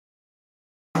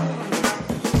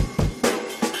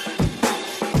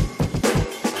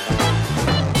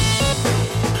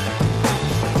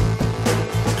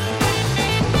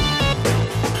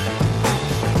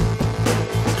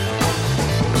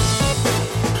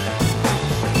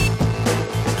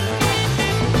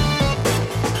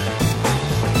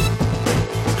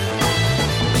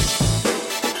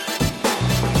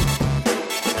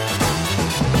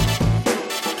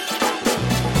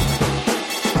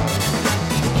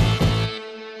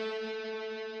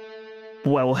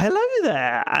Well, hello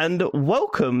there, and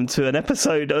welcome to an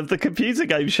episode of the Computer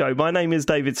Game Show. My name is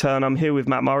David Turn. I'm here with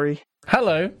Matt Murray.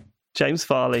 Hello. James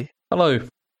Farley. Hello.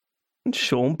 And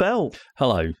Sean Bell.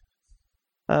 Hello.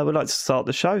 We'd like to start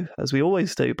the show, as we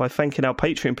always do, by thanking our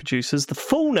Patreon producers, the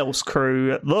Full Nels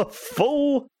Crew. The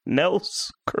Full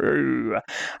Nels Crew.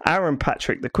 Aaron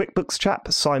Patrick, the QuickBooks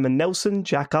chap, Simon Nelson,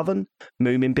 Jack Oven,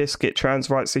 Moomin Biscuit, Trans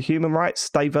Rights to Human Rights,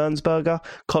 Dave Ernsberger,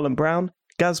 Colin Brown,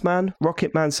 Gazman,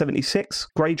 Rocketman76,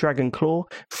 Grey Dragon Claw,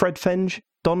 Fred Fenge,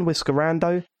 Don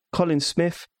Whiskerando, Colin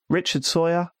Smith, Richard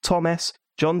Sawyer, Tom S.,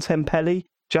 John Tempelli,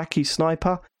 Jackie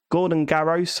Sniper, Gordon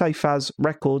Garrow, Safe As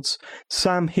Records,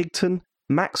 Sam Higton,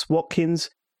 Max Watkins,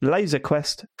 Laser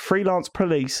Quest, Freelance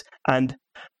Police, and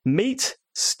meet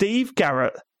Steve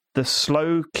Garrett, the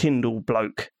Slow Kindle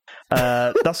bloke.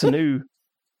 That's a new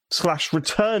 /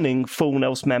 returning Full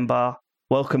Nels member.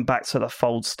 Welcome back to the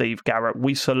fold, Steve Garrett.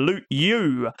 We salute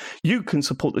you. You can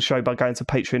support the show by going to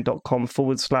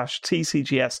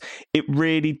patreon.com/TCGS. It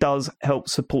really does help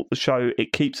support the show.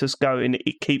 It keeps us going.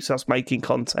 It keeps us making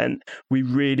content. We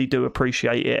really do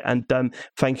appreciate it. And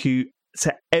thank you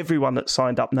to everyone that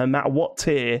signed up, no matter what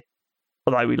tier.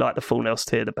 Although we like the Full Nels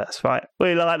tier the best, right?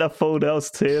 We like the Full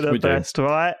Nels tier the best,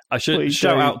 right? I should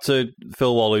shout out to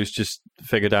Phil Wall, who's just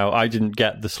figured out I didn't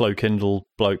get the Slow Kindle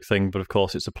bloke thing, but of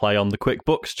course it's a play on the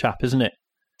QuickBooks chap, isn't it?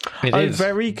 It is.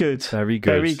 Very good. Very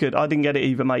good. Very good. I didn't get it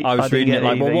either, mate. I was reading it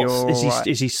like, well, right.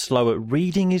 is he slow at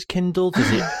reading his Kindle?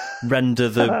 Does it render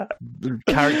the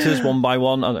characters one by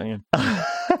one? I don't know.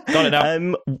 Got it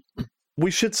now. We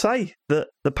should say that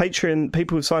the Patreon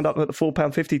people who signed up at the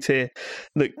 £4.50 tier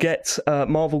that get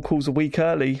Marvel Calls a week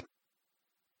early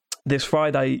this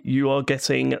Friday, you are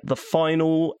getting the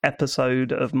final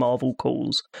episode of Marvel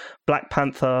Calls. Black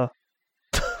Panther,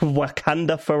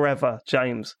 Wakanda Forever,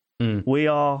 James. We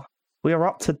are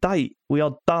up to date. We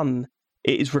are done.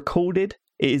 It is recorded.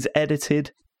 It is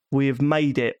edited. We have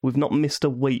made it. We've not missed a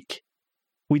week.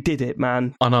 We did it,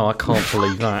 man. I know, I can't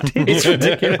believe that. It's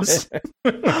ridiculous.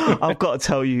 I've got to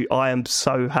tell you, I am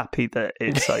so happy that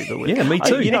it's over with. Yeah, me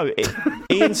too.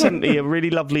 Ian sent me a really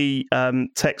lovely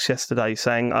text yesterday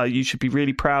saying, you should be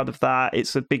really proud of that.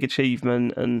 It's a big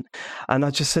achievement. And I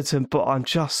just said to him, but I'm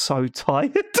just so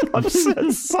tired. I'm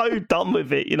so done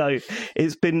with it.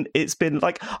 It's been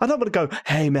like, I don't want to go,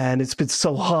 hey, man, it's been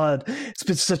so hard. It's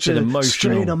been such a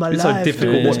strain on my life. It's so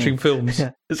difficult watching films.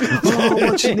 Yeah.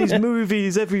 Watching these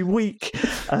movies every week,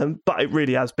 but it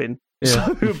really has been. Yeah.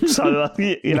 So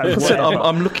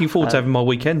I'm looking forward to having my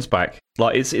weekends back.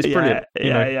 Like it's brilliant.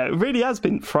 Yeah. It really has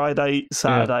been Friday,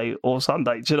 Saturday, or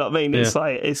Sunday. Do you know what I mean? It's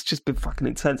like it's just been fucking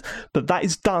intense. But that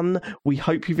is done. We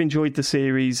hope you've enjoyed the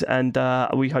series, and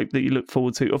we hope that you look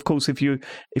forward to. Of course, if you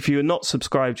are not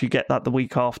subscribed, you get that the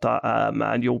week after,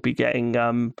 and you'll be getting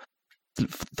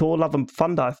Thor: Love and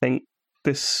Thunder, I think,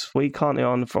 this week, aren't you,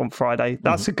 on Friday?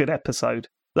 That's a good episode.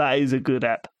 That is a good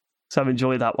ep. So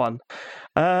enjoy that one.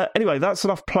 Anyway, that's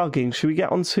enough plugging. Should we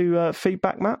get on to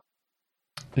feedback, Matt?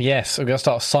 Yes, we're going to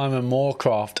start Simon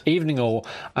Moorcraft. Evening all.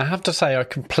 I have to say I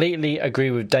completely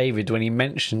agree with David when he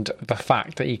mentioned the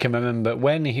fact that he can remember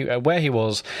where he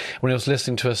was when he was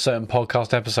listening to a certain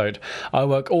podcast episode. I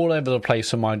work all over the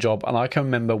place for my job, and I can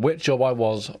remember which job I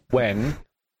was when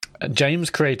James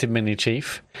created Mini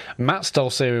Chief. Matt stole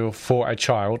cereal for a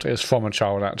child. It was from a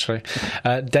child, actually.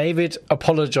 David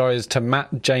apologised to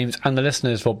Matt, James, and the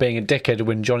listeners for being a dickhead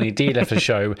when Johnny D left the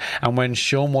show, and when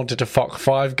Sean wanted to fuck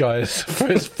 5 guys for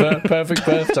his perfect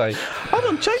birthday. Hold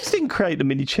on, James didn't create the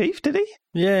Mini Chief, did he?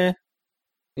 Yeah,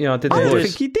 I did. I don't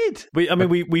think he did.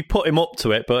 We put him up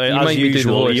to it, but as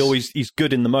usual, he's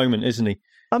good in the moment, isn't he?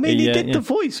 I mean, he did the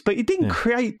voice, but he didn't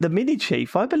create the Mini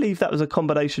Chief. I believe that was a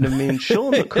combination of me and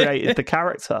Sean that created the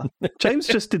character. James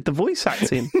just did the voice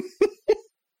acting.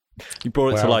 You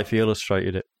brought it to life. He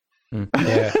illustrated it.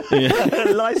 Yeah.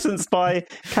 Licensed by,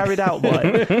 carried out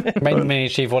by. Made Mini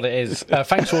Chief what it is.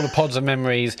 Thanks for all the pods and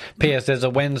memories. P.S. There's a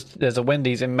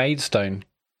Wendy's in Maidstone.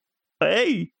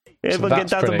 Hey. Everyone get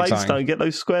down to Maidstone, get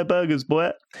those square burgers,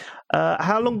 boy.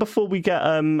 How long before we get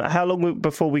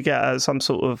some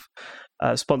sort of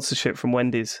sponsorship from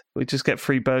Wendy's? We just get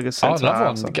free burgers sent to our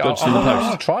house. I'd love one.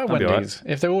 I'll try Wendy's.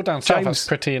 If they're all down south, that's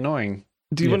pretty annoying.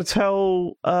 Do you want to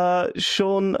tell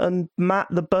Sean and Matt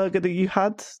the burger that you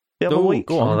had the other week?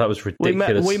 Go on. Oh, that was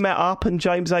ridiculous. We met up and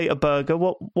James ate a burger.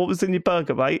 What was in your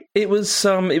burger, mate? It was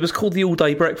called the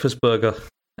all-day breakfast burger.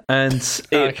 And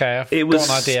I've got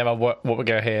an idea about what we're going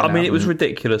to hear. I mean, it was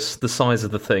ridiculous, the size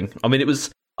of the thing. I mean, I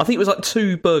think it was like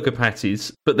 2 burger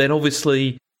patties, but then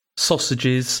obviously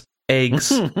sausages,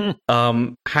 eggs,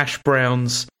 hash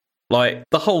browns, like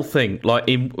the whole thing, like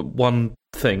in one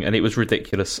thing, and it was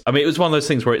ridiculous. I mean, it was one of those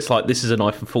things where it's like, this is a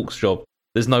knife and forks job.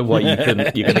 There's no way you're going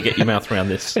to get your mouth around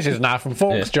this. This is now from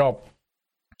Fork's job.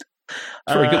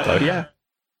 Very good though. Yeah.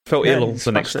 Felt Yeah, ill he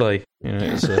the next smashed day.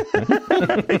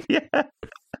 Yeah.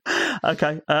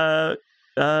 Okay.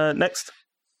 Next.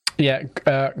 Yeah,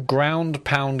 Ground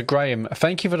Pound Graham.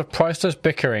 Thank you for the priceless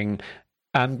bickering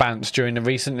and bants during the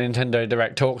recent Nintendo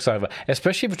Direct talks over,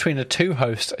 especially between the two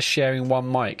hosts sharing one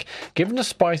mic. Given the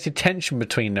spicy tension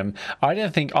between them, I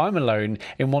don't think I'm alone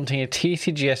in wanting a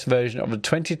TCGS version of the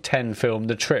 2010 film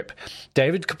The Trip.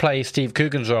 David could play Steve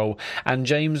Coogan's role, and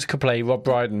James could play Rob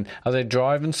Brydon as they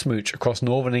drive and smooch across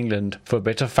northern England for a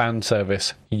bit of fan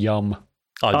service. Yum.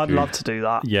 I'd love to do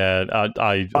that. Yeah,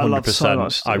 I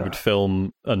 100%. I would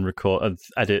film and record and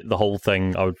edit the whole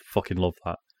thing. I would fucking love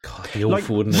that. God, it'd be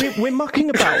awful, wouldn't it? We're mucking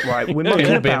about, right? We're mucking It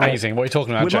would be about. amazing. What are you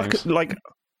talking about, James?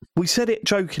 We said it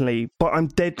jokingly, but I'm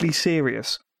deadly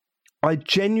serious. I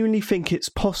genuinely think it's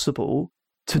possible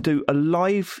to do a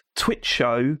live Twitch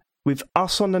show with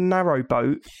us on a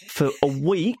narrowboat for a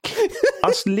week,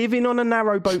 us living on a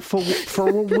narrowboat for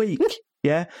a week,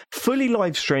 yeah, fully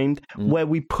live streamed, where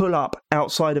we pull up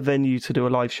outside a venue to do a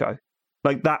live show.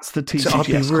 Like, that's the TCGS. So I'd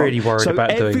be really worried about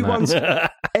doing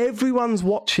that. Everyone's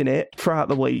watching it throughout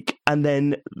the week, and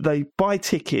then they buy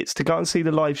tickets to go and see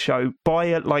the live show, buy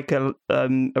a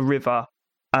river,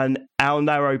 and our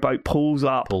narrowboat pulls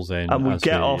in, and we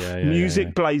get off,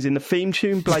 music blazing, the theme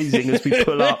tune blazing as we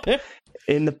pull up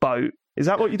in the boat. Is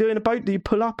that what you do in a boat? Do you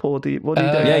pull up, or what do you do?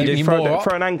 Yeah, you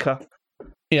throw an anchor.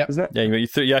 Yeah, isn't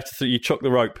it? Yeah, you chuck the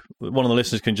rope. One of the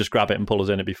listeners can just grab it and pull us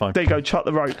in. It'd be fine. There you go, chuck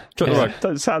the rope. Chuck the rope.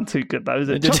 Don't sound too good though, is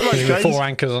it? Chuck the rope, James. 4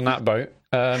 anchors on that boat.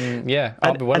 I'll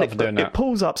be well up for doing that. It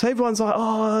pulls up, so everyone's like,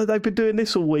 "Oh, they've been doing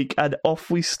this all week," and off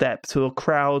we step to a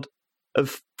crowd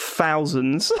of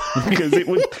thousands because it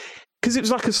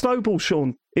was like a snowball,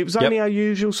 Sean. It was only our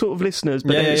usual sort of listeners,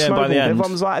 but then it snowballed.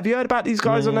 Everyone was like, "Have you heard about these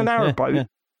guys on a narrowboat?" Yeah.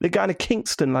 They're going to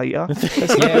Kingston later.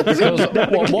 Yeah, because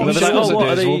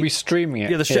we'll be streaming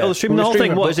it. Yeah, they're streaming the whole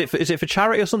thing. What is it? Is it for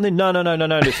charity or something? No.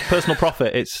 It's personal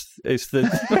profit. It's the.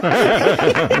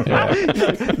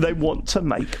 No, they want to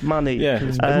make money. Yeah,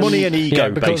 money and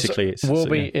ego, basically. We'll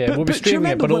be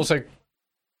streaming it, but also.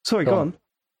 Sorry, go on.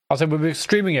 I said we'll be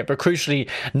streaming it, but crucially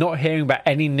not hearing about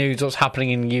any news what's happening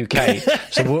in the UK.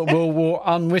 So we'll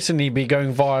unwittingly be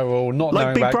going viral, not like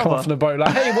knowing Big about Brother. coming from the boat.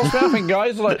 Like, hey, what's happening,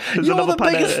 guys? Like, you're the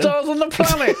biggest stars on the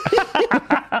planet.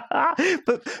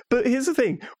 but here's the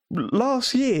thing.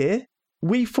 Last year,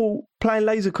 we thought playing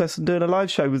Laser Quest and doing a live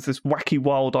show was this wacky,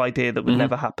 wild idea that would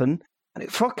never happen, and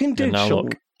it fucking did. Sean.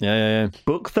 Yeah.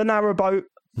 Book the narrowboat.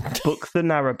 Book the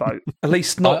narrowboat. At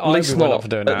least not at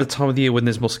the time of the year when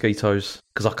there's mosquitoes,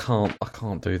 because I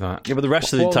can't do that. Yeah, but the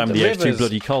rest of the time of the year it's too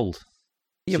bloody cold.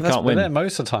 Yeah, so you can't win. There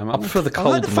most of the time. I prefer the cold. I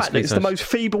like the fact that mosquitoes. it's the most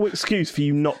feeble excuse for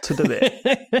you not to do it.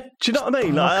 Do you know what I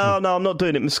mean? Like, oh no, I'm not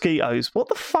doing it. Mosquitoes. What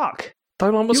the fuck?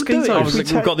 Don't like mosquitoes.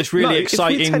 We've got this really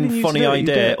exciting, funny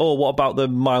idea. Or what about the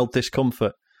mild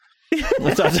discomfort?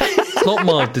 It's not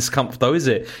mild discomfort though, is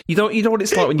it? You know what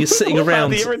it's like when you're sitting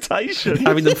around, the irritation,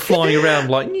 having them flying around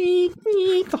like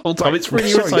the whole time. It's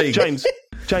really irritating.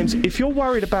 James, if you're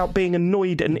worried about being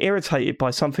annoyed and irritated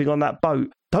by something on that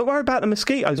boat, don't worry about the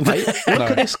mosquitoes, mate. Look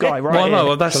at this guy right here. Well,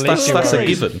 no, that's a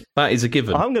given. That is a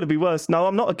given. I'm going to be worse. No,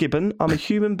 I'm not a gibbon. I'm a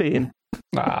human being.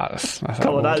 That's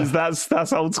Come on,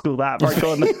 that's old school. That right?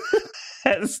 Go on.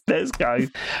 Let's go.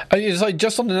 It's like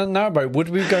just on the narrowboat. Would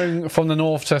we be going from the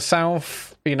north to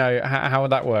south? You know, how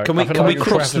would that work? Can we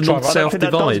cross the north-south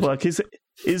divide? That does work.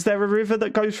 Is there a river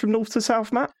that goes from north to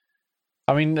south, Matt?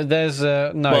 I mean, there's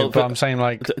but I'm saying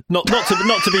like not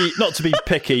to be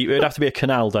picky. It would have to be a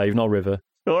canal, Dave, not a river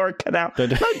or a canal.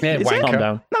 Calm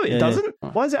down. No, it doesn't.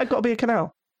 Why has it got to be a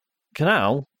canal?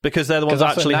 Canal, because they're the ones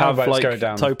that actually have like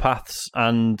down. towpaths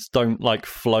and don't like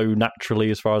flow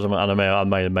naturally. As far as I may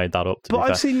have made that up. But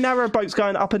I've seen narrow boats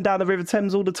going up and down the River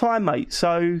Thames all the time, mate.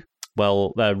 So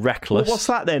they're reckless. Well, what's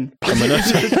that then?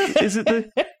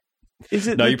 Is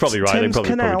it? No, you're probably right. Thames They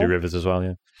probably do rivers as well.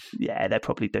 Yeah. Yeah, they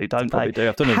probably do, don't probably they? do.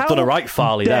 I've done a right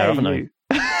Farley there, haven't I?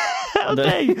 How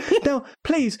dare you? Now,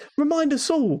 please remind us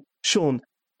all, Sean.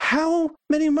 How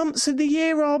many months of the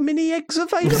year are mini eggs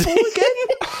available again?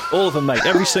 All of them, mate.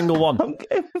 Every single one.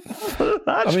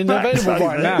 I mean, they're available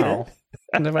right now.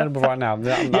 They're available right now.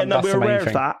 We're aware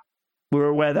of that. We're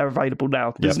aware they're available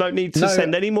now. There's no need to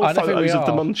send any more photos of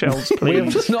the Monchells,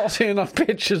 please. We've not seen enough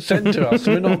pictures sent to us.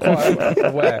 We're not quite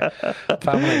aware.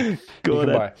 Family.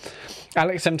 Goodbye.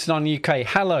 Alex79 UK,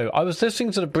 hello. I was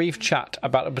listening to the brief chat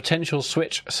about a potential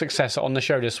Switch successor on the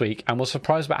show this week and was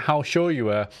surprised about how sure you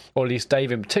were, or at least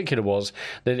Dave in particular was,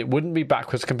 that it wouldn't be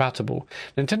backwards compatible.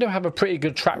 Nintendo have a pretty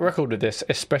good track record with this,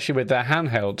 especially with their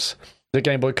handhelds. The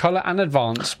Game Boy Color and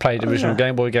Advance played original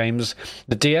Game Boy games.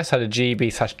 The DS had a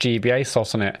GB/GBA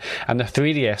slot on it, and the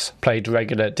 3DS played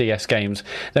regular DS games.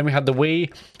 Then we had the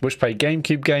Wii, which played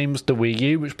GameCube games, the Wii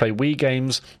U, which played Wii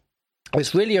games.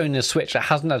 It's really only the Switch that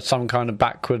hasn't had some kind of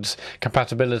backwards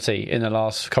compatibility in the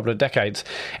last couple of decades.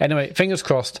 Anyway, fingers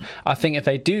crossed. I think if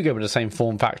they do go with the same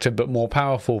form factor but more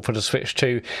powerful for the Switch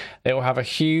 2, it will have a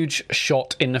huge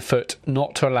shot in the foot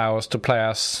not to allow us to play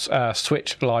our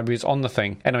Switch libraries on the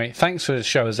thing. Anyway, thanks for the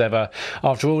show as ever.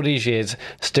 After all these years,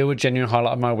 still a genuine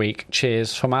highlight of my week.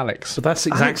 Cheers from Alex. But that's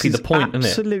exactly the point, isn't it?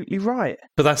 Absolutely right.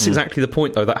 But that's exactly the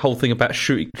point, though. That whole thing about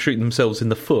shooting themselves in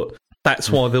the foot. That's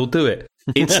why they'll do it.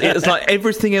 It's like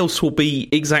everything else will be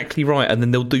exactly right, and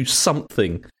then they'll do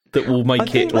something that will make it.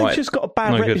 I think they've just got a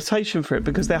bad reputation for it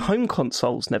because their home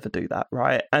consoles never do that,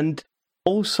 right? And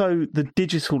also the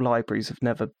digital libraries have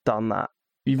never done that.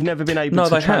 You've never been able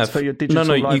to transfer your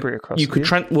digital library across. You could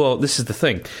well, this is the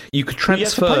thing. You could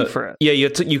transfer. You have to pay for it. Yeah,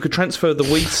 you could transfer the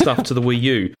Wii stuff to the Wii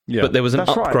U, but there was an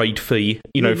upgrade fee.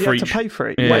 You had for each. to pay for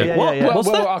it. Yeah.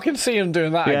 Well, I can see them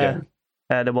doing that again.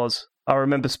 Yeah, there was. I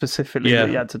remember specifically that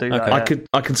you had to do that.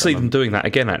 I can see them doing that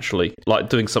again, actually, like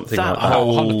doing something like that.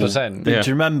 100%. Do you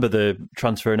remember the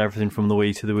transferring everything from the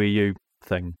Wii to the Wii U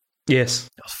thing? Yes.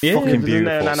 That was fucking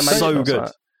beautiful. So good.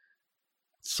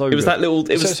 So it was that little.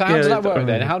 So how does that work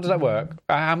then? How does that work?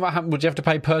 Would you have to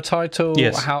pay per title?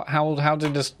 Yes. How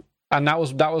did this? And that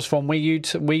was from Wii U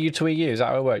to Wii U. Is that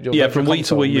how it worked? From Wii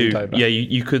to Wii U. Yeah,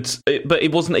 you could, but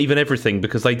it wasn't even everything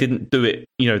because they didn't do it.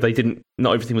 They didn't.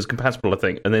 Not everything was compatible, I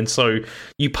think. And then so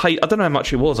you paid. I don't know how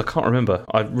much it was. I can't remember.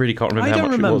 I really can't remember how much it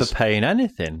was. I don't remember paying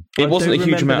anything. It wasn't a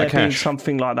huge amount of cash.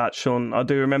 Something like that, Sean. I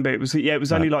do remember it was. Yeah, it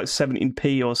was only like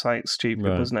 17p or something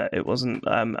stupid, wasn't it? It wasn't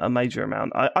a major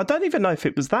amount. I don't even know if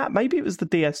it was that. Maybe it was the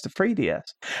DS to 3DS.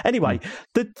 Anyway,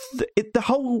 the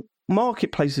whole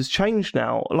marketplace has changed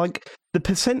now. Like the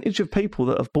percentage of people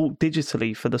that have bought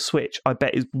digitally for the Switch, I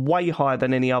bet, is way higher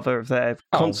than any other of their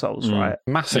consoles, right?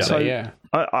 Massively, so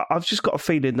I've just got a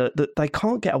feeling that they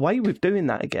can't get away with doing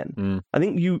that again. I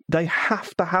think they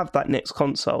have to have that next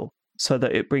console so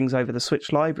that it brings over the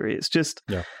Switch library. It's just...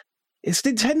 It's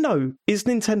Nintendo. It's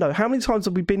Nintendo. How many times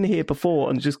have we been here before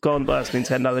and just gone, well, that's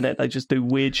Nintendo, innit? They just do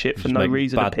weird shit for no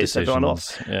reason to piss everyone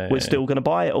off. We're still going to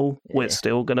buy it all. We're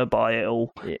still going to buy it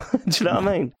all. Do you know what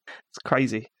I mean? It's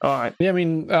crazy. All right. Yeah, I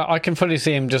mean, I can fully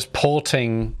see him just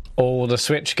porting all the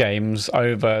Switch games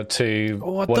over to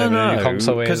whatever the new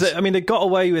console is. Because, I mean, they got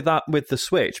away with that with the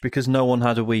Switch because no one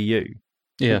had a Wii U.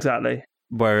 Yeah. Exactly.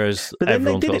 Whereas but then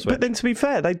but then to be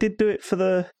fair, they did do it for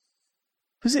the...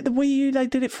 Was it the Wii U they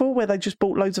did it for, where they just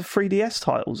bought loads of 3DS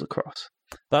titles across?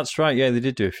 That's right, yeah, they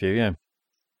did do a few, yeah.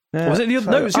 Was it the other?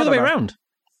 No, it was the other way around.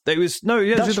 It was the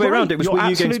other way around. It was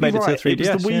Wii U games made into 3DS. It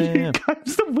was the Wii U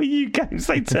games. The Wii U games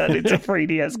they turned into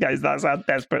 3DS games. That's how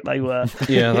desperate they were.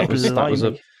 Yeah, that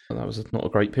was not a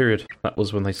great period. That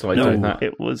was when they started doing that.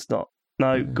 It was not.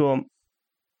 No, go on.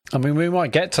 I mean, we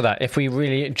might get to that if we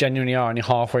really genuinely are only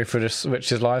halfway through the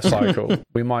Switch's life cycle.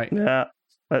 We might. Yeah.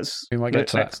 We might get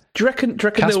to that. Do you reckon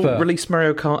they'll release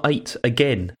Mario Kart 8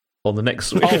 again on the next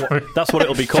Switch? That's what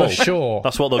it'll be called. For sure.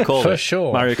 That's what they'll call it. For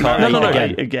sure. Mario Kart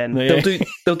 8 again.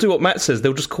 They'll do what Matt says.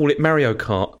 They'll just call it Mario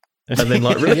Kart and then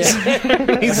release.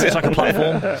 It's like a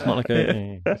platform. It's not like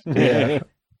a. Yeah.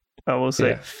 Oh, we'll see.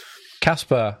 Yeah.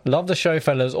 Casper, love the show,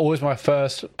 fellas. Always my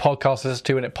first podcast to listen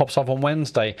to when it pops up on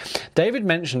Wednesday. David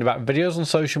mentioned about videos on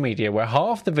social media where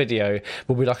half the video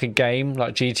will be like a game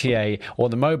like GTA or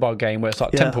the mobile game where it's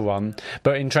like Temple Run,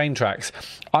 but in train tracks.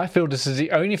 I feel this is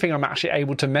the only thing I'm actually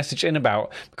able to message in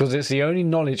about because it's the only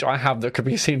knowledge I have that could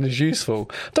be seen as useful.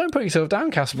 Don't put yourself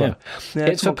down, Casper. Yeah,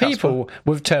 it's for people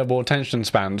with terrible attention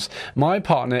spans. My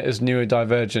partner is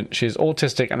neurodivergent. She's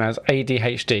autistic and has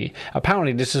ADHD.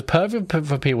 Apparently, this is perfect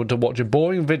for people to watch a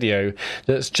boring video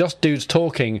that's just dudes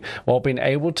talking while being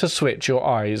able to switch your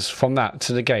eyes from that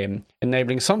to the game,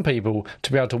 enabling some people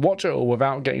to be able to watch it all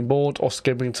without getting bored or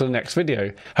skipping to the next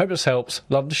video. Hope this helps.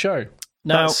 Love the show.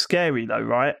 Now, that's scary though,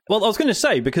 right? Well, I was going to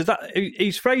say, because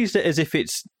he's phrased it as if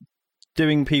it's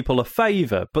doing people a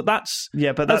favour, but that's...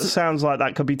 Yeah, but that sounds like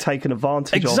that could be taken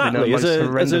advantage of in the most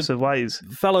horrendous of ways.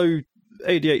 Fellow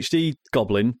ADHD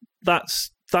goblin,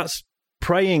 that's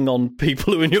preying on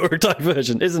people who are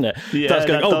neurodivergent, isn't it? Yeah, that's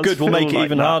going, good, we'll make it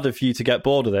even harder for you to get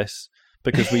bored of this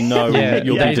because we know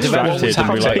you'll be distracted. And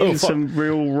we're like, some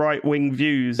real right-wing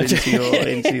views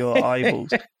into your eyeballs.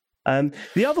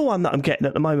 The other one that I'm getting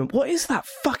at the moment, what is that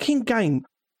fucking game?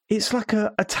 It's like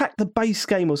a attack the base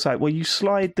game or something where you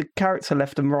slide the character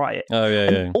left and right. Oh, yeah,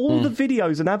 and yeah. all the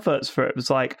videos and adverts for it was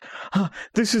like,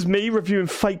 this is me reviewing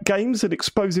fake games and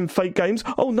exposing fake games.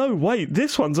 Oh, no, wait,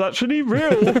 this one's actually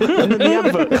real. And then the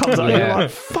advert comes out and you're like,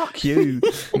 fuck you.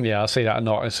 Yeah, I see that a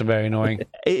lot. It's very annoying.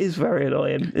 It is very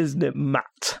annoying, isn't it,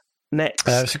 Matt? Next.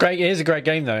 It is a great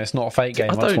game, though. It's not a fake game.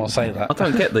 I just want to say that. I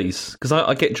don't get these, because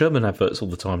I get German adverts all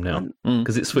the time now,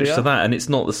 because it switched to that, and it's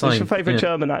not the same. What's your favourite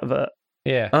German advert?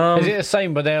 Yeah. Is it the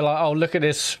same, but they're like, oh, look at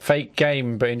this fake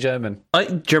game, but in German?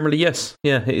 Generally, yes.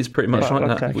 Yeah, it is pretty much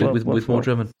like that, with more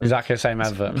German. Exactly the same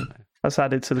advert. That's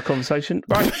added to the conversation.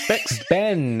 Right, next.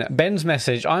 Ben's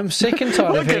message. I'm sick and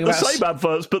tired of hearing about... I get the same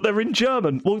adverts, but they're in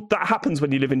German. Well, that happens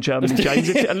when you live in Germany, James.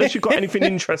 Unless you've got anything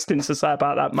interesting to say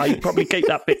about that, mate, probably keep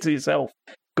that bit to yourself.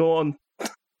 Go on.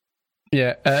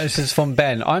 Yeah, this is from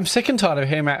Ben. I'm sick and tired of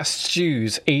hearing about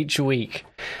stews each week.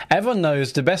 Everyone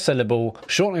knows the best syllable,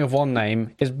 shortening of one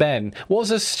name, is Ben. What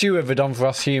has a stew ever done for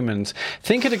us humans?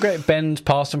 Think of the great Bens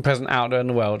past and present out there in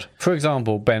the world. For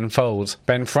example, Ben Folds,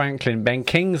 Ben Franklin, Ben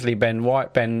Kingsley, Ben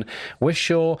White, Ben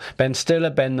Wishaw, Ben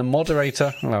Stiller, Ben the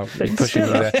Moderator, well, pushing me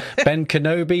there, Ben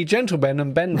Kenobi, Gentle Ben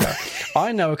and Bender.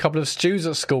 I know a couple of stews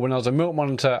at school when I was a milk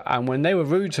monitor, and when they were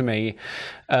rude to me,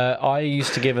 I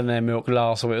used to give them their milk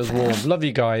last so it was warm. Love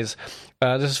you guys.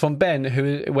 This is from Ben,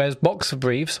 who wears boxer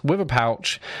briefs with a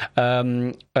pouch,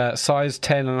 size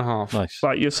 10 and a half. Nice.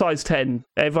 Right, you're size 10.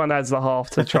 Everyone has the half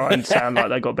to try and sound like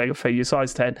they got bigger feet. You're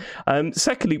size 10.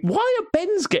 Secondly, why are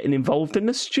Ben's getting involved in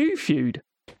the stew feud?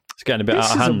 It's getting a bit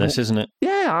out of hand, isn't it?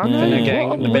 Yeah, I know. They're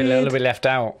getting a little bit left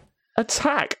out.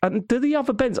 Attack. And are the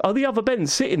other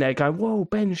Bens sitting there going, whoa,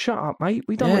 Ben, shut up, mate.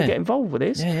 We don't want to get involved with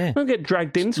this. Yeah. We don't get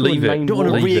dragged into Leave it. You don't want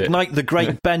to reignite the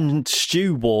great Ben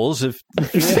stew wars of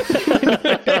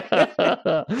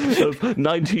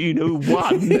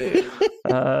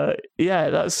 1901. Yeah,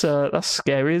 that's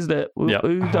scary, isn't it?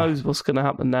 Who knows what's going to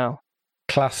happen now?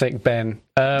 Classic Ben.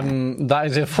 That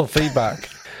is it for feedback.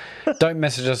 Don't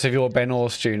message us if you're Ben or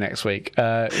Stu next week.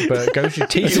 But go to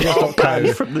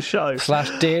tcgs.co from the show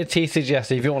 /dear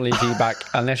TCGS if you want to leave feedback,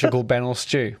 unless you're called Ben or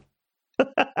Stu.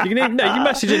 You can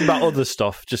message in about other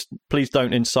stuff. Just please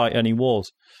don't incite any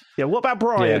wars. Yeah, what about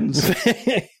Brian's? I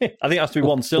think it has to be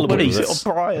one syllable. What is it? Or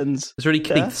Brian's? Is there any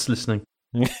Keiths listening?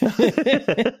 Good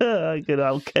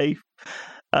old Keith.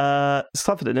 It's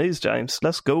time for the news, James.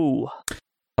 Let's go.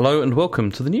 Hello and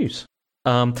welcome to the news.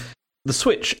 The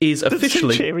Switch is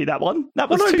officially... Too cheery, that one. That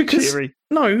was too cheery.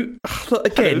 No, again...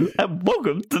 Hello, and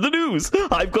welcome to the news.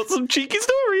 I've got some cheeky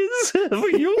stories for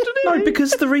you today. No,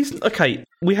 because the reason... Okay,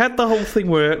 we had the whole thing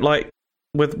where, like,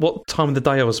 with what time of the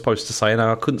day I was supposed to say, and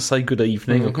I couldn't say good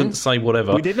evening, I couldn't say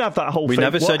whatever. We didn't have that whole thing. We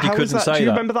never said you couldn't say that. Do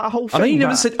you remember that whole thing? I know you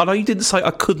never said... I know you didn't say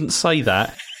I couldn't say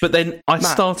that, but then I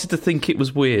started to think it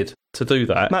was weird to do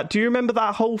that. Matt, do you remember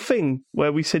that whole thing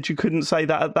where we said you couldn't say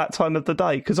that at that time of the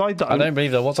day? Because I don't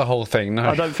believe there was a whole thing. No,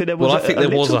 I don't think there was. Well, I think there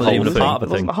was a whole thing. Part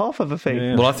of a thing. Half of a thing.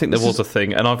 Yeah. Well, I think there was a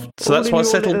thing, and so that's why I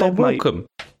settled on welcome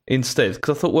instead,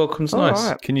 because I thought welcome's nice.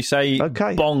 Right. Can you say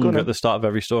bong at the start of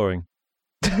every story?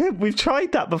 We've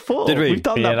tried that before. Did we? We've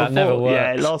done that before. Never worked.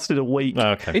 Yeah, it lasted a week.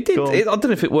 Oh, okay. It did. I don't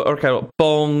know if it worked. Okay,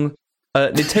 bong.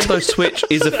 Nintendo Switch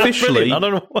is officially... I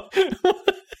don't know what...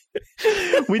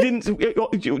 We didn't...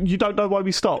 You don't know why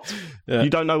we stopped.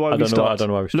 You don't know why we stopped. I don't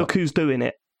know why we stopped. Look who's doing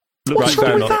it. What's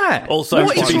wrong with that? Also,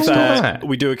 to be fair,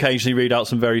 we do occasionally read out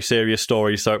some very serious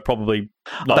stories, so it probably...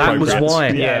 That was why.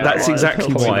 Yeah, that's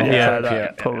exactly why.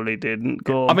 That probably didn't.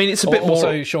 Go on. I mean, it's a bit more...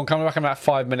 Also, Sean, coming back in about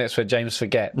 5 minutes where James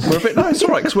forgets. We're a bit... No, it's all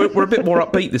right, because we're a bit more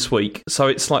upbeat this week, so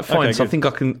it's like fine. Okay, so I think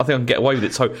I can get away with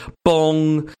it. So,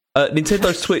 bong...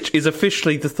 Nintendo Switch is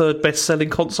officially the third best-selling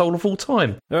console of all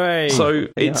time. Hooray. So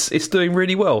it's doing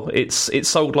really well. It's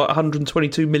sold like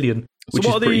 122 million, which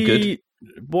is pretty good.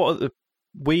 What are the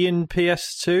Wii and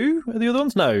PS2? Are the other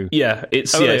ones? No. Yeah,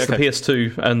 it's the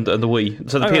PS2 and the Wii.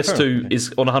 So the PS2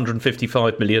 is on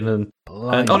 155 million, and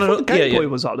the Game Boy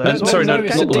was up there. Sorry, no,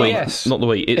 it's not the DS. Wii. Not the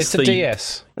Wii. It's the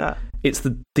DS. It's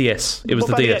the DS. It was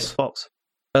the DS. Xbox?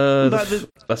 Stop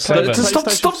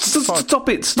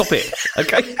it.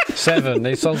 Okay. 7.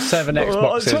 They sold 7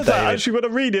 Xboxes. Actually, when I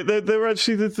read it, they're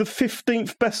actually the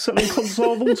 15th best-selling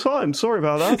console of all time. Sorry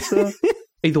about that.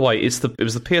 Either way, it was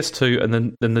the PS2 and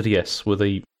then the DS were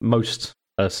the most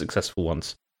successful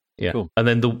ones. Yeah, cool. And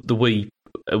then the Wii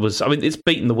was. I mean, it's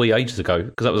beaten the Wii ages ago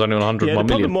because that was only on 101 million.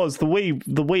 The problem was the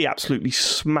Wii absolutely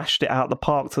smashed it out of the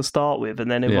park to start with,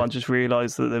 and then everyone just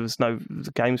realised that there was no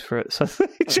games for it, so they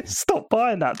just stopped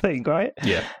buying that thing, right?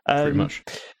 Yeah, pretty much.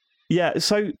 Yeah,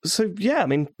 so yeah, I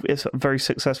mean, it's a very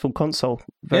successful console.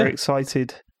 Very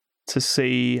excited to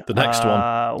see the next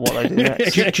one. What they do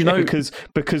next. Do you know?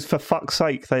 Because for fuck's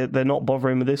sake, they're not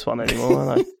bothering with this one anymore,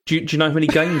 are they? Do you know how many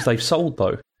games they've sold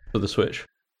though for the Switch?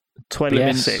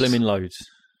 26. Slimming loads.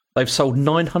 They've sold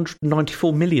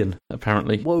 994 million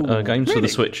apparently games for the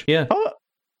Switch. Yeah. Oh,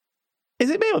 is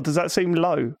it me or does that seem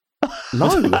low? No.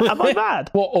 Am I mad?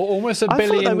 What? Almost a I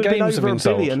billion thought they would games have have been been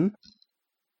over a billion. sold.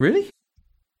 Really?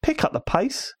 Pick up the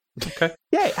pace. Okay.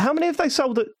 Yeah. How many have they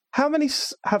sold? How many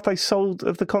have they sold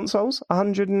of the consoles?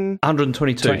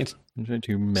 122.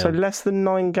 122 mil. So less than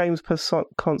 9 games per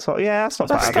console. Yeah, that's not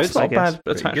bad. That's not a bad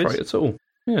Pretty attach good. rate at all.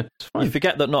 Yeah, it's fine. You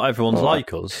forget that not everyone's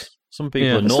like us. Some people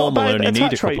are It's not a normal bad and only need a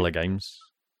attach couple rate. of games.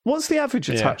 What's the average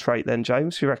attach rate then,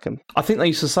 James? You reckon? I think they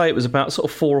used to say it was about sort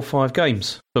of 4 or 5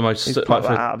 games for most. He's like, plucked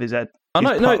for, that out of his head. I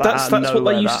know, He's no, plucked that that's out of what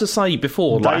they nowhere, used to say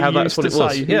before, like They how that's used what to it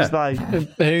was. say, Yeah. Who's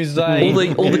they? Who's they? All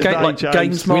the Who's game they, like James?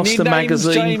 Games We need Master names,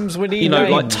 magazine, James, we need like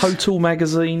names. Total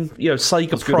magazine, Sega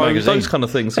That's a good Pro, magazine. those kind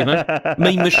of things,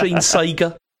 Mean Machine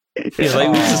Sega. Yeah, they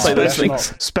used to say those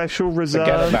things. Special reserve.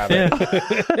 Forget about it.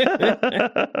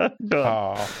 Go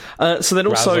on. So then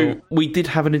also Razzle. we did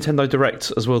have a Nintendo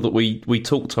Direct as well that we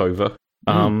talked over.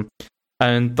 And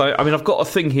I've got a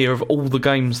thing here of all the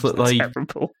games that they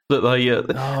Terrible.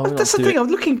 That's the thing. I'm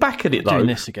looking back at it though. Doing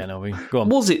this again, are we? Go on.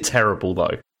 Was it terrible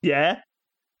though? Yeah.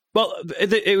 Well,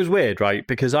 it was weird, right?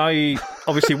 Because we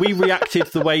reacted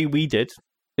the way we did.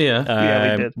 Yeah,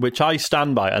 Yeah, we did. Which I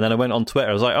stand by. And then I went on Twitter.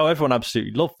 I was like, oh, everyone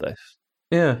absolutely loved this.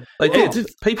 yeah, they did.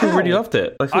 People How? really loved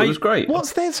it. They thought it was great.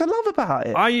 What's there to love about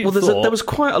it? There was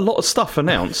quite a lot of stuff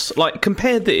announced. Like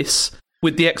compare this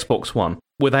with the Xbox One,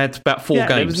 where they had about 4 games.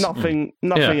 There was nothing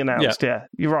announced. Yeah,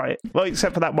 you're right. Well,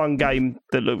 except for that one game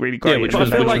that looked really great. which and was-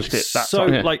 they I feel like launched it that so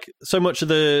time. like so much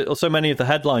of so many of the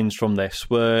headlines from this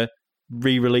were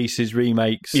re-releases,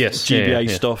 remakes, Yes, GBA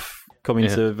yeah. stuff coming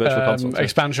to virtual consoles.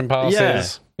 Expansion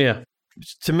passes. Yeah.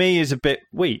 Which to me is a bit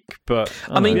weak, but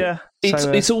I mean, Yeah,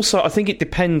 it's also, I think it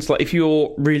depends. Like, if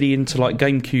you're really into like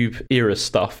GameCube era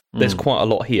stuff, there's quite a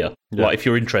lot here. Yeah. Like, if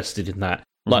you're interested in that,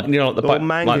 like like the or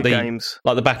manga games.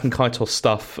 like the Back and Kaitos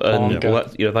stuff, and Manga.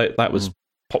 all that, that was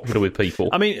popular with people.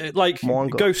 I mean, like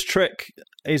Manga. Ghost Trick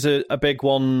is a big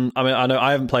one. I mean, I know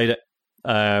I haven't played it,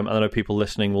 and I know people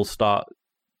listening will start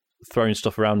throwing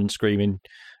stuff around and screaming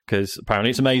because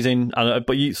apparently it's amazing. But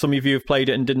some of you have played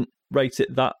it and didn't rate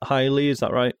it that highly. Is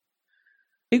that right?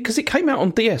 Because it came out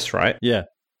on DS, right? Yeah.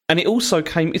 And it also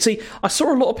came. See, I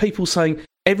saw a lot of people saying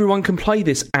everyone can play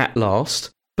this at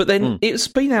last, but then it's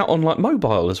been out on like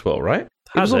mobile as well, right?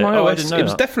 Has it was on it? Oh, I iOS. didn't know It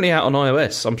was that. definitely out on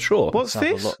iOS. I'm sure. What's Let's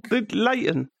have a this? look. The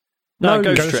Leighton. No,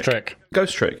 Ghost Ghost Trick. Trick.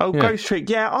 Ghost Trick. Oh, yeah. Ghost Trick.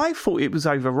 Yeah, I thought it was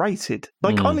overrated.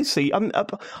 Like, honestly,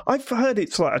 I've heard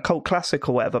it's like a cult classic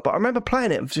or whatever, but I remember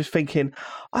playing it and just thinking,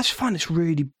 I just find this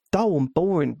really dull and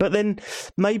boring. But then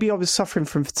maybe I was suffering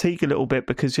from fatigue a little bit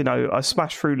because, I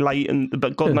smashed through Leighton,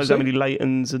 but God knows how many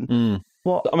Leightons and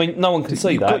what. I mean, no one can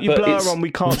see You've that. got your but blur it's, on,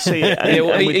 we can't see it. And, yeah,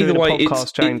 well, and we're either doing way, a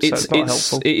podcast, James, so it's not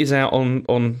helpful. It is out on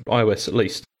iOS at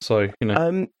least. So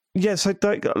Yeah, so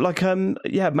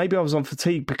maybe I was on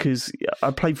fatigue because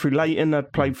I played through Leighton, I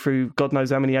played through God knows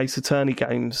how many Ace Attorney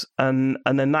games, and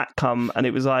then that come, and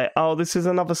it was like, oh, this is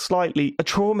another a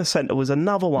Trauma Center was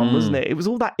another one, wasn't it? It was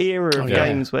all that era of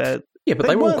games where but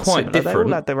they were all weren't quite similar, different. They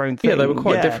all had their own thing. Yeah, they were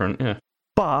quite different. Yeah.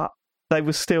 But they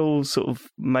were still sort of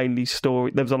mainly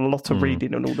story. There was a lot of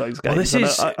reading in all those games.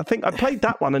 Well, I think I played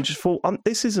that one and just thought,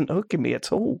 this isn't hooking me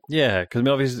at all. Yeah, because I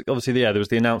mean, obviously, there was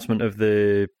the announcement of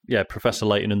the Professor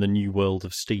Layton and the New World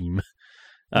of Steam,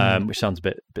 which sounds a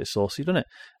bit saucy, doesn't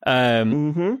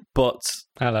it? But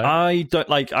Hello. I don't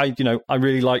like. I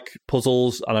really like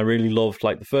puzzles, and I really loved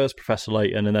like the first Professor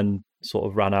Layton, and then sort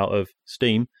of ran out of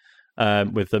steam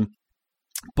with them.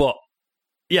 But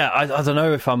yeah, I don't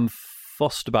know if I'm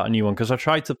fussed about a new one because I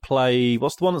tried to play.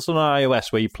 What's the one that's on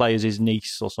iOS where you play as his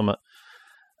niece or something?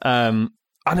 And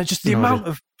it just the amount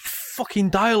of fucking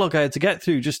dialogue I had to get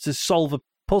through just to solve a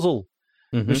puzzle.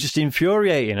 It was just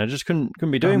infuriating. I just couldn't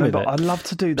be doing with it. I'd love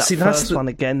to do that See, that's first one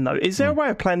again, though. Is there a way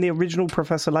of playing the original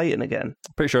Professor Layton again?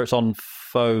 Pretty sure it's on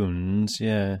phones.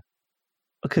 Yeah,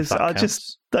 Because that I counts.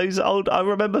 just those old. I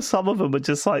remember some of them were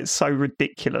just like so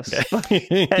ridiculous.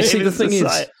 You see, the thing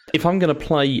is, if I'm going to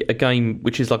play a game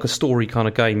which is like a story kind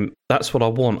of game, that's what I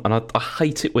want. And I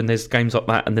hate it when there's games like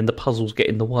that and then the puzzles get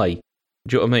in the way.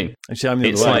 Do you know what I mean? Actually, I'm the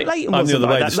It's other way. like- Leighton I'm the wasn't other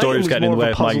way. like The that. story was Leighton getting in the was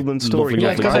way of more my of a puzzle than story. lovely, Yeah,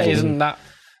 lovely because puzzle. isn't that?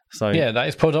 So Yeah, that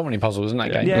is predominantly puzzle, isn't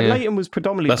that game? Yeah, Yeah. Leighton was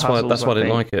predominantly That's why puzzles, I didn't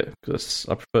think. like it because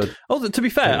I preferred. Oh, to be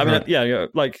fair, I mean, Right. yeah,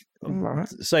 like Right.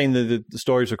 saying the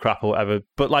stories were crap or whatever,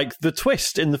 but like the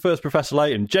twist in the first Professor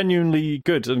Layton, genuinely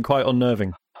good and quite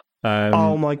unnerving.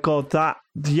 Oh my god, that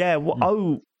what?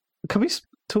 Oh, can we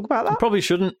talk about I that? probably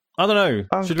shouldn't. I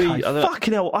don't know. Should we? Okay,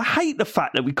 fucking hell, I hate the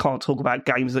fact that we can't talk about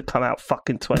games that come out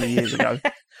fucking 20 years ago.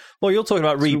 Well, you're talking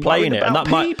about replaying it, and that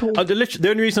people. The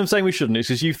only reason I'm saying we shouldn't is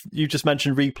because you just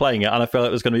mentioned replaying it, and I feel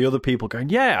like there's going to be other people going,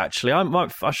 "Yeah, actually,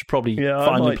 I should probably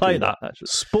finally play that." Actually.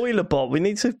 Spoilerbot, we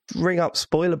need to ring up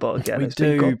Spoilerbot again. We It's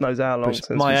do. been God knows how long since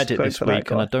my we edit spoke this to that week,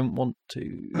 guy. and I don't want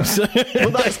to. Well,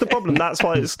 that's the problem. That's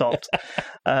why it stopped.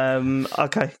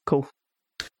 Okay, cool.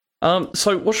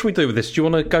 So what should we do with this? Do you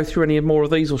want to go through any more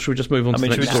of these, or should we just move on to the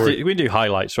next story? We can do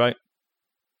highlights, right?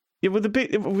 Yeah, with the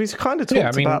big, we kind of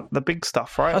talked about the big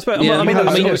stuff, right? That's better.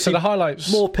 So the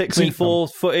highlights, more Pikmin 4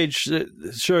 footage.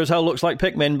 Sure as hell looks like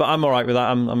Pikmin, but I'm all right with that.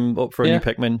 I'm up for a new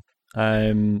Pikmin.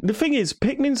 The thing is,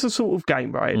 Pikmin's the sort of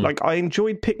game, right? Like, I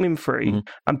enjoyed Pikmin 3,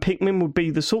 and Pikmin would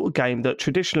be the sort of game that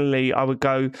traditionally I would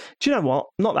go, do you know what?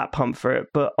 Not that pumped for it,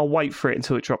 but I'll wait for it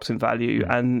until it drops in value,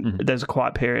 and there's a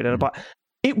quiet period, and I'm like,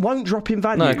 it won't drop in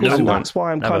value, and that's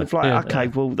why I'm kind of like, okay,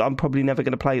 well, I'm probably never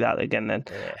going to play that again then.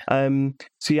 Yeah.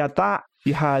 So you had that.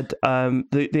 You had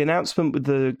the announcement with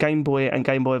the Game Boy and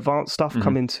Game Boy Advance stuff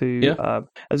coming to.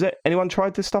 Has anyone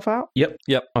tried this stuff out? Yep.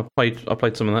 I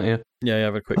played some of that. Yeah.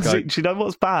 Have a quick go. Do you know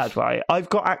what's bad? Right, I've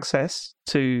got access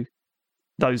to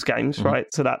those games, right?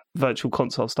 To that virtual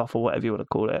console stuff or whatever you want to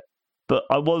call it. But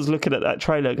I was looking at that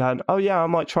trailer, going, "Oh yeah, I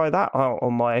might try that out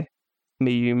on my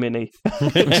Mii U Mini." Do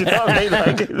you know what I mean?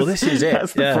 Like, well, this is it.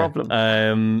 That's the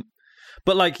problem.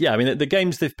 But I mean, the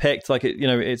games they've picked,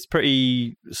 it's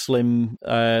pretty slim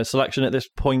selection at this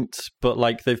point. But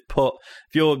they've put,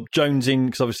 if you're jonesing,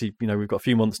 because obviously we've got a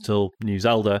few months till new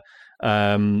Zelda.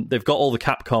 They've got all the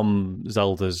Capcom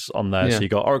Zeldas on there. Yeah. So you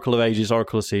got Oracle of Ages,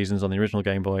 Oracle of Seasons on the original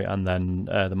Game Boy, and then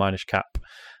the Minish Cap.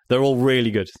 They're all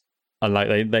really good.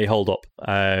 And they hold up,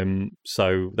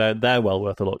 so they're well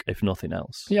worth a look, if nothing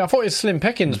else. Yeah, I thought it was slim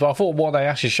pickings, but I thought what they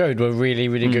actually showed were really,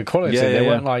 really good quality. They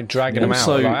weren't dragging them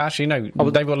out. Actually, no,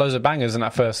 they've got loads of bangers in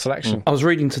that first selection. I was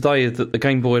reading today that the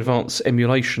Game Boy Advance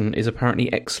emulation is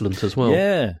apparently excellent as well.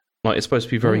 Yeah, it's supposed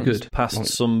to be very good. Past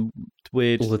some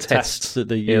weird all the tests that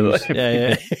they use.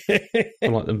 I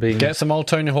like them being. Get some old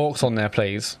Tony Hawks on there,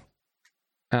 please.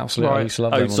 Absolutely, I used to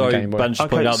love them on the Game Boy. Ben just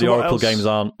pointed out the Oracle games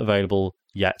aren't available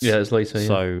yet. Yeah, it's later.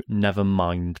 So never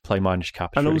mind. Play Minish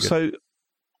Cap. And really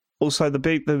also the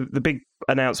big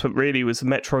announcement really was the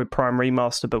Metroid Prime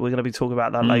remaster, but we're going to be talking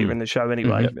about that later in the show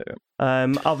anyway.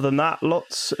 Other than that,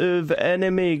 lots of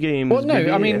enemy games. Well, no,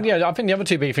 I mean, I think the other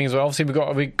two big things were obviously we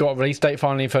got a release date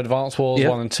finally for Advance Wars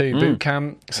 1 and 2 Boot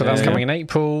Camp, so that's coming in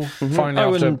April.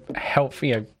 Finally,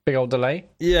 after big old delay.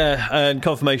 Yeah, and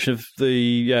confirmation of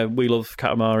the We Love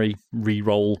Katamari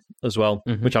re-roll as well,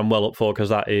 which I'm well up for because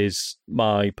that is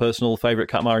my personal favourite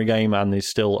Katamari game and is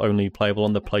still only playable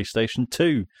on the PlayStation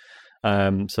 2.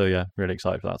 So yeah, really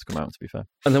excited for that to come out, to be fair.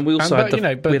 And then we also had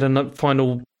a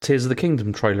final Tears of the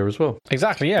Kingdom trailer as well.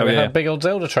 Exactly, yeah. We had a big old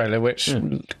Zelda trailer, which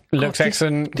looks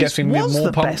excellent. Gets me more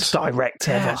the pumped. Best direct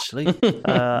ever. Actually.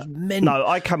 No,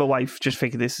 I came away just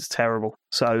thinking this is terrible.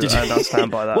 So I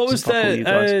stand by that. What was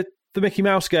the Mickey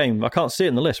Mouse game? I can't see it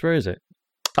in the list. Where is it?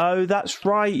 Oh, that's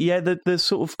right. Yeah, the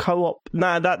sort of co-op.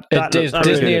 Nah, that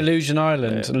Disney Illusion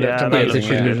Island.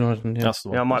 Illusion Island. That's the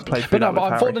one. Yeah, I might play through that.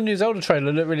 But I thought the new Zelda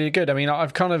trailer looked really good. I mean,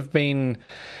 I've kind of been,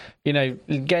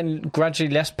 getting gradually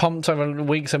less pumped over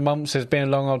weeks and months. It's been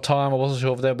a long old time. I wasn't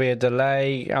sure if there'll be a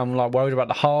delay. I'm worried about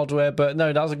the hardware, but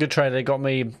no, that was a good trailer. It got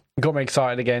me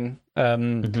excited again.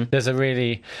 There's a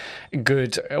really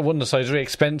good, I wouldn't say it's really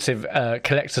expensive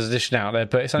collector's edition out there,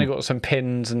 but it's only got some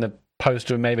pins and the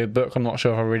poster and maybe a book. I'm not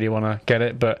sure if I really want to get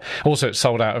it, but also it's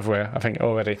sold out everywhere, I think,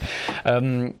 already.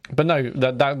 But no,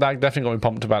 that definitely got me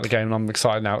pumped about the game, and I'm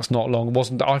excited now. It's not long.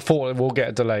 I thought we'll get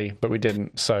a delay, but we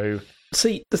didn't. So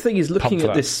see, the thing is, looking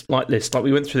at this like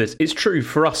we went through this, it's true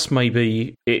for us.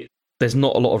 Maybe there's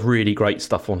not a lot of really great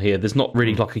stuff on here. There's not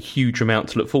really a huge amount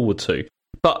to look forward to.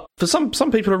 But for some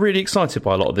people are really excited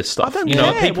by a lot of this stuff. I don't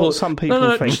care what some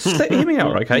people think. Just hear me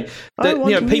out, okay?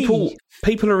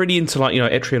 People are really into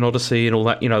Etrian Odyssey and all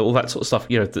that, all that sort of stuff,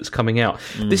 that's coming out.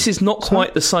 This is not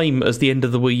quite the same as the end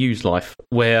of the Wii U's life,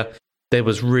 where there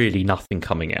was really nothing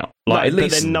coming out. At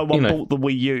least, but then no one bought the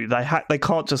Wii U. They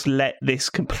can't just let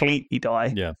this completely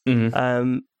die. Yeah.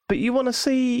 But you want to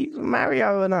see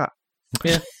Mario and that?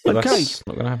 Yeah. Okay. That's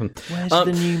not going to happen. Where's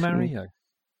the new Mario?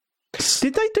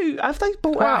 Have they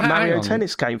brought out a Mario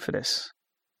Tennis game for this?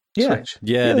 Yeah. Switch?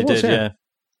 Yeah, they did, yeah.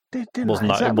 Was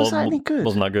that any good?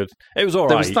 Wasn't that good? It was all right.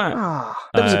 There was that.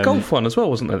 There was a golf one as well,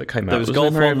 wasn't there, that came out? There was a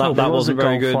golf one, that wasn't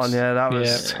very good. Yeah, that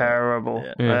was terrible.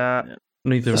 Yeah.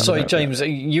 Neither. Sorry, James,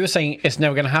 you were saying it's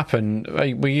never going to happen.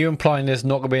 Were you implying there's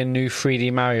not going to be a new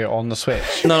 3D Mario on the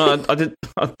Switch? No, I did.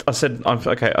 I said,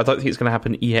 okay, I don't think it's going to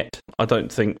happen yet. I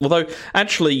don't think. Although,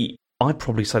 actually, I'd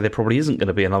probably say there probably isn't going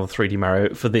to be another 3D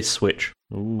Mario for this Switch.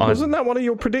 Wasn't that one of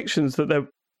your predictions that there?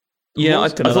 Yeah, I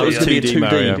thought it was going to be a 2D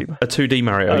Mario. a 2D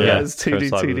Mario. Oh, yeah, yeah, it's 2D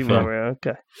Coincide with the film. Mario.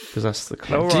 Okay. because that's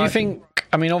the All Do you right. think?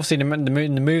 I mean, obviously the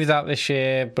movie's out this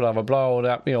year. Blah blah blah. All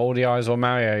that. All the eyes on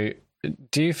Mario.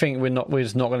 Do you think we're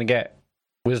just not going to get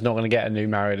a new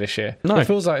Mario this year? No. It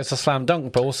feels like it's a slam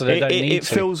dunk, but also they don't need It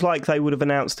to. feels like they would have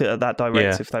announced it at that direct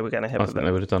Yeah. if they were going ahead I with think it.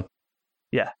 they would have done.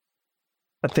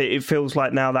 I think it feels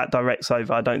like now that direct's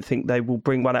over, I don't think they will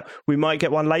bring one out. We might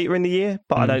get one later in the year,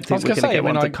 but I don't I was think we're going to going to say, get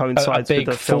one that coincides a big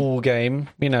with the film. full game.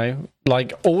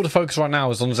 Like all the focus right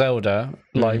now is on Zelda,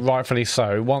 like rightfully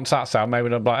so. Once that's out, maybe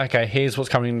they'll be like, okay, here's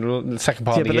what's coming in the second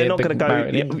part Yeah, of but the they're year. not going to Mario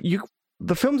at the end. go.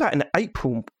 The film's out in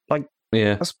April. Like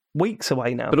Yeah. that's weeks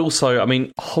away now. But also, I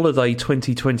mean, Holiday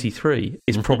 2023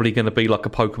 is probably going to be like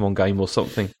a Pokemon game or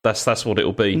something. That's what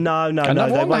it'll be. No, Another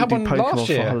they one won't do happened last Pokemon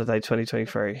for year. Holiday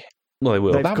 2023. Well, they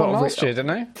will. They've That got one a last year, didn't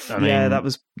they? I mean, Yeah, that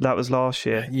was last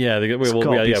year. Yeah, we It's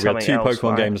gotta be had something two else, Pokemon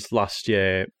right? games last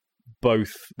year.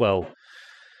 Both, well,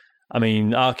 I mean,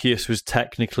 Arceus was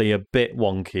technically a bit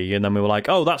wonky, and then we were like,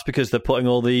 oh, that's because they're putting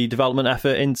all the development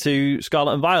effort into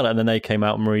Scarlet and Violet, and then they came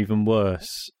out and were even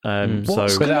worse. What's So,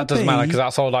 But gonna that doesn't matter be- because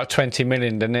that's all like 20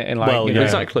 million, didn't it? In like, well, you know,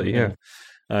 exactly, yeah.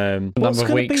 Um, What's number of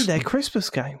going to be weeks. their Christmas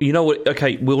game? You know what?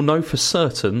 Okay, we'll know for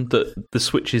certain that the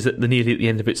Switch is nearly at the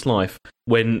end of its life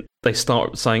when they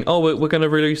start saying, "Oh, we're going to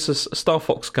release a Star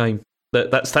Fox game."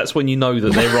 That's when you know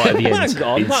that they're right at the end. hang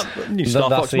on, It's- that new Star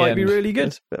that's Fox the might be end. really good.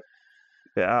 It's a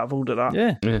bit out of order, that.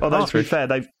 Yeah. yeah. Although, to be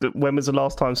Partridge. fair, when was the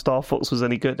last time Star Fox was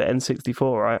any good? The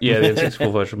N64, right? Yeah, the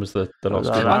N64 version was the last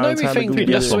No, one. no. I know it's we having think good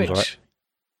the PS1s, Switch. right?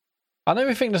 I know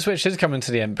we think the Switch is coming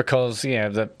to the end because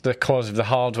the quality of the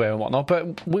hardware and whatnot.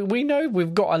 But we know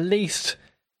we've got at least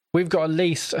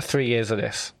 3 years of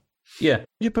this. Yeah,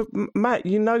 Yeah, but Matt,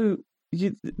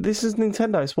 this is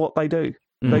Nintendo. It's what they do.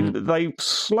 Mhm. They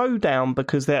slow down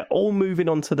because they're all moving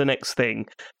on to the next thing,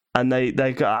 and they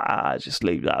go, just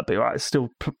leave that a bit. Right, it's still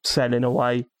selling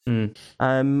away. Mm.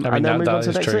 And then that move on to is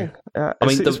the next true. thing.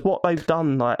 It's what they've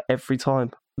done like every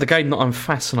time. The game that I'm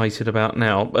fascinated about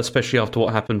now, especially after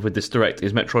what happened with this Direct,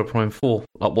 is Metroid Prime 4.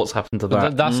 Like, what's happened to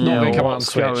that? That's not going to come out on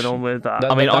What's Switch. going on with that?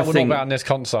 That, I mean, that I will think not be out on this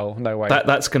console. No way.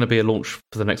 That's going to be a launch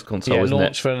for the next console, isn't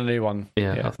launch it? for the new one.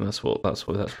 Yeah, I think that's where that's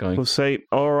going. We'll see.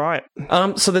 All right.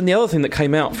 So then the other thing that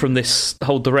came out from this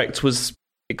whole Direct was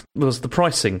the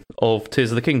pricing of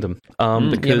Tears of the Kingdom. Because Yeah, I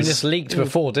mean, this leaked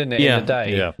before, didn't it? Yeah. In the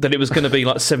day. Yeah. that it was going to be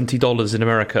like $70 in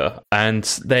America, and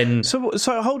then So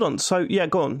hold on. So yeah,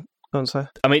 go on. Go on, sir.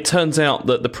 I mean, it turns out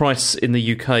that the price in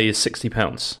the UK is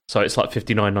 £60, so it's like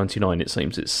 $59.99. It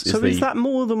seems Is that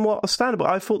more than what a standard?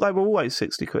 I thought they were always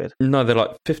 £60. No, they're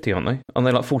like 50, aren't they? And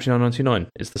they're like $49.99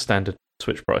 is the standard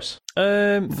Switch price.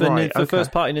 Right, For okay.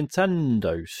 first party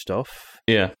Nintendo stuff,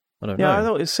 Yeah, I don't Yeah, I know.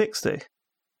 thought it was 60. I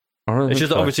don't It's think just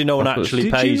that so. obviously no one I thought it was- actually Did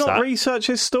you pays not that research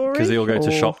his story? because they all go to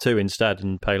Or- Shop 2 instead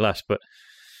and pay less. But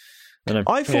I don't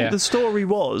know. I thought Yeah. the story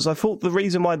was. I thought the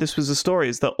reason why this was a story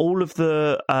is that all of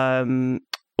the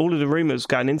rumours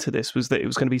going into this was that it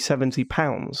was going to be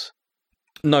 £70.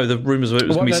 No, the rumours were it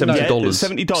was Well, going to be no,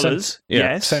 $70. $70. Yeah.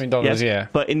 Yes, $70, yes. yeah.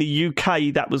 But in the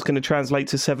UK, that was going to translate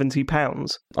to £70.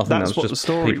 I think That's that was what the just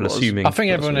story people was. assuming. I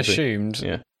think that's everyone what it would be. assumed.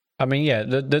 Yeah. I mean, yeah,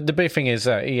 the big thing is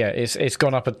that it's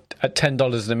gone up at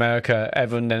 $10 in America.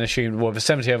 Everyone then assumed, well, if it's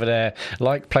 70 over there,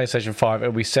 like PlayStation 5,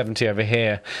 it'll be 70 over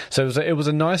here. So it was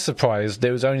a nice surprise that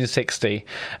it was only 60.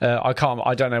 I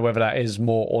don't know whether that is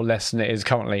more or less than it is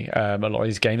currently. A lot of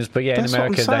these games, but yeah, That's in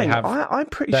America what I'm they saying. have. I'm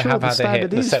pretty they sure have the had to hit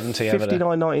standard the is 70 over there.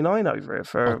 $59.99 over it I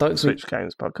for don't Switch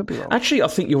games, but I could be wrong. Actually, I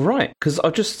think you're right because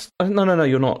no,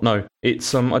 you're not. No,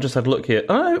 it's I just had a look here.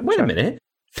 Oh, wait a minute.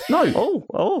 No,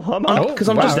 I'm because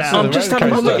I'm wow, just this is I'm a just roller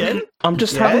having a coaster. look. Again? I'm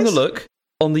just Yes? having a look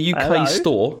on the UK Hello?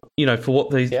 store. For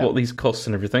what these costs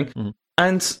and everything.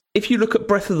 And if you look at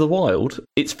Breath of the Wild,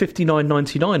 it's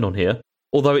 $59.99 on here,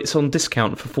 although it's on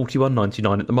discount for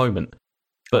 $41.99 at the moment.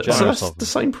 But so Generous that's of the them.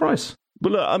 same price.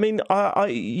 Well, look, I mean,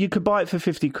 you could buy it for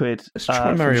 £50. Let's try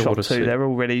from Mario Shop Odyssey. 2. They're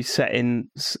already sending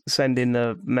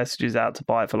the messages out to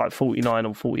buy it for like 49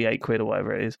 or 48 quid or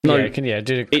whatever it is. No, yeah,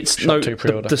 do It's Shop 2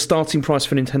 pre-order. the starting price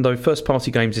for Nintendo first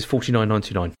party games is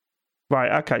 $49.99.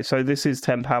 Right, okay, so this is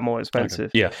 £10 more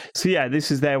expensive. Yeah. So yeah, this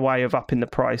is their way of upping the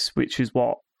price, which is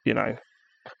what,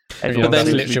 everyone then seems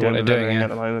to be literally what they're with doing, everything yeah. at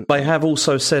the moment. They have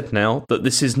also said now that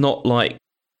this is not like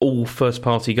all first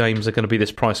party games are going to be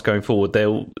this price going forward.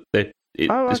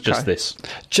 It's just okay. this.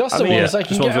 Just the I mean, ones yeah, they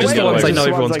can just get ones away the ones with. they know Just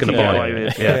the everyone's ones they gonna can buy. get away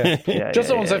with. Yeah. Yeah, Just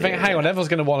the ones yeah, they think, hang on, everyone's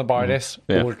going to want to buy this.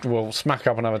 Yeah. We'll smack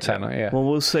up another tenner. Yeah. Well,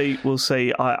 we'll see. We'll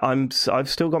see. I've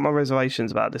still got my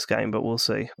reservations about this game, but we'll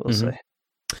see. We'll see.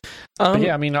 But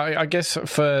yeah, I mean, I guess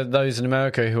for those in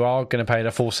America who are going to pay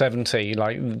the full 70,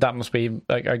 like that must be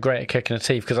like a great kick in the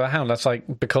teeth. Because that's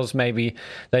like because maybe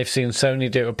they've seen Sony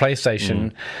do it with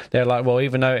PlayStation. They're like, well,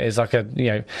 even though it is like a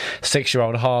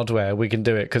 6-year-old hardware, we can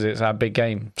do it because it's our big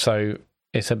game. So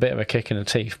it's a bit of a kick in the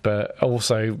teeth. But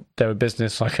also, they're a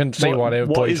business. I can see why they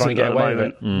would probably try and get away with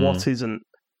it. What isn't?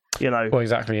 Well,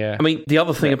 exactly. Yeah. I mean, the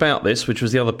other thing about this, which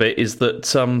was the other bit, is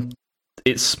that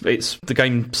it's the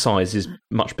game size is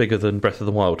much bigger than Breath of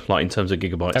the Wild, like in terms of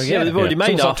gigabytes. Oh yeah, they've already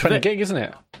made it's half 20 of it. gig, isn't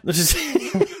it?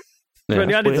 They've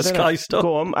only added the Sky stuff.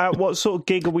 Go on, what sort of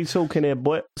gig are we talking here,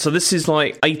 boy? So this is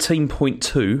like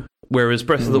 18.2, whereas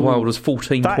Breath of the Wild was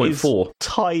 14.4. That is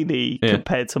tiny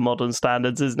compared to modern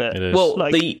standards, isn't it? It is. Well,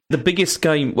 the biggest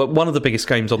game, one of the biggest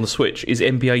games on the Switch is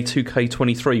NBA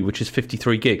 2K23, which is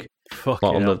 53 gig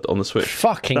on the Switch.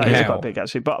 Fucking that hell. is quite big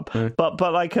actually. But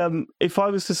like if I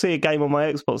was to see a game on my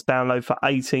Xbox download for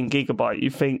 18 gigabyte, you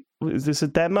think, is this a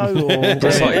demo or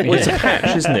It's a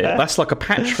patch, isn't it? That's like a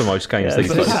patch for most games these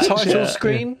Is this days. a title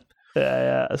screen?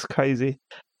 Yeah, that's crazy.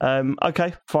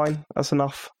 Okay, fine, that's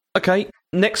enough. Okay,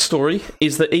 next story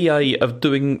is that EA are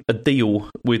doing a deal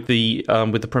with the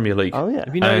Premier League. Oh yeah.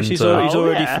 Have you noticed he's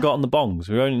already forgotten the bongs?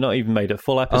 We've only not even made a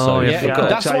full episode. Oh, yeah. Yeah,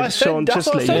 that's what I said. Sean, That's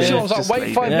what I said. leave it. I was like, Just wait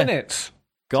leave 5 it. minutes.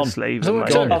 Gone. Just leave So it, we're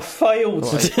mate. gone. I failed.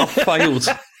 I failed.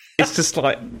 It's just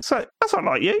like, So that's not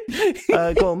like you.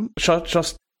 Go on.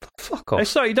 just fuck off. Hey,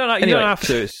 sorry, you don't Anyway. have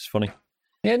to. It's just funny.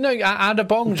 Yeah, no, add a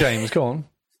bong, James. Go on.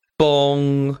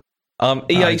 Bong. EA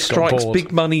he's got strikes bored.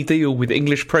 big money deal with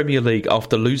English Premier League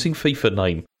after losing FIFA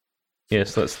name.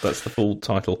 Yes, that's the full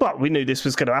title. Well, we knew this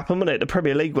was going to happen, wasn't it? The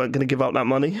Premier League weren't going to give up that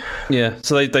money. Yeah,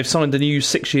 so they've signed a new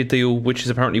 6-year deal, which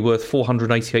is apparently worth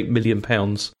 £488 million.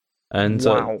 And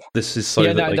Wow. this is so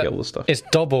that they get all the stuff. It's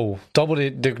double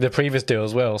the previous deal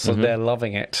as well, so they're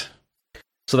loving it.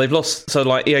 So they've lost. So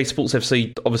like EA Sports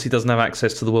FC obviously doesn't have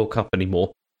access to the World Cup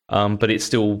anymore, but it's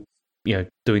still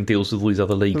doing deals with all these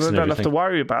other leagues They and don't have everything. to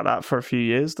worry about that for a few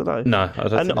years, do they? No, I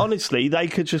don't. And think honestly, they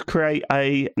could just create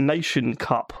a Nation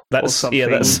Cup or That's- something. yeah,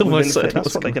 that's within almost it. what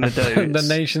That's what they're going to do. The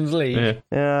Nations League. Yeah.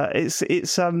 Yeah, it's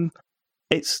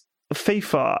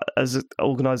FIFA as an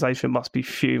organisation must be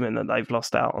fuming that they've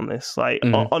lost out on this. Like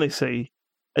honestly,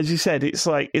 as you said, it's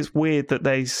like it's weird that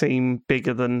they seem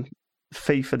bigger than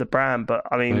FIFA the brand, but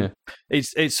I mean,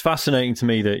 It's fascinating to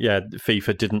me that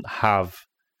FIFA didn't have,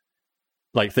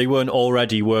 like, they weren't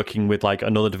already working with like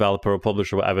another developer or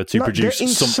publisher or whatever to produce they're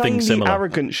something insanely similar.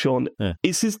 arrogant, Sean. Yeah.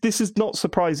 This is not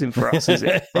surprising for us, is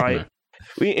it? Right.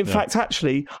 In fact,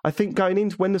 actually, I think going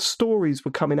into when the stories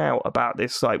were coming out about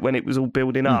this, like when it was all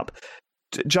building up,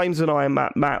 James and I and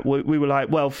Matt, we were like,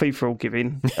 well, FIFA will give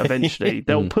in eventually.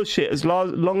 They'll push it as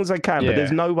long as they can, but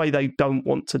there's no way they don't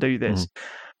want to do this.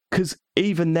 Because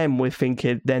even then, we're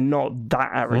thinking they're not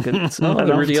that arrogant No, they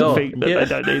enough really to are. think that Yeah.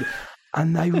 they don't need.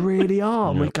 And they really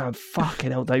are. And we're going,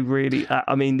 fucking hell, they really...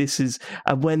 I mean, this is...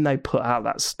 And when they put out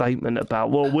that statement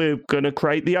about, well, we're going to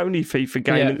create the only FIFA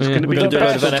game, and it's going to We're be going to the do a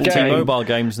load of best NFT game. mobile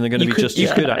games, and they're going to be just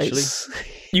as good, actually.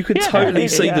 You could totally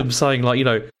see them saying, like,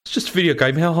 it's just a video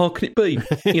game. How hard can it be?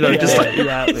 Just like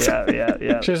yeah.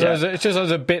 It's just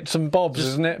as a bits and bobs,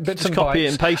 isn't it? Bits Just and copy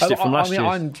it bites. and paste it from last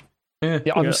year's.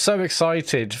 I'm so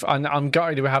excited, and I'm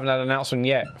gutted we haven't had an announcement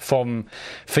yet from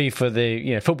FIFA,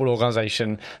 the football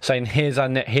organisation, saying here's our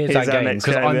game, next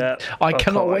game, I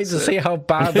cannot wait to see how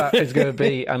bad that is going to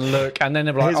be and look, and then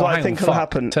they're like, Here's what I think will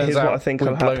happen. Turns Here's out what I think will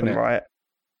we've blown happen, it.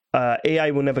 right?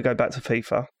 EA will never go back to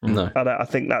FIFA. no. I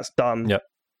think that's done. Yep.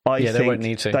 I they think won't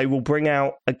need to. they will bring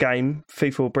out a game.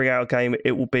 FIFA will bring out a game.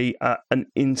 It will be an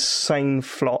insane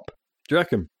flop. Do you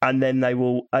reckon? And then they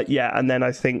will, and then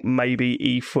I think maybe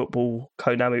eFootball,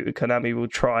 Konami will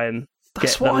try and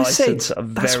That's get what the I said. license at a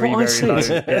That's very, what I very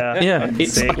said. low. Yeah, Yeah, I can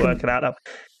it's see it like working out now.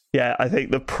 Yeah, I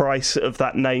think the price of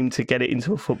that name to get it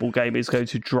into a football game is going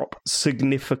to drop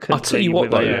significantly. I'll tell you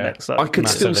what, within though, the next, I could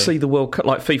still Massively. see the World Cup,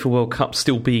 like FIFA World Cup,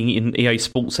 still being in EA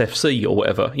Sports FC or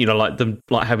whatever. Like them,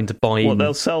 like having to buy in. Well,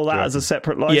 they'll sell that as a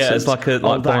separate license. Yeah, it's like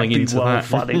that'd buying be into well that.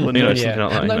 funny, wouldn't You know, it? something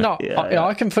like that, No, you know. no, Yeah.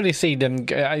 I can fully see them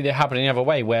happening the other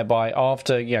way, whereby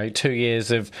after 2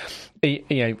 years of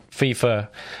FIFA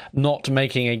not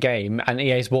making a game and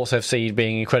EA Sports FC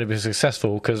being incredibly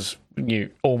successful, because you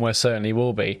almost certainly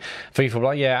will be, FIFA will be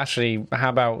like, actually, how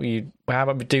about we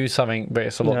do something, but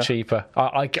it's a lot cheaper.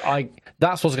 I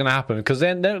that's what's going to happen, because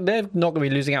then they're not going to be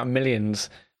losing out millions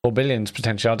or billions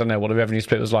potentially. I don't know what the revenue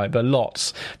split was like, but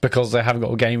lots, because they haven't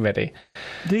got a game ready.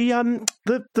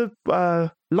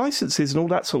 The licenses and all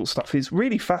that sort of stuff is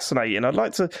really fascinating. I'd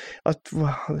like to.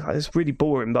 It's really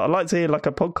boring, but I'd like to hear like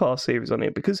a podcast series on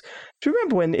it, because do you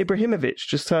remember when Ibrahimovic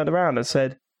just turned around and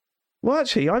said, well,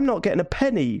 actually, I'm not getting a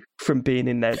penny from being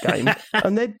in their game.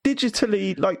 And they're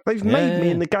digitally, like, they've made me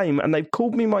in the game and they've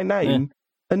called me my name.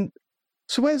 And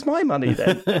so where's my money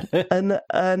then?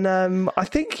 and I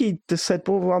think he just said,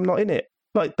 well, I'm not in it.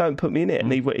 Like, don't put me in it.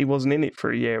 And he wasn't in it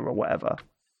for a year or whatever.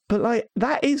 But, like,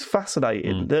 that is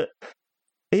fascinating that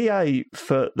EA,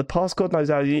 for the past God knows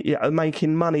how, are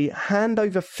making money hand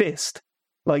over fist,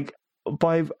 like,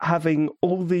 by having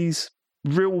all these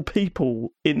real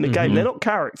people in the game. They're not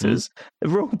characters,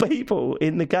 they're real people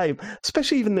in the game,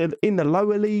 especially even in the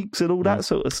lower leagues and all that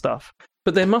sort of stuff.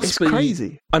 But there must be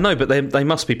crazy. I know, but they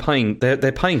must be paying.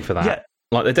 They're paying for that. Yeah.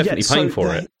 Like they're definitely paying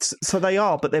for it. So they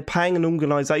are, but they're paying an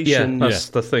organisation. Yeah, that's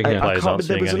the thing. Yeah.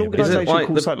 There was an organisation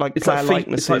called like Player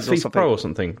Likenesses like or something. Pro or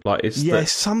something. Like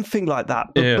it's something like that.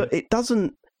 But it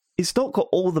doesn't. It's not got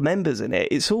all the members in it.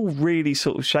 It's all really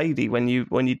sort of shady when you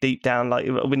deep down, like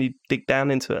when you dig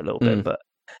down into it a little bit. But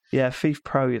yeah, FIFA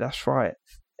Pro, that's right.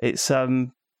 It's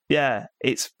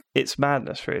it's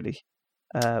madness really.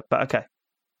 But okay.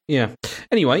 Yeah.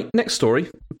 Anyway, next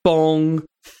story. Bong.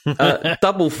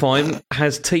 Double Fine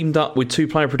has teamed up with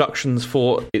 2Player Productions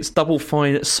for its Double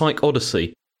Fine Psych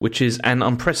Odyssey, which is an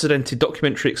unprecedented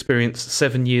documentary experience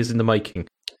 7 years in the making.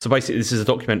 So basically, this is a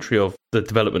documentary of the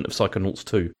development of Psychonauts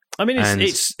 2. I mean,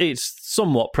 it's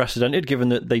somewhat precedented, given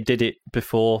that they did it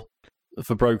before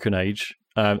for Broken Age.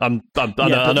 I know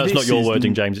it's not your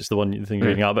wording, James. It's the one you're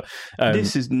reading out. But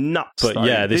this is nuts. But though.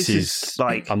 yeah, this is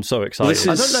like I'm so excited.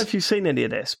 I don't know if you've seen any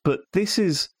of this, but this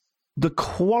is the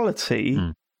quality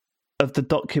of the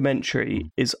documentary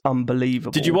is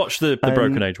unbelievable. Did you watch the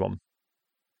Broken Age one?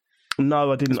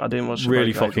 No, I didn't. I didn't watch.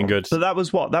 Really fucking good. But that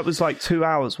was what? That was like 2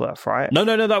 hours worth, right? No.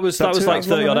 That was like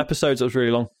 30 odd episodes. It was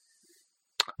really long.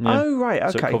 Yeah. Oh right,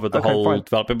 okay. So it covered the whole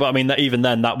development. But I mean, even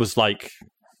then, that was like,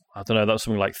 I don't know, that was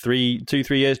something like 3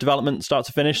 years development, start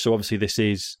to finish. So obviously, this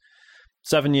is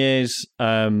 7 years,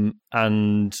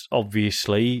 and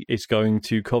obviously, it's going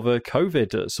to cover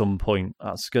COVID at some point.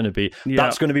 That's going to be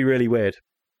really weird.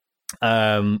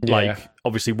 Like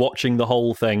obviously, watching the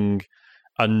whole thing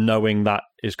and knowing that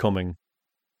is coming.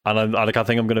 And I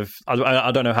think I'm going to.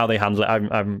 I don't know how they handle it.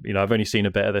 I've only seen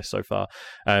a bit of this so far.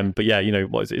 But yeah,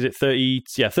 what is it? Is it 30?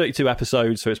 Yeah, 32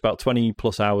 episodes. So it's about 20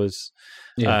 plus hours.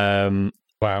 Yeah.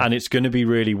 Wow. And it's going to be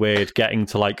really weird getting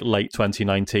to like late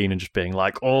 2019 and just being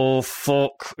like, oh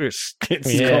fuck, it's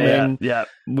coming. Yeah,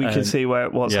 we can see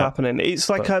what's happening. It's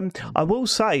like I will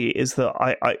say is that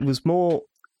I was more.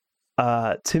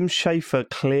 Tim Schafer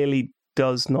clearly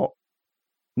does not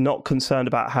concerned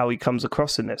about how he comes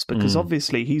across in this, because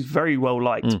obviously he's very well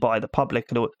liked by the public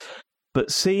and all, but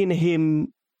seeing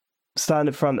him stand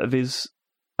in front of his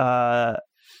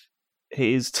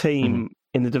team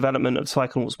in the development of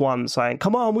Psychonauts 1 saying,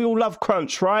 come on, we all love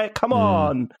crunch, right? Come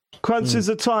on, crunch is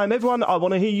the time, everyone, I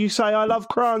want to hear you say I love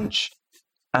crunch.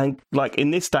 And like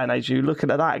in this day and age, you're looking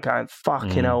at that going,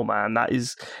 fucking hell, man, that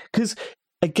is, because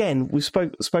again, we've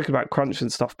spoken about crunch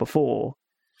and stuff before,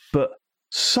 but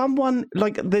someone,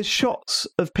 like, there's shots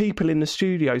of people in the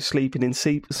studio sleeping in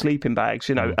sleeping bags,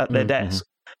 at their desk.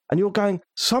 And you're going,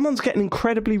 someone's getting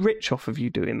incredibly rich off of you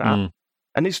doing that.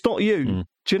 And it's not you.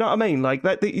 Do you know what I mean? Like,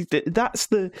 that's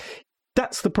the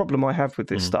problem I have with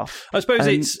this stuff. I suppose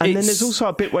and then there's also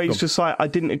a bit where he's just like, I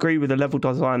didn't agree with the level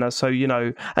designer, so,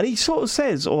 and he sort of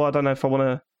says, I don't know if I want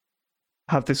to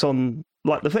have this on,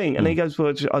 like, the thing. And he goes,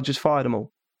 well, I just fired them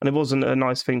all. And it wasn't a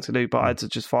nice thing to do, but I had to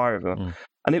just fire them.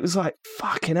 And it was like,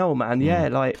 fucking hell, man. Yeah,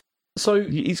 like, so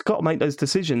he's got to make those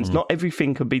decisions. Not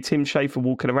everything can be Tim Schafer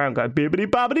walking around going, bibbity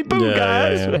bobbity boo,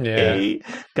 guys. Hey,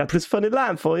 got this funny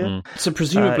line for you. So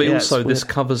presumably also this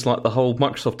covers like the whole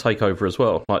Microsoft takeover as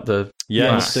well. Like the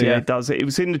it does. It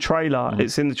was in the trailer.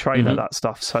 It's in the trailer, that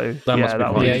stuff. So that must be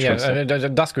really interesting. That's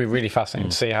going to be really fascinating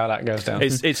to see how that goes down.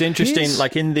 It's interesting,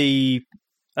 like in the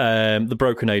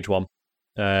Broken Age one.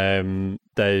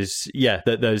 There's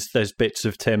bits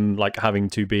of Tim like having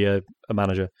to be a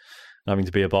manager, having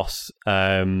to be a boss.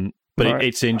 But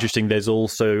it's interesting. There's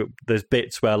there's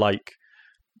bits where like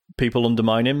people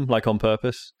undermine him like on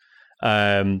purpose.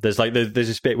 There's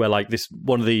this bit where like this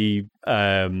one of the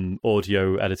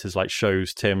audio editors like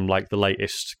shows Tim like the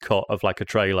latest cut of like a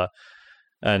trailer,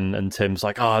 and Tim's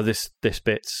like, this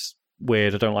bit's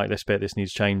weird. I don't like this bit. This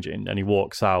needs changing. And he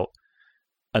walks out.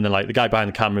 And then, like, the guy behind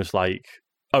the camera is like,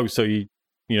 "Oh, so you're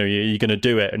going to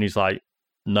do it?" And he's like,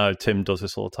 "No, Tim does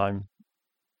this all the time.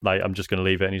 Like, I'm just going to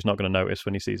leave it, and he's not going to notice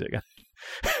when he sees it again."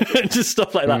 Just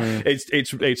stuff like that.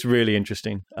 It's really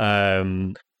interesting.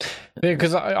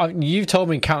 Because you've told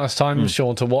me countless times,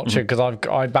 Sean, to watch it because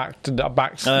I backed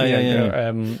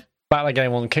backed that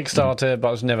game on Kickstarter, but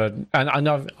I was never. And I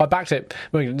know I backed it.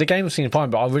 The game seemed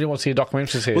fine, but I really want to see a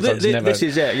documentary series. Well, this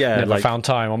is it. Yeah, never found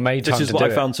time or made time. This is to what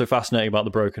do I found so fascinating about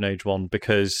the Broken Age one,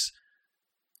 because,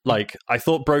 like, I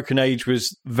thought Broken Age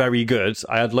was very good.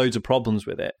 I had loads of problems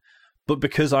with it, but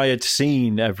because I had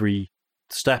seen every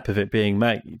step of it being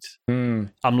made,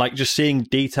 I'm like just seeing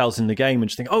details in the game and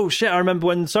just think, oh shit, I remember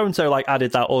when so and so like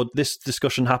added that, or this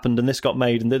discussion happened and this got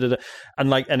made and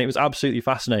and it was absolutely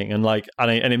fascinating, and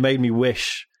it made me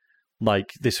wish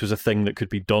like this was a thing that could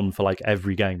be done for like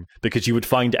every game, because you would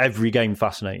find every game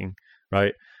fascinating,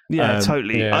 right? Yeah,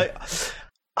 totally. Yeah.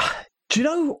 Do you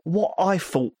know what I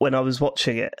thought when I was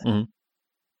watching it? Mhm.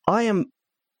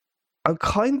 I'm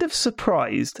kind of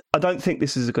surprised. I don't think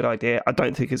this is a good idea. I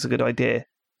don't think it's a good idea.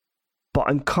 But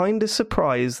I'm kind of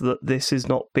surprised that this is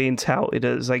not being touted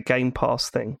as a Game Pass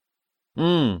thing.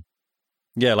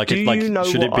 Yeah, like, Do it's like, you know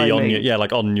should it what be I on mean?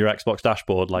 your on your Xbox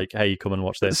dashboard? Like, hey, come and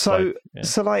watch this. So You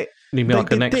mean they like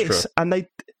did an extra? this, and they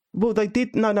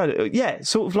did yeah,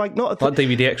 sort of like not a Like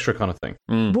DVD extra kind of thing.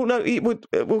 Well, no, it would.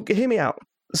 Well, hear me out.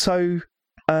 So,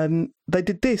 they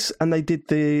did this, and they did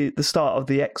the start of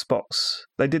the Xbox.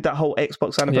 They did that whole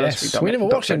Xbox anniversary. Yes, we never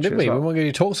watched them, did we? We were going to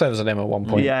do talk servers on them at one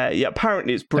point. Yeah.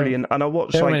 Apparently, it's brilliant, and I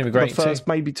watched they were like maybe the great first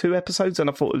too. maybe 2 episodes, and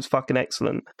I thought it was fucking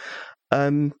excellent.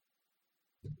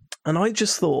 And I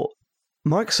just thought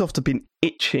Microsoft have been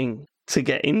itching to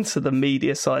get into the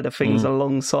media side of things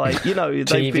alongside,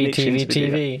 they've been itching to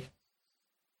do that. TV.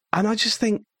 And I just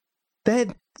think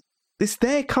it's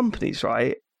their companies,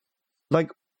 right?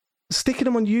 Like, sticking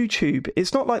them on YouTube,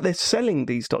 it's not like they're selling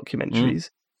these documentaries.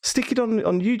 Stick it on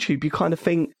YouTube, you kind of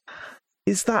think,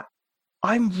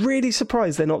 I'm really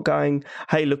surprised they're not going,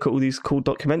 hey, look at all these cool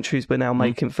documentaries we're now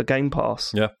making for Game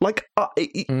Pass. Yeah. Like, I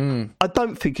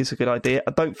don't think it's a good idea.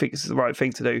 I don't think it's the right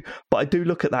thing to do. But I do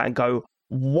look at that and go,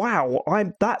 wow,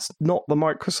 that's not the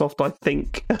Microsoft I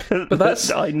think. But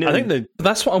that's I knew. I think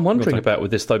That's what I'm wondering Okay. about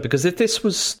with this, though, because if this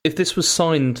was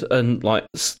signed and like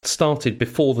started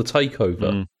before the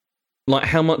takeover, like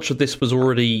how much of this was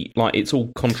already like it's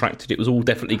all contracted, it was all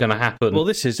definitely going to happen. Well,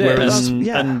 this is it. Whereas and,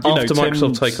 yeah. and, you know, after Microsoft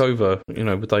Tim's- take over,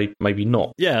 would they maybe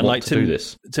not? Yeah, and want like to do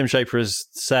this. Tim Schafer has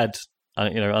said,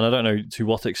 and I don't know to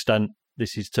what extent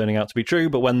this is turning out to be true,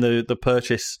 but when the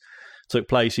purchase took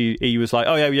place, he was like,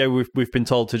 "Oh yeah, we've been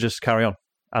told to just carry on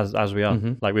as we are.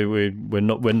 Like we're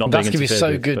not That's being going to be interfered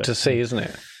so with, good but- to see, isn't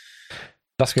it?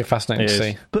 That's going to be fascinating to It see.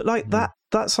 is. But like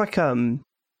that's like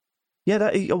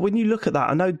when you look at that,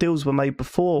 I know deals were made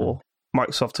before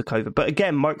Microsoft took over, but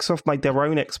again, Microsoft made their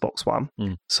own Xbox One.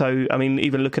 So I mean,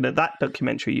 even looking at that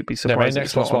documentary, you'd be Their surprised. main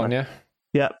it's Xbox not on One, there.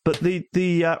 yeah, Yeah,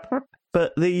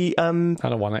 but the and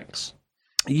a One X.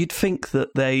 you'd think that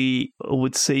they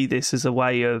would see this as a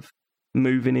way of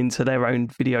moving into their own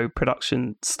video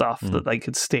production stuff that they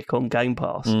could stick on Game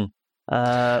Pass.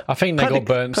 I think they Kinda- got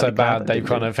burnt so kinda glad bad they they didn't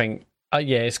kind do of think,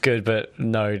 yeah, it's good, but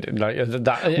no. Like that,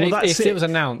 that's if it. it was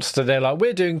announced that they're like,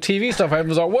 we're doing TV stuff,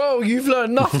 everyone's like, whoa, you've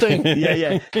learned nothing.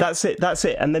 yeah, that's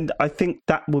it. And then I think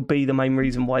that would be the main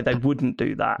reason why they wouldn't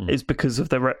do that is because of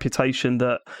their reputation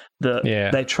that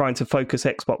they're trying to focus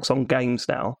Xbox on games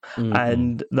now,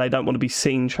 and they don't want to be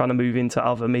seen trying to move into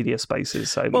other media spaces.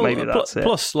 So maybe that's it.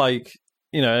 Plus, like,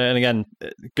 and again,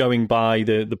 going by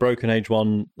the Broken Age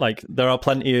one, like there are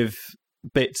plenty of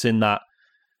bits in that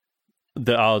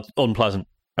are unpleasant,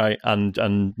 right,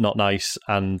 and not nice,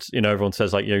 and everyone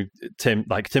says like Tim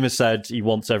has said he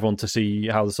wants everyone to see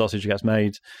how the sausage gets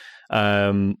made.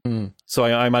 So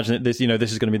I imagine that this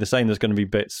is going to be the same. There's going to be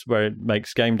bits where it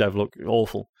makes game dev look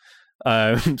awful.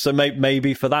 So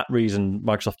maybe for that reason,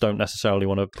 Microsoft don't necessarily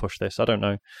want to push this. I don't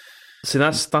know. See,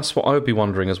 that's what I would be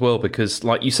wondering as well, because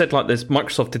like you said, like there's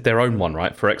Microsoft did their own one,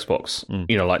 right, for Xbox,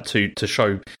 like to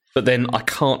show, but then I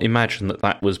can't imagine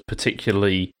that was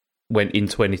particularly went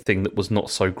into anything that was not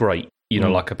so great,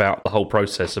 like about the whole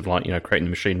process of like, creating the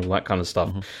machine, all that kind of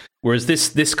stuff. Whereas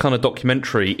this kind of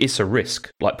documentary, it's a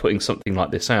risk, like putting something like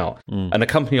this out. And a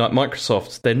company like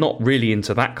Microsoft, they're not really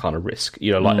into that kind of risk,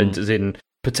 like as in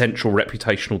potential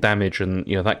reputational damage and,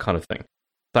 that kind of thing.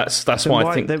 That's why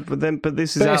I think. But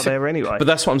this is out there anyway. But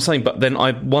that's what I'm saying. But then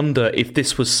I wonder if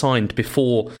this was signed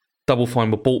before Double Fine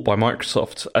were bought by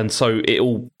Microsoft, and so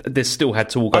this still had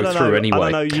to all go through anyway.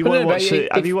 I don't know. You want to watch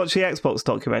it? Have you watched the Xbox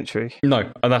documentary? No,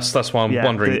 and that's why I'm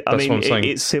wondering. That's what I'm saying.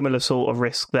 It's similar sort of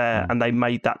risk there, and they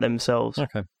made that themselves.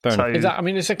 Okay, fair enough.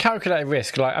 Exactly. It's a calculated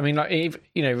risk. If,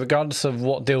 regardless of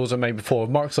what deals were made before,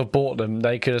 if Microsoft bought them,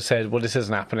 they could have said, "Well, this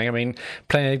isn't happening."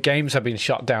 Plenty of games have been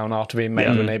shut down after being made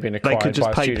when they've been acquired. They could just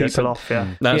by pay studio. people off.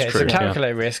 Yeah, that's true. It's a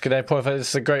calculated risk. Therefore,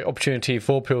 it's a great opportunity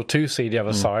for people to see the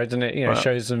other side, and it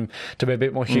shows them to be a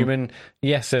bit more human.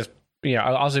 Yes, there's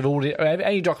as with all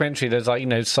any documentary,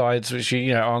 there's sides which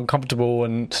are uncomfortable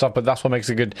and stuff, but that's what makes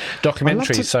a good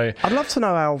documentary. I'd love to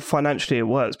know how financially it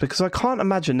works, because I can't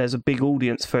imagine there's a big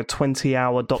audience for a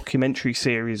 20-hour documentary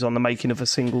series on the making of a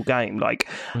single game.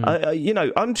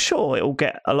 I'm sure it'll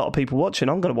get a lot of people watching.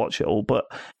 I'm going to watch it all, but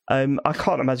I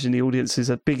can't imagine the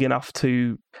audiences are big enough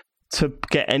to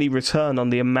get any return on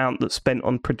the amount that's spent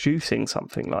on producing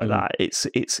something like that.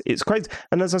 It's crazy.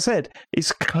 And as I said,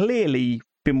 it's clearly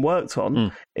been worked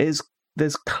on.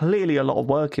 There's clearly a lot of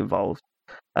work involved.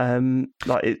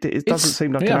 It doesn't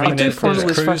seem like I do find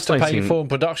there's it crews to pay fascinating. for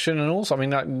production, and also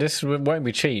this won't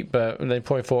be cheap, but they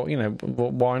probably thought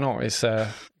why not? It's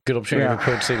a good opportunity for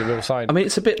people to see the real side. I mean,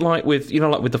 it's a bit like with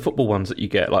with the football ones that you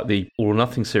get, like the All or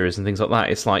Nothing series and things like that.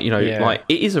 It's like like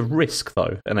it is a risk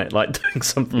though, and doing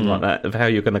something like that of how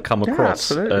you're going to come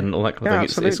across and all that kind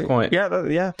of thing. It's quite I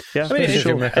mean,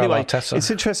 sure. Anyway,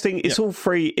 it's interesting. It's all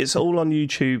free. It's all on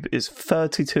YouTube. It's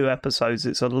 32 episodes.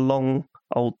 It's a long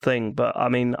old thing, but I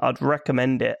mean, I'd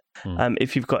recommend it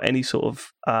if you've got any sort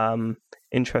of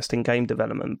interesting game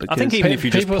development. Because I think even if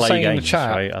you just play games, chat,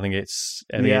 right? I think it's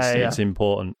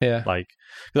important. Yeah,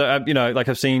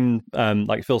 I've seen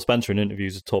Phil Spencer in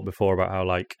interviews has talked before about how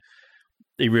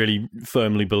he really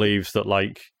firmly believes that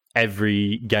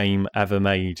every game ever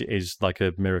made is like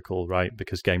a miracle, right?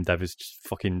 Because game dev is just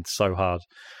fucking so hard.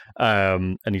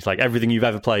 And he's like, everything you've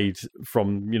ever played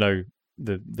from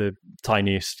the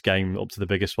tiniest game up to the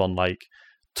biggest one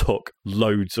took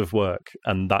loads of work,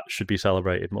 and that should be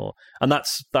celebrated more. And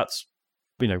that's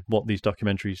what these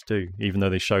documentaries do, even though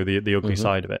they show the ugly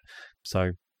side of it.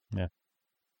 So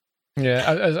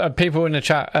people in the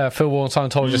chat, Phil Wall and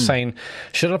Scientology just saying,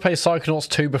 should I play Psychonauts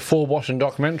 2 before watching the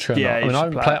documentary? I mean, I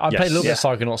played a little bit of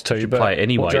Psychonauts 2, but play it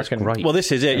anyway. It's great. Well,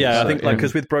 this is it. Yeah, I think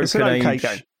because with Broken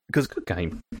Age, because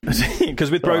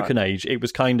with Broken Age, it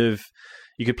was kind of,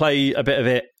 you could play a bit of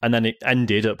it, and then it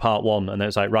ended at part 1, and then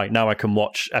it's like, right, now I can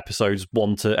watch episodes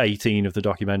 1 to 18 of the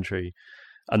documentary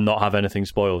and not have anything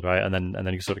spoiled, right? And then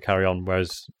you can sort of carry on.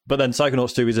 But then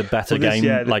Psychonauts 2 is a better game.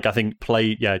 I think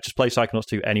just play Psychonauts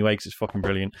 2 anyway, because it's fucking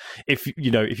brilliant. If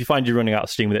you find you're running out of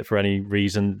steam with it for any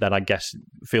reason, then I guess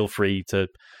feel free to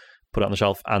put it on the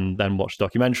shelf and then watch the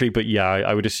documentary. But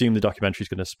I would assume the documentary is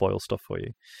going to spoil stuff for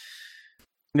you.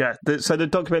 Yeah, so the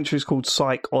documentary is called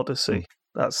Psych Odyssey.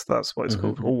 That's what it's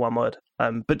called, all one word.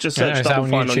 But just search Double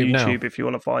Fine on YouTube if you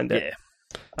want to find it.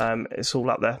 Yeah. It's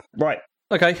all up there. Right.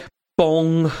 Okay.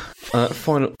 Bong.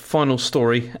 Final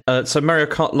story. So Mario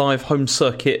Kart Live Home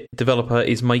Circuit developer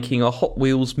is making a Hot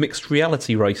Wheels mixed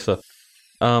reality racer.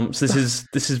 So this is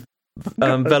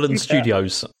Velan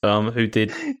Studios, who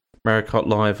did Mario Kart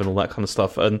Live and all that kind of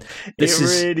stuff. And this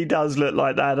really does look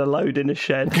like they had a load in a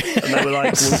shed, and they were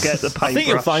like, "We'll get the paintbrush." I think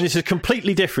you'll find this is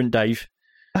completely different, Dave.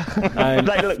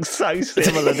 They look so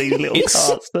similar, these little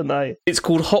carts, don't they? It's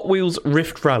called Hot Wheels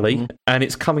Rift Rally, and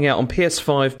it's coming out on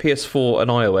PS5, PS4, and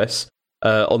iOS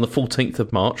on the 14th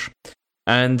of March.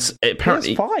 And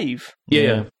apparently, PS5.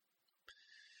 Yeah.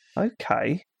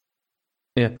 Okay.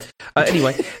 Yeah.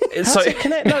 Anyway, how's it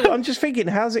connect? No, I'm just thinking,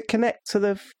 how's it connect to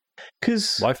the?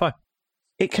 Because Wi-Fi.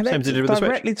 It connects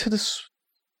directly to the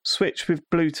Switch with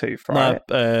Bluetooth, right?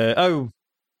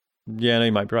 Yeah, no,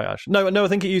 you might be right. Actually, no, I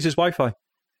think it uses Wi-Fi.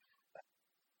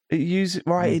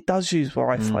 It does use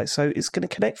Wi-Fi, so it's going to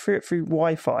connect through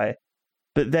Wi-Fi.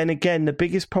 But then again, the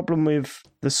biggest problem with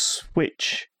the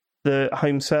Switch, the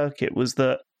home circuit, was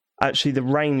that actually the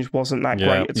range wasn't that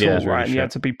great at all, right? And you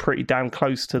had to be pretty damn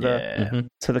close to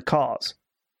the carts.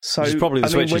 So it's probably the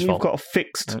Switch's when you've fault. got a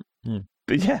fixed, maybe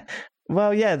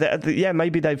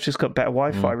they've just got better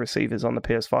Wi-Fi receivers on the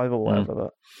PS5 or whatever. But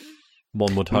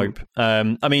one would hope.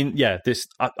 I'm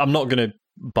not going to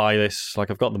buy this.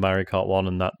 I've got the Mario Kart 1,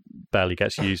 and that barely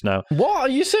gets used now. What? Are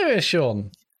you serious, Sean?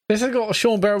 This has got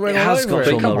Sean Bell written all over it. It has got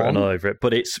Sean Bell written all over it.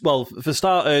 But it's, for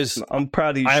starters, I'm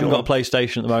proud of you, I haven't Sean. got a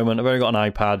PlayStation at the moment. I've only got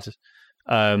an iPad.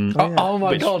 Oh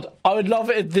my god, I would love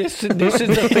it. This is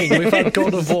the thing. We've had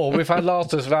God of War, we've had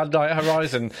Last of Us, we've had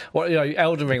Horizon,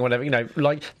 Elden Ring, whatever.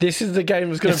 This is the game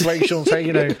that's going to break Sean.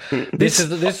 Say, this is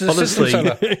the honestly,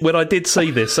 system seller. When I did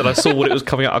see this and I saw what it was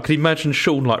coming out, I could imagine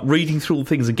Sean reading through all the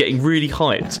things and getting really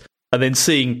hyped. And then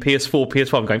seeing PS4,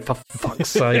 PS5, going, for fuck's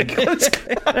sake. I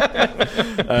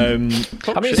mean,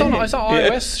 it's on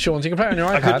iOS, Sean, so you can play it on your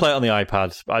iPad. I could play it on the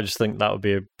iPad, but I just think that would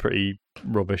be a pretty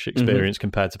rubbish experience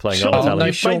compared to playing it on the telly.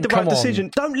 You've made the right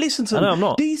decision. Don't listen to them. I'm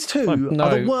not. These two are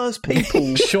the worst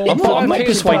people. Sean, I'm not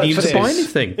persuading you to buy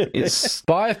anything.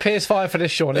 Buy a PS5 for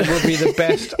this, Sean. It would be the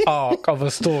best arc of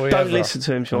a story ever. Don't listen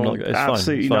to him, Sean. It's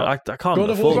absolutely fine. not. I can't God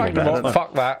of War afford Ragnarok,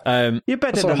 fuck that. You're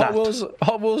better than that.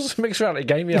 Hot Wheels mixed reality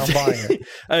game, I'm buying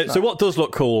it. So what does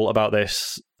look cool about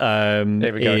this,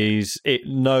 is it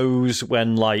knows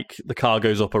when like the car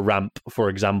goes up a ramp, for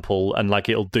example, and like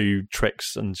it'll do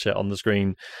tricks and shit on the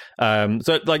screen.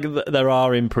 So like there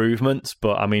are improvements,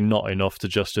 but I mean not enough to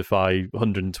justify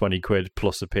 120 quid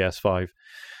plus a PS5.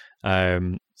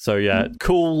 So yeah,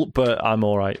 cool, but I'm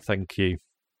all right, thank you.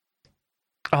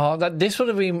 Oh, this would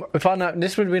have been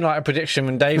this would have been like a prediction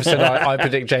when Dave said I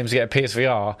predict James to get a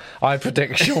PSVR. I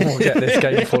predict Sean will get this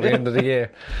game before the end of the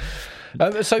year.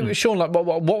 So Sean, like,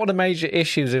 what were the major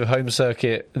issues of Home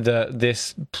Circuit that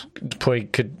this probably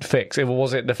could fix?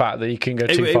 Was it the fact that you can go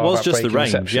too far? It was just the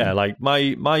range. Reception? Yeah, like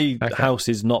my house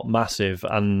is not massive,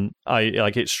 and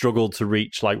it struggled to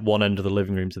reach like one end of the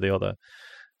living room to the other.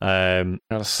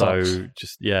 So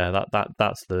just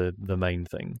that's the main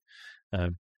thing.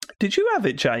 Did you have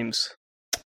it, James?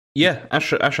 Yeah,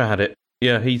 Asher had it.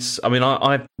 Yeah,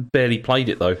 I barely played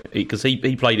it though, because he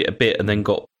played it a bit and then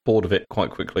got bored of it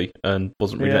quite quickly and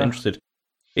wasn't really that interested.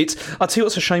 I'll tell you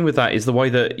what's a shame with that is the way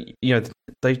that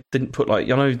they didn't put like,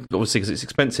 obviously because it's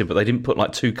expensive, but they didn't put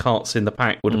like 2 carts in the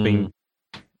pack would have been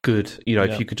good.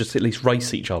 If you could just at least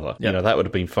race each other, that would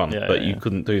have been fun. But you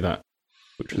couldn't do that,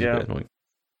 which was a bit annoying.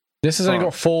 This has only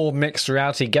got 4 mixed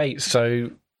reality gates, so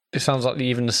it sounds like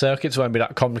even the circuits won't be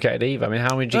that complicated either. I mean,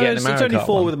 how would you get in the Mario Kart? It's only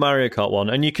 4 one? with the Mario Kart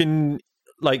one, and you can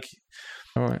like.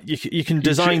 Right. You can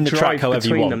design the track however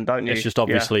you want. Them, don't you? It's just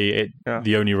obviously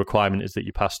the only requirement is that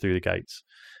you pass through the gates.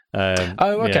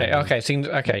 Okay.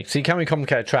 So you can be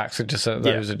complicated tracks. Those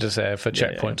are just there for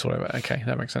checkpoints or whatever. Okay,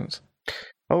 that makes sense.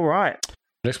 All right,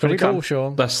 looks pretty cool,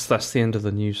 Sean. That's the end of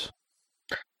the news.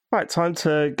 Right, time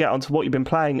to get on to what you've been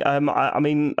playing. I'm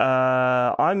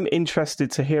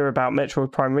interested to hear about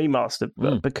Metroid Prime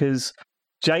Remastered because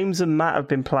James and Matt have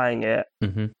been playing it.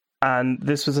 Mm-hmm. And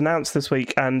this was announced this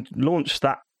week and launched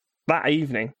that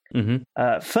evening. Mm-hmm.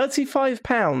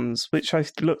 £35, which I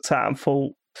looked at and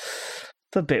thought,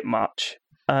 it's a bit much.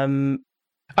 I mean,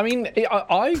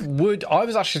 I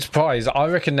was actually surprised. I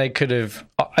reckon they could have.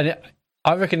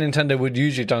 I reckon Nintendo would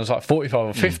usually have done like 45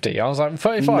 or 50. I was like,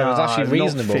 35 was actually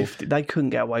reasonable. Not 50. They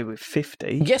couldn't get away with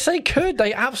 50. Yes, they could.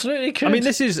 They absolutely could. I mean,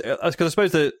 this is because I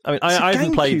suppose that I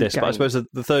haven't played this, but I suppose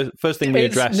the first thing we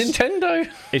address Nintendo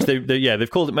is they've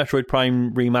called it Metroid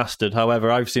Prime Remastered. However,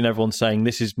 I've seen everyone saying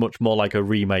this is much more like a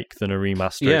remake than a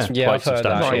remaster. It's quite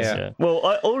substantial. That,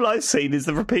 Well, all I've seen is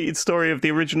the repeated story of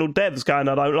the original devs going,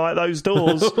 "I don't like those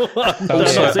doors."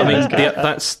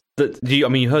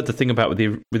 You heard the thing about with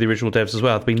the original devs as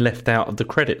well. They've been left out of the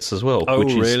credits as well.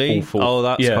 Which really? Is awful. Oh,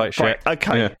 that's quite shit. Right,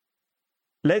 okay,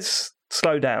 let's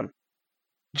slow down.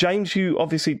 James,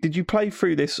 did you play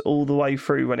through this all the way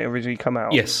through when it originally came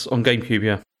out? Yes, on GameCube.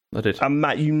 Yeah, I did. And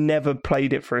Matt, you never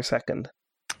played it for a second.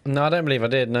 No, I don't believe I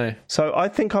did. No. So I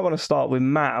think I want to start with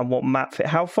Matt and what Matt fit.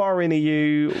 How far in are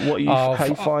you? What are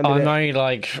you finding? I'm only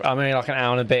like an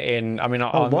hour and a bit in. I mean,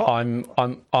 I'm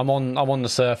on the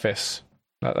surface.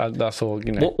 That's all.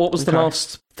 What was the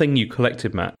last thing you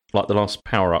collected, Matt? Like the last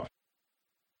power up?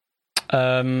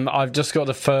 I've just got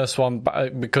the first one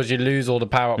because you lose all the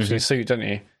power ups in your suit, don't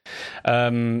you?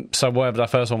 So whatever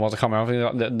that first one was, I can't remember.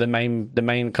 I think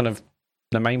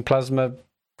the main plasma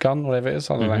gun, whatever it is.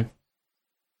 I don't know.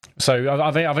 So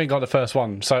I've only got the first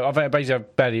one. So I've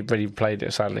barely really played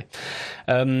it, sadly.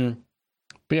 But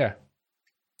yeah.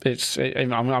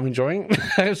 I'm enjoying.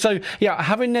 So yeah,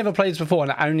 having never played this before,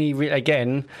 and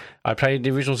I played the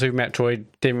original Super Metroid,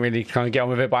 didn't really kind of get on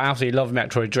with it, but I absolutely love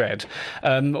Metroid Dread.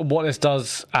 What this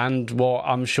does, and what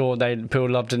I'm sure people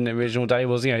loved in the original day,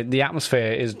 was the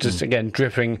atmosphere is just again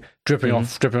dripping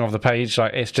off the page.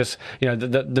 Like it's just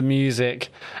the music,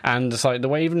 and it's like the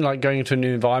way even like going into a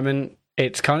new environment.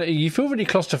 It's kind of, you feel really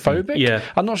claustrophobic. Yeah,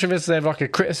 I'm not sure if it's like a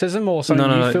criticism or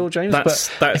something you feel, James,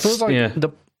 but it feels like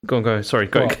Go. Sorry,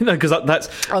 go. No, because that's.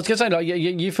 I was going to say, like,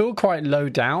 you feel quite low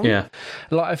down. Yeah.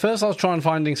 Like at first, I was trying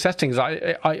finding settings.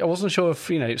 I wasn't sure if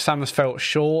Samus felt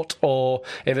short or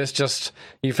if it's just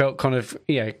you felt kind of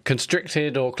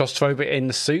constricted or claustrophobic in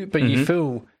the suit, but you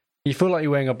feel like you're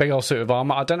wearing a big old suit of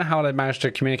armor. I don't know how they managed to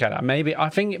communicate that. Maybe I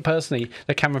think personally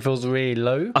the camera feels really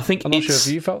low. I'm not sure if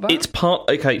you felt that. It's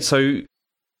so.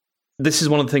 This is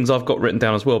one of the things I've got written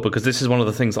down as well, because this is one of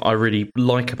the things that I really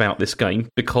like about this game,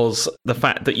 because the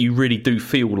fact that you really do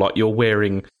feel like you're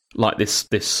wearing like this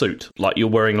suit, like you're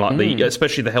wearing like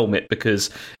especially the helmet, because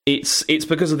it's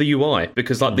because of the UI,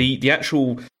 because like the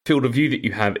actual field of view that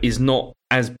you have is not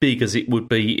as big as it would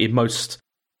be in most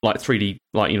like 3D,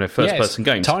 like, you know, first person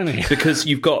games. Tiny. Because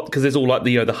there's all like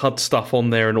the HUD stuff on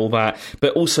there and all that,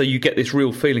 but also you get this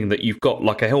real feeling that you've got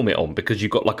like a helmet on because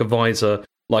you've got like a visor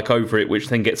like over it, which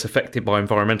then gets affected by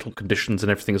environmental conditions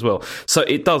and everything as well. So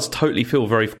it does totally feel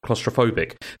very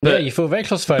claustrophobic. But, yeah, you feel very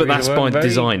claustrophobic. But that's by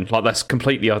design. Like, that's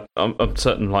completely, I'm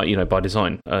certain, like, you know, by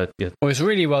design. Yeah. Well, it's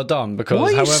really well done because why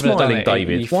are you however smiling, done it,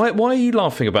 David? Why are you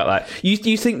laughing about that?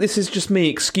 You think this is just me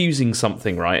excusing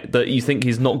something, right? That you think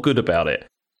he's not good about it?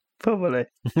 Probably.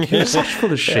 You're such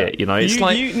full of shit, you know. It's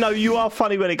you are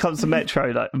funny when it comes to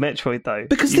Metroid, though.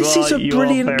 Because this is a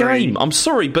brilliant game. I'm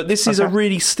sorry, but this is a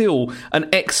really still an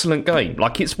excellent game.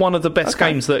 Like, it's one of the best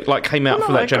games that like came out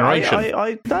for that generation.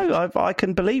 I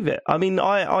can believe it. I mean,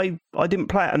 I didn't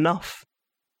play it enough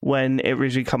when it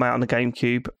originally came out on the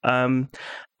GameCube.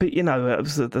 But, you know, it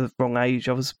was at the wrong age.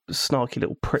 I was a snarky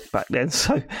little prick back then.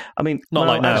 So, I mean, not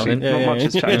like now. Actually, not much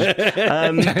has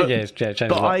changed.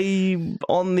 But I'm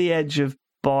on the edge of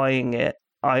buying it.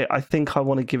 I think I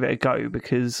want to give it a go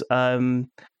because I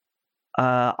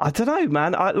don't know,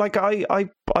 man. I've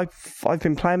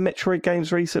been playing Metroid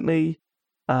games recently.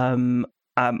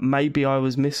 Maybe I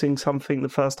was missing something the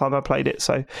first time I played it,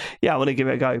 so yeah, I want to give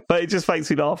it a go. But it just makes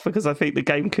me laugh because I think the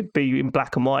game could be in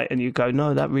black and white, and you go,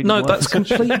 "No, that really works." That's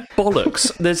complete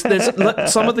bollocks.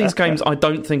 There's some of these games I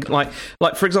don't think like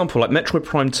for example, like Metroid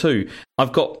Prime 2.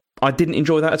 I didn't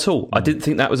enjoy that at all. I didn't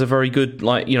think that was a very good,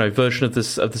 like, you know, version of the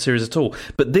series at all.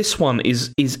 But this one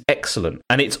is excellent,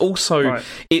 and it's also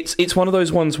it's one of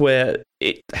those ones where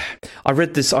I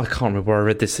read this. I can't remember where I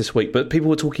read this week, but people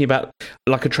were talking about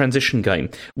like a transition game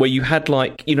where you had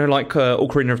like, you know, like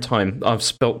Ocarina of Time. I've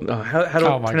spelt how do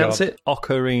I pronounce it?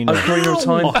 Ocarina of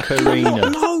Time.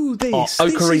 Ocarina. No, this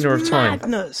Ocarina of Time.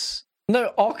 Madness.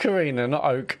 No, Ocarina, not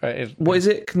Oak. What is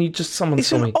it? Can you just someone it's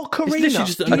tell an me? Ocarina. It's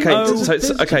just so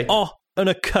it's okay. O and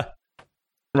a K.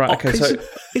 Right. Okay. So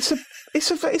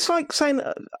it's like saying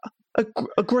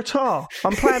a guitar.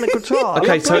 I'm playing a guitar.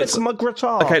 Okay, so it's my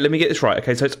guitar. Okay, let me get this right.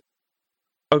 Okay, so it's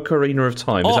Ocarina of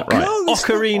Time. Is that right? No,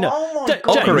 Ocarina. Oh my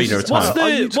God. Ocarina of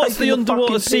Time. What's the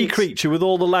underwater sea creature with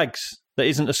all the legs that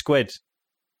isn't a squid?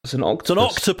 It's an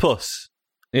octopus. It's an octopus.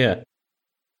 Yeah.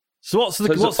 So what's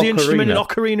the instrument in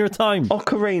Ocarina of Time?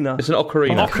 Ocarina. It's an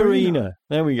ocarina. Ocarina.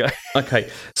 There we go. Okay.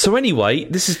 So anyway,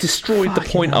 this has destroyed the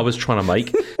point I was trying to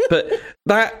make. But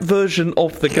that version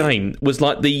of the game was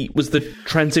like the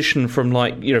transition from,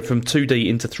 like, you know, from 2D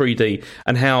into 3D,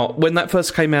 and how when that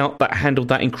first came out, that handled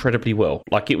that incredibly well.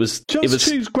 Like, it was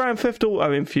choose Grand Theft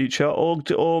Auto in future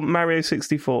or Mario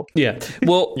 64. Yeah.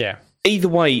 Well, yeah. Either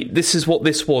way, this is what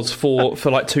this was for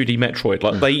like 2D Metroid.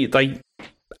 Like they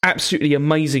absolutely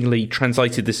amazingly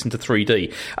translated this into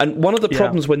 3D. And one of the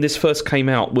problems when this first came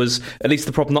out was, at least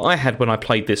the problem that I had when I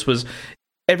played this, was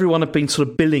everyone had been sort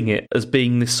of billing it as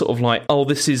being this sort of like, oh,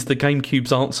 this is the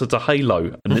GameCube's answer to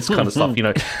Halo and this kind of stuff, you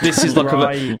know. This is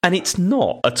like and it's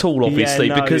not at all, obviously,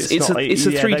 because it's a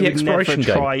 3D exploration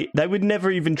game. They would never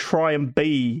even try and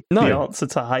be the answer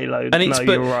to Halo. And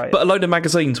you're right. But a load of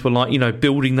magazines were like, you know,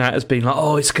 building that as being like,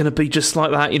 oh, it's going to be just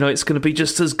like that, you know, it's going to be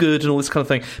just as good and all this kind of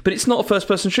thing. But it's not a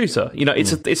first-person shooter, you know.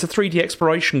 It's a 3D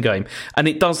exploration game, and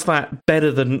it does that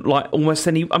better than like almost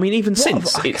any. I mean, even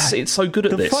it's so good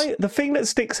at this. The thing that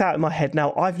sticks out in my head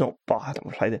now, I haven't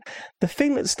played it. The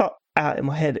thing that stuck out in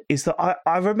my head is that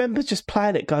I remember just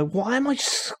playing it, going, why am I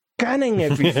scanning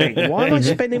everything? Why am I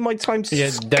spending my time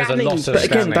scanning? There's a lot of but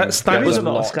again, scanning. that was a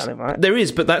lot of scanning, right? There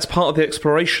is, but that's part of the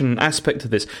exploration aspect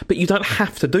of this. But you don't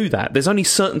have to do that. There's only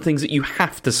certain things that you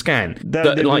have to scan.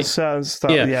 There was certain stuff.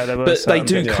 Yeah, there were but they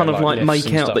do kind of like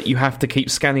make out stuff. that you have to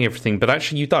keep scanning everything, but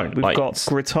actually you don't. We've got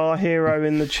Guitar Hero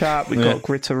in the chat. We've got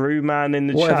Grittaroo Man in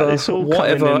the chat. It's all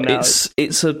whatever. Coming in now.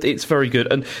 It's very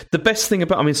good. And the best thing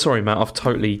about, I mean, sorry, Matt, I've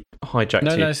totally hijacked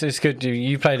you. No, it's good.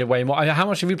 You played it way more. How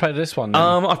much have you played this one? Then?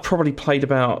 I've probably played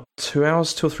about 2 or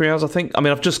 3 hours, I think. I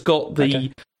mean, I've just got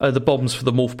the bombs for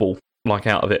the morph ball like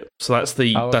out of it, so that's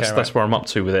that's where I'm up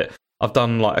to with it. I've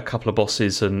done like a couple of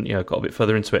bosses and, you know, got a bit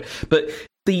further into it. But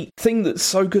the thing that's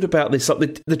so good about this,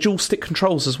 like the dual stick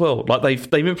controls as well, like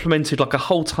they've implemented like a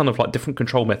whole ton of like different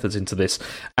control methods into this,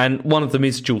 and one of them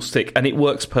is dual stick, and it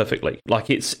works perfectly. Like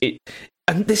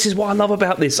and this is what I love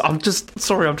about this. I'm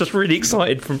just really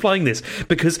excited from playing this,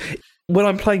 because when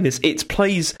I'm playing this, it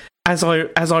plays as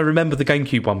I remember the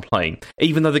GameCube one playing,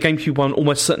 even though the GameCube one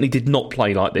almost certainly did not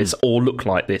play like this or look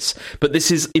like this. But this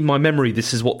is, in my memory,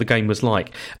 this is what the game was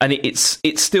like. And it's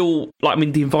still, like, I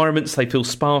mean, the environments, they feel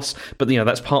sparse, but, you know,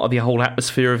 that's part of the whole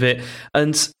atmosphere of it.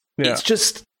 And it's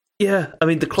just... Yeah, I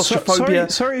mean, the claustrophobia...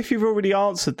 Sorry if you've already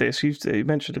answered this. You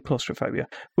mentioned the claustrophobia.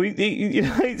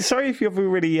 Sorry if you've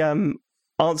already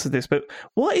answered this, but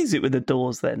what is it with the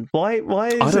doors then? Why is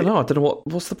I don't know. I don't know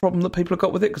what's the problem that people have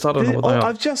got with it, because I don't know what they are.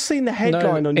 I've just seen the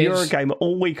headline on Eurogamer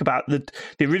all week about the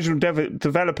original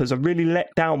developers are really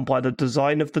let down by the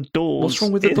design of the doors. What's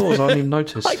wrong with the doors? I didn't even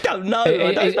notice. I don't know.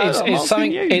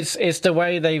 It's the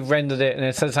way they've rendered it, and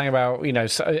it says something about,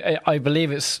 I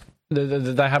believe it's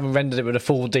they haven't rendered it with a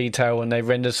full detail, and they've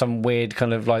rendered some weird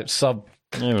kind of like sub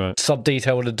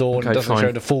detail of the door, and it doesn't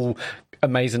show the full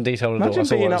amazing detail of the door.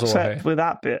 Imagine being upset with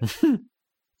that bit.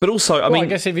 But also, I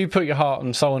guess if you put your heart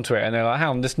and soul into it, and they're like, "Hang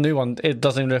on, this new one, it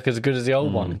doesn't look as good as the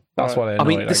old one." That's why they're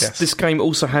annoyed. This game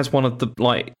also has one of the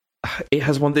It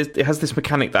has this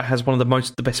mechanic that has one of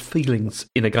the best feelings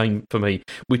in a game for me,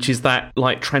 which is that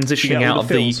transitioning out of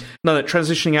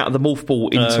transitioning out of the morph ball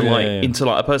into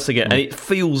a person again, and it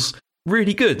feels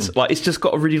really good. It's just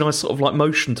got a really nice sort of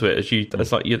motion to it as you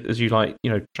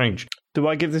change. Do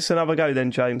I give this another go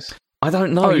then, James? I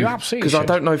don't know. You absolutely because I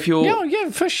don't know if you're. Yeah,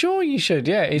 for sure you should.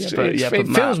 Yeah, it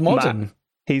feels modern. Matt,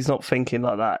 he's not thinking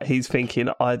like that. He's thinking,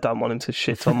 I don't want him to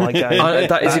shit on my game.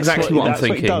 That is exactly what I'm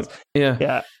thinking. What he does.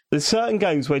 Yeah. There's certain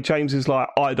games where James is like,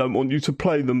 I don't want you to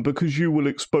play them because you will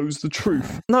expose the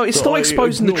truth. No, it's not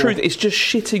exposing the truth. It's just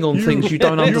shitting on things you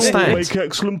don't understand. You make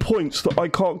excellent points that I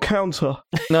can't counter.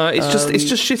 No, it's just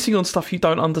shitting on stuff you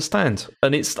don't understand,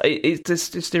 and it's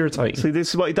just irritating. See, this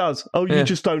is what he does. Oh, you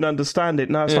just don't understand it.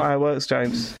 No, it's not how it works,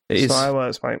 James. It's not how it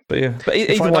works, mate. But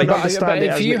if I don't understand it,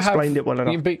 hasn't explained it well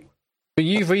enough. But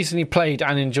you've recently played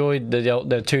and enjoyed the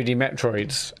 2D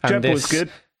Metroids. And Dread was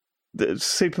good. The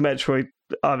Super Metroid,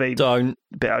 I mean, don't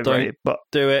a bit overrated, but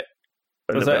do it.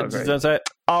 That's it.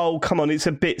 Oh, come on, it's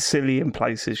a bit silly in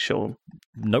places, Sean.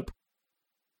 Nope.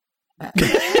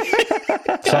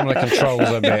 Some of the controls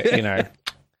are a bit,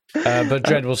 but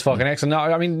Dread was fucking excellent. No,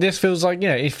 I mean, this feels like,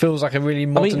 it feels like a really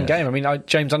modern game. I mean,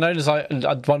 James, I know there's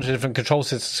a bunch of different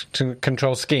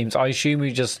control schemes. I assume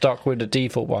you just stuck with the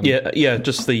default one. Yeah,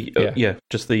 just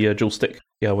the dual stick.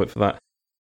 Yeah, I went for that.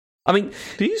 I mean,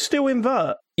 do you still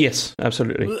invert? Yes,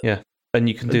 absolutely. Yeah, and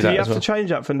you can do that as well. Do you have to change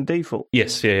that from the default?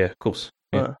 Yes, yeah, of course.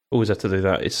 Yeah. Always have to do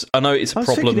that. I know it's a problem.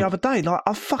 I was thinking the other day,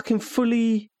 I've fucking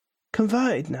fully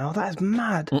converted now. That is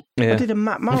mad. Yeah. I did a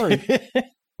Matt Murray.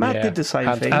 Matt did the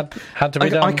same thing. Had to be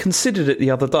done. I considered it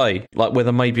the other day,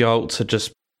 whether maybe I ought to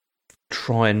just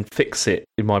try and fix it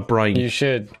in my brain. You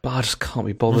should. But I just can't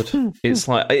be bothered. It's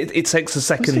it takes a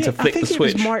second to flick the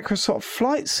switch. I think it was Microsoft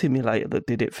Flight Simulator that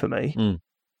did it for me.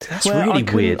 That's really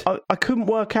weird. I couldn't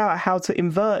work out how to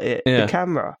invert it, the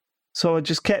camera. So I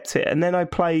just kept it. And then I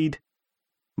played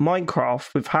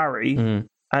Minecraft with Harry,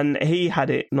 and he had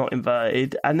it not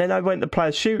inverted. And then I went to play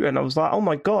a shooter, and I was like, oh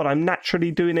my God, I'm naturally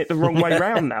doing it the wrong way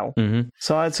round now.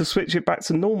 So I had to switch it back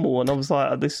to normal, and I was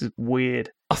like, oh, this is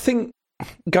weird. I think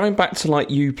going back to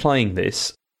you playing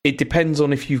this, it depends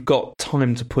on if you've got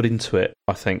time to put into it,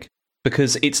 I think.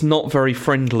 Because it's not very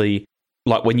friendly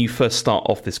when you first start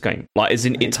off this game,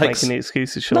 it takes making the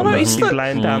excuses. Sean. No, it's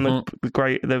laying down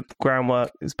the groundwork.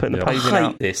 It's putting the paving out. I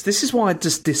hate this. This is why I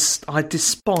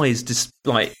despise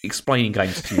explaining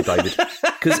games to you, David.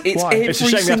 Because it's every it's a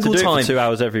shame single you have to do time. It for 2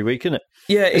 hours every week, isn't it?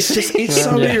 Yeah, it's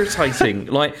so irritating.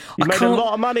 You made a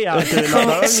lot of money out of doing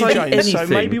that, haven't you, James? So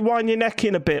maybe wind your neck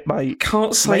in a bit, mate.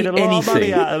 Can't say made a lot of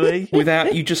money out of me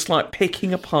without you just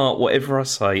picking apart whatever I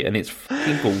say, and it's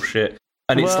fucking bullshit.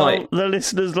 And it's the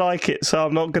listeners like it, so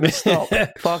I'm not going to stop.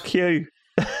 Fuck you.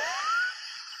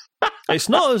 It's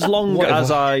not as long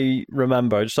as I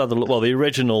remember. I just had the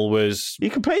original was... You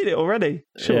completed it already?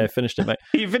 Sure. Yeah, I finished it, mate.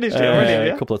 You finished it already, have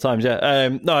you? A couple of times, yeah.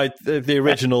 No, the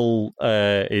original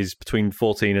is between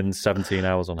 14 and 17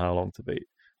 hours on how long to beat.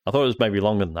 I thought it was maybe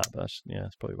longer than that, but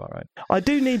it's probably about right. I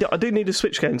do need a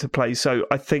Switch game to play, so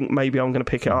I think maybe I'm going to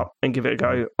pick it up and give it a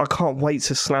go. I can't wait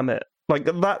to slam it.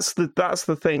 That's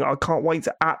the thing. I can't wait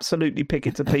to absolutely pick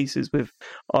it to pieces with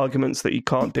arguments that you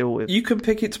can't deal with. You can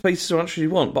pick it to pieces as much as you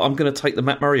want, but I'm going to take the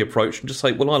Matt Murray approach and just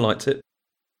say, well, I liked it.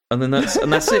 And then that's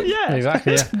it. Yeah,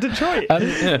 exactly. Yeah. Detroit.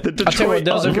 The Detroit.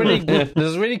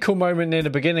 There's a really cool moment near the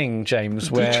beginning,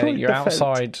 James, where Detroit you're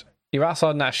outside. You're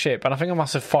outside in that ship, and I think I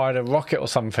must have fired a rocket or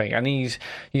something. And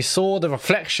you saw the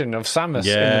reflection of Samus.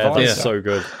 Yeah, in the that's so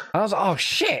good. And I was like, oh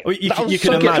shit! Well, you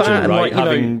can imagine, right?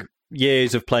 Having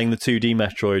years of playing the 2D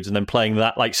Metroids and then playing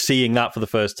that, seeing that for the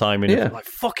first time, and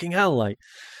fucking hell,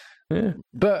 Yeah.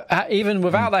 But even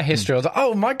without that history, I was like,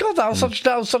 "Oh my God, that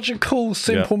was such a cool,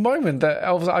 simple moment that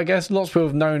I guess lots of people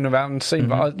have known about and seen."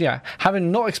 But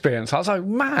having not experienced, I was like,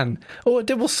 "Man, all I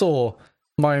did was saw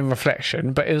my own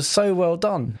reflection, but it was so well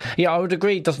done. Yeah, I would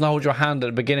agree it doesn't hold your hand at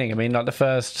the beginning. I mean, like the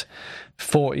first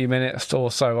 40 minutes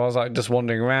or so, I was like just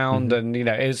wandering around, and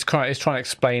it's trying to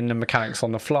explain the mechanics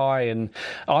on the fly, and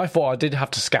I thought I did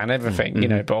have to scan everything,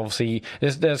 but obviously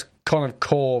there's kind of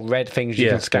core red things you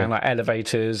can scan, like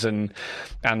elevators and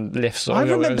lifts. I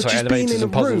remember just being in a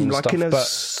room, like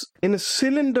stuff, in a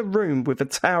cylinder room with a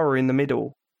tower in the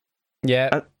middle.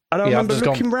 Yeah. And I remember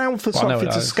looking around for something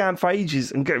to scan for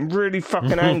ages and getting really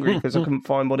fucking angry because I couldn't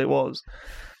find what it was.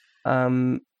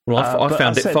 Well, I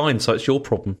found it fine, so it's your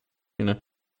problem,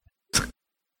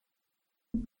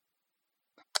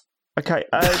 Okay,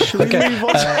 should we move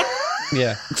on?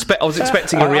 Yeah. I was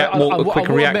expecting a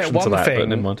quicker reaction to that, but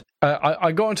never mind.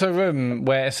 I got into a room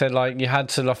where it said like you had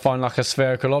to find like a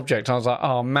spherical object. I was like,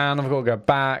 oh man, I've got to go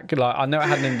back. Like I know I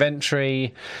had an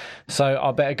inventory, so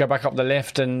I better go back up the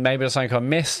lift, and maybe there's something I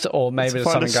missed, or maybe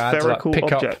there's something I had to like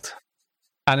pick up.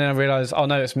 And then I realised, oh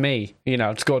no, it's me.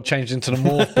 I've just got to change into the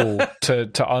morph ball to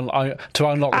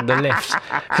unlock the lift.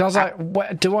 Because I was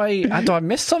like, do I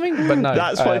miss something? But no,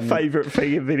 that's my favourite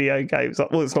thing in video games.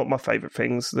 Well, it's not my favourite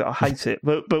things. I hate it.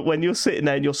 But when you're sitting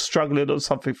there and you're struggling on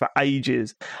something for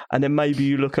ages, and then maybe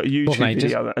you look at a YouTube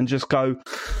video and just go,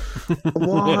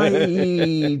 why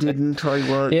didn't I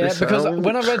work? Yeah, this because out?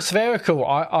 when I read spherical,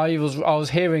 I was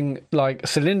hearing like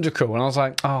cylindrical, and I was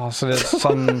like, oh, so there's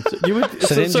some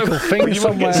cylindrical thing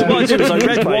somewhere. So what I did was I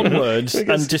read one word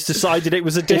and just decided it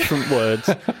was a different word.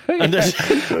 And then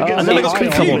I got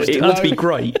confused. It would be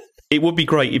great. It would be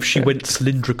great if she went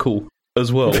cylindrical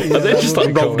as well. And then just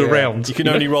like rolled around. You can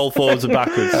only roll forwards and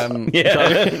backwards.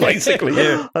 Basically,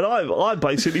 yeah. And I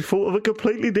basically thought of a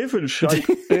completely different shape.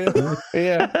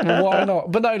 Yeah, why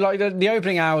not? But no, like the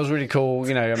opening hour was really cool.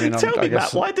 I mean, Tell me,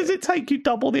 Matt, why does it take you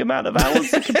double the amount of hours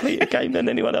to complete a game than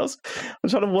anyone else? I'm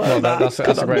trying to work that's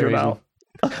a great reason.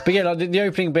 But yeah, like the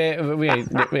opening bit,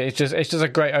 it's just a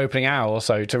great opening hour or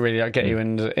so to really get you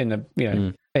into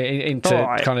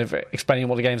kind of explaining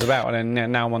what the game's about, and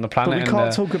then now I'm on the planet. But we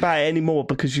can't talk about it anymore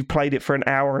because you played it for an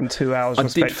hour and 2 hours.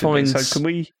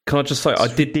 Respectively. Can I just say,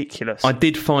 ridiculous. I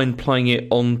did find playing it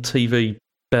on TV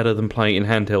better than playing it in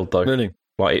handheld, though. Really?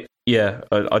 I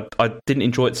didn't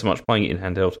enjoy it so much playing it in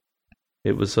handheld.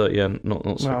 It was not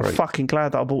so great. I'm fucking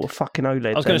glad that I bought a fucking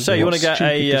OLED. I was going to say, you want to get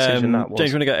a James? You want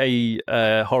to get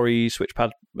a Hori split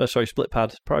pad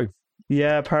Pro?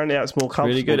 Yeah, apparently that's more comfortable.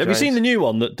 Really good. James. Have you seen the new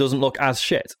one that doesn't look as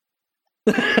shit?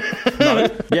 No. Yeah,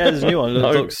 there's a new one that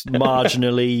looks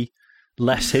marginally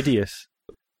less hideous.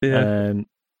 Yeah.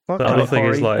 Okay, the thing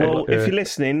is like, if you're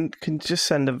listening, can just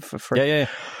send them for free. Yeah.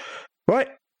 Right.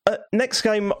 Next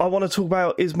game I want to talk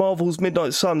about is Marvel's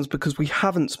Midnight Suns, because we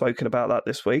haven't spoken about that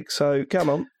this week. So come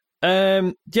on.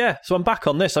 So I'm back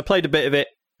on this. I played a bit of it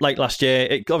late last year.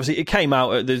 It came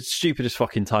out at the stupidest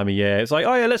fucking time of year. It's like,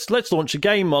 oh yeah, let's launch a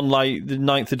game on like the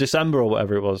 9th of December or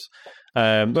whatever it was.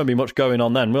 Won't be much going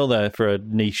on then, will there, for a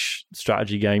niche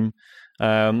strategy game?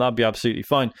 That'd be absolutely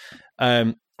fine.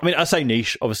 I mean, I say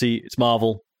niche. Obviously, it's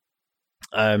Marvel.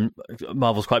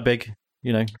 Marvel's quite big.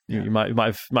 You might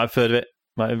have heard of it.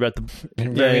 Might have read the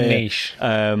very niche.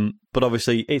 But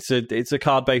obviously, it's a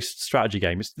card-based strategy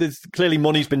game. There's clearly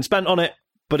money's been spent on it,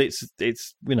 but it's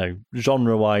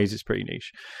genre-wise, it's pretty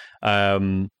niche.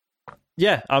 I'm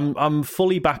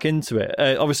fully back into it.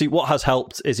 Obviously, what has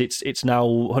helped is it's now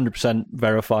 100%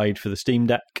 verified for the Steam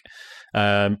Deck.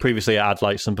 Previously, it had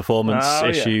like some performance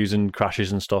issues and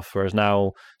crashes and stuff, whereas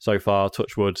now, so far,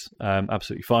 touch wood,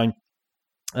 absolutely fine.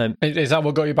 Is that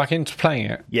what got you back into playing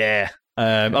it? Yeah.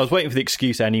 I was waiting for the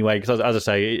excuse anyway, because as I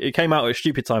say, it came out at a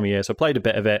stupid time of year, so I played a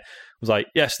bit of it. Was like,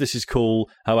 yes, this is cool.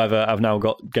 However, I've now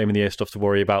got Game of the Year stuff to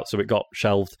worry about, so it got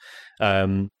shelved.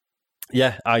 I'm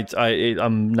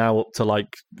now up to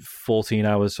like 14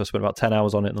 hours, so I spent about 10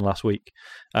 hours on it in the last week.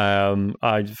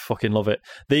 I fucking love it.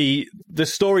 The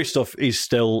story stuff is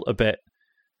still a bit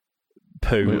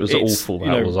poo. It was awful.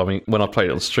 That was. I mean, when I played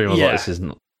it on stream, I was like, this is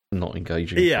not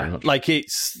engaging. Yeah, very much. like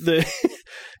it's the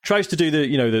tries to do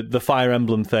the Fire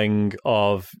Emblem thing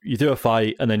of you do a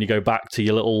fight and then you go back to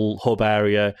your little hub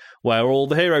area where all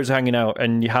the heroes are hanging out,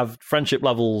 and you have friendship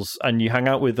levels and you hang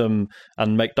out with them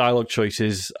and make dialogue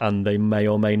choices, and they may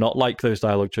or may not like those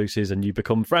dialogue choices, and you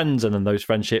become friends, and then those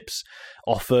friendships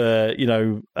offer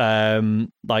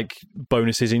like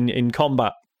bonuses in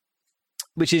combat,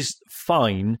 which is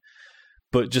fine.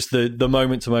 But just the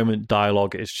moment-to-moment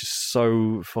dialogue is just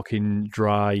so fucking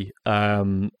dry.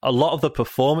 A lot of the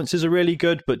performances are really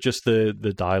good, but just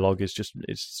the dialogue is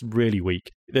it's really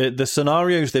weak. The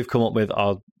scenarios they've come up with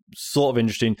are sort of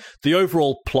interesting. The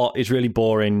overall plot is really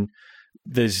boring.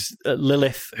 There's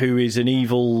Lilith, who is an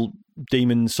evil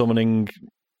demon summoning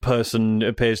person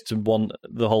appears to want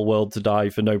the whole world to die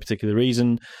for no particular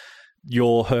reason.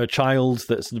 You're her child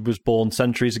that was born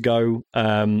centuries ago,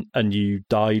 and you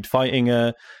died fighting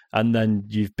her, and then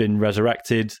you've been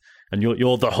resurrected, and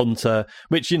you're the hunter,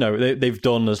 which they've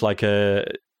done as like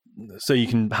so you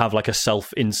can have like a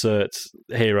self-insert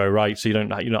hero, right? So you're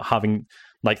not having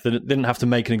like they didn't have to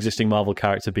make an existing Marvel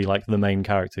character be like the main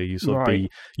character. You sort of be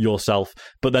yourself,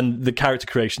 but then the character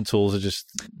creation tools are just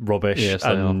rubbish. Yes,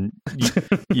 and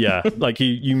like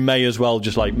you may as well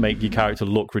just like make your character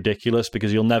look ridiculous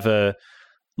because you'll never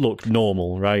look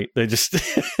normal, right? They just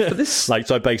but this like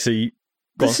so basically.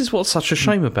 This is what's such a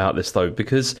shame about this though,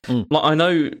 because like I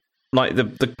know like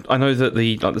I know that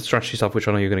the strategy stuff, which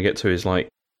I know you're going to get to, is like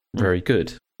very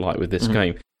good, like with this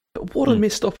game. But what a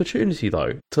missed opportunity,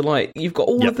 though, to like you've got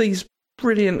all of these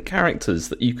brilliant characters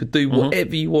that you could do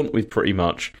whatever you want with, pretty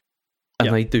much,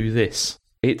 and they do this.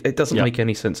 It doesn't make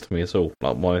any sense to me at all.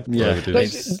 Like why do they do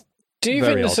this? Do you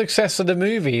think the success of the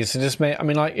movies just made? I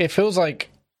mean, like it feels like.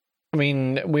 I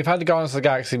mean, we've had the Guardians of the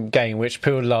Galaxy game, which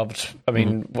people loved. I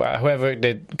mean, whoever it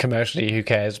did commercially, who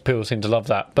cares? People seem to love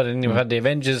that. But then we've had the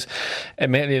Avengers.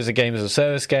 Admittedly, as a game as a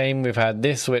service game. We've had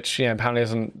this, which apparently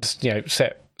hasn't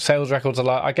set sales records a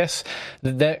lot. I guess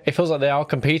it feels like they are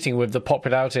competing with the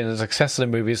popularity and the success of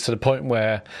the movies to the point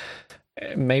where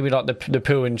maybe like the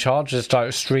people in charge is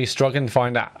like really struggling to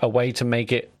find a way to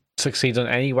make it succeed on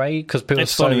anyway, because people are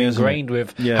so ingrained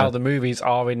with how the movies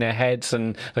are in their heads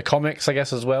and the comics, I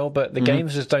guess, as well. But the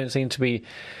games just don't seem to be.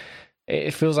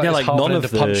 It feels like it's hard for them to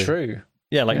punch through.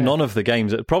 Yeah, none of the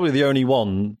games. Probably the only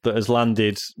one that has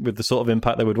landed with the sort of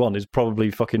impact they would want is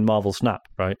probably fucking Marvel Snap,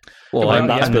 right? Well, and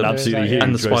that's been absolutely huge.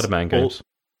 And the Spider-Man games.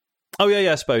 Oh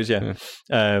yeah, I suppose, yeah.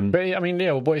 But I mean,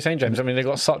 what you're saying, James. I mean, they've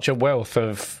got such a wealth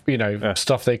of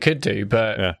stuff they could do,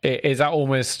 but is that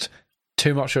almost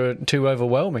too much or too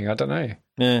overwhelming? I don't know.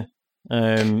 Yeah.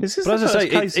 This is but as I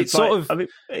say, it's sort of. I mean,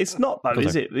 it's not though,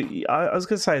 is it? I was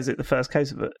going to say, is it the first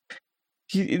case of it?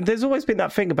 There's always been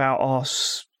that thing about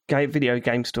video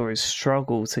game stories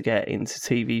struggle to get into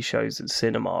TV shows and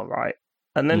cinema, right?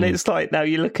 And then it's like now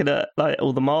you're looking at like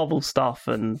all the Marvel stuff,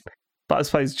 but I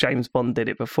suppose James Bond did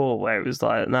it before, where it was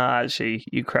like, nah, actually,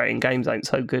 you creating games ain't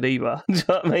so good either. Do you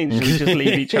know what I mean? Should we just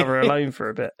leave each other alone for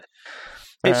a bit?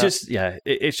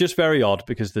 It's just very odd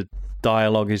because the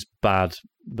dialogue is bad,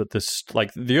 but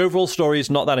the overall story is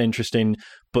not that interesting.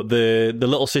 But the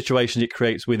little situations it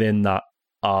creates within that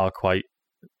are quite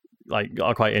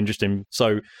interesting.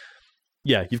 So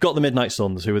yeah, you've got the Midnight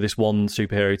Suns, who are this one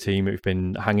superhero team who've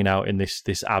been hanging out in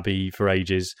this abbey for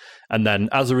ages, and then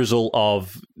as a result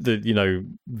of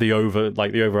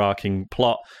the overarching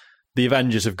plot, the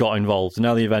Avengers have got involved.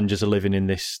 Now the Avengers are living in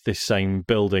this same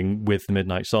building with the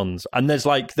Midnight Suns. And there's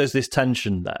this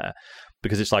tension there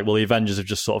because it's like, well, the Avengers have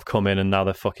just sort of come in and now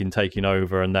they're fucking taking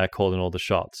over and they're calling all the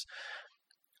shots.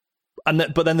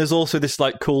 But then there's also this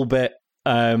like cool bit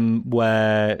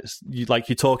where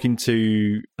you're talking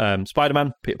to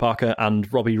Spider-Man, Peter Parker, and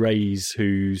Robbie Reyes,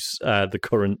 who's the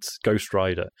current Ghost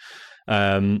Rider.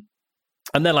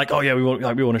 And they're like, oh yeah, we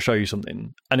want to show you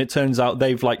something. And it turns out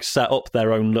they've like set up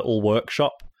their own little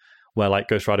workshop where like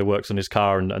Ghost Rider works on his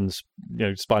car and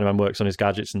Spider-Man works on his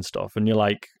gadgets and stuff. And you're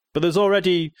like, but there's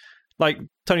already like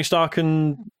Tony Stark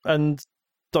and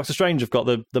Doctor Strange have got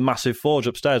the massive forge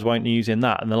upstairs. Why aren't you using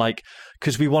that? And they're like,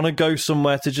 because we want to go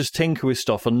somewhere to just tinker with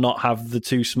stuff and not have the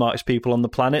two smartest people on the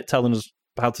planet telling us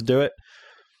how to do it.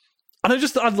 And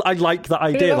I like that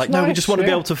idea. Yeah, like, no, we just want to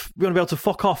be able to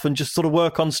fuck off and just sort of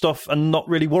work on stuff and not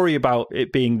really worry about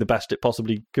it being the best it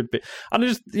possibly could be. And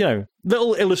just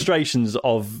little illustrations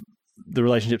of the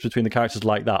relationships between the characters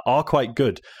like that are quite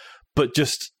good. But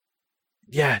just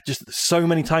so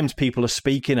many times people are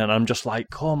speaking and I'm just like,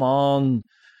 come on,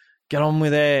 get on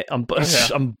with it. I'm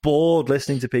bored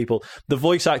listening to people. The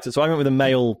voice actor. So I went with a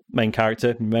male main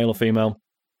character, male or female.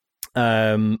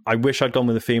 I wish I'd gone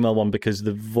with a female one because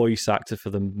the voice actor for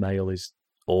the male is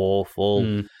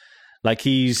awful. Like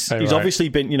he's obviously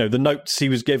been, the notes he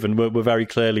was given were very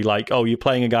clearly like, oh, you're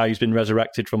playing a guy who's been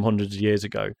resurrected from hundreds of years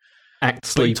ago. Act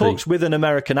sleepy. He talks with an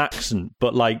American accent,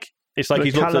 but like it's like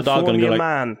he's looked at the dog and go like,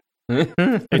 man.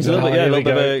 It's a little bit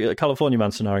of a California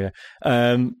Man scenario,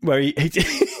 where he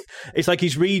it's like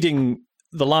he's reading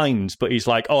the lines, but he's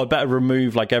like, oh, I better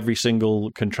remove like every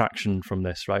single contraction from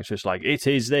this, right? So it's like, it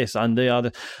is this, and they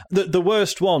are the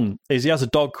worst one is he has a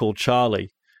dog called Charlie,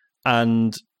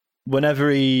 and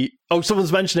whenever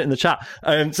someone's mentioned it in the chat,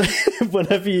 so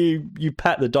whenever you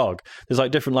pet the dog, there's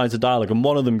like different lines of dialogue, and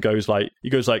one of them goes like,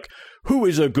 who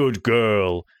is a good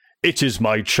girl? It is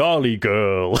my Charlie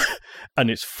girl. And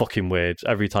it's fucking weird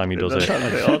every time he does it. That's a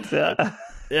bit odd, yeah.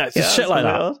 Yeah, it's just shit like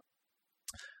that. Odd.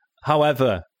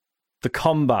 However, the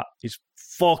combat is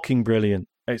fucking brilliant.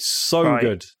 It's so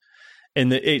good.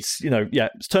 It's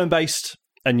it's turn based,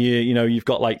 and you've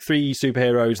got like 3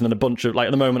 superheroes and then a bunch of, like,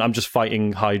 at the moment I'm just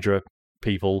fighting Hydra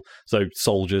people, so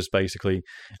soldiers basically.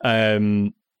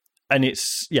 And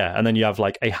it's and then you have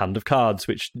like a hand of cards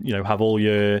which have all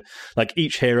your, like,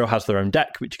 each hero has their own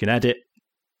deck which you can edit.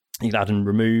 You can add and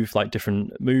remove like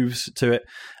different moves to it.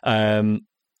 And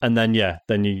then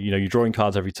you're drawing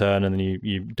cards every turn, and then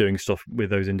you're doing stuff with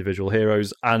those individual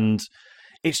heroes. And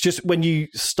it's just when you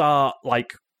start,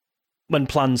 like, when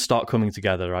plans start coming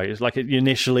together, right? It's like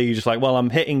initially you're just like, well, I'm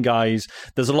hitting guys.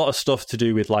 There's a lot of stuff to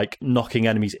do with like knocking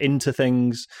enemies into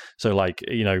things. So like,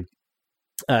 say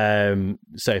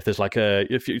if there's like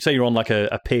say you're on like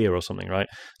a pier or something, right?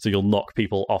 So you'll knock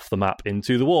people off the map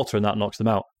into the water, and that knocks them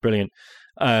out. Brilliant.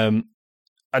 And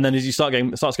then as it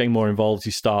starts getting more involved,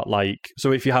 you start like,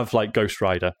 so if you have like Ghost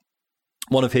Rider,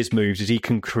 one of his moves is he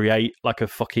can create like a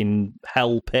fucking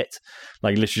hell pit,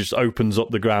 like literally just opens up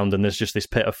the ground and there's just this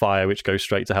pit of fire which goes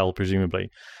straight to hell, presumably.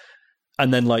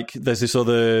 And then like there's this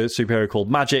other superhero called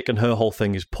Magic, and her whole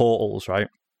thing is portals, right?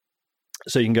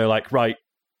 So you can go like, right,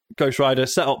 Ghost Rider,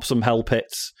 set up some hell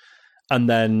pits, and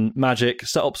then Magic,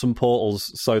 set up some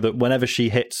portals so that whenever she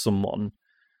hits someone,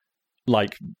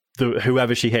 like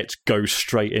whoever she hits goes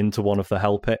straight into one of the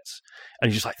hell pits.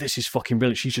 And you're just like, this is fucking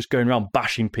brilliant. She's just going around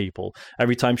bashing people.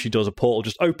 Every time she does, a portal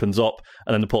just opens up,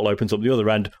 and then the portal opens up the other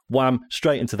end, wham,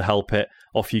 straight into the hell pit.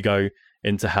 Off you go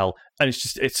into hell. And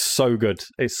it's so good.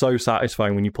 It's so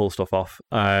satisfying when you pull stuff off.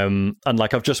 And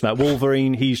like, I've just met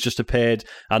Wolverine. He's just appeared,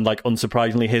 and like,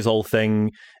 unsurprisingly, his whole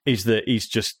thing is that he's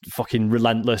just fucking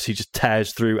relentless. He just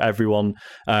tears through everyone.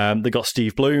 They got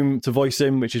Steve Bloom to voice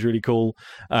him, which is really cool.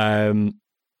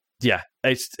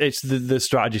 It's the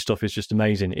strategy stuff is just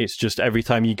amazing. It's just every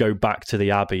time you go back to the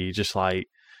Abbey, you're just like,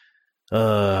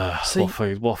 what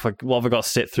have I got to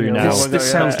sit through now?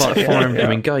 This sounds like Fire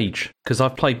Emblem Engage, because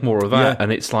I've played more of that,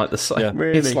 and it's like the same. Yeah.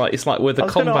 Really? It's like where the combat. I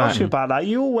was going to ask you about that.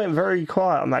 You all went very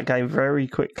quiet on that game very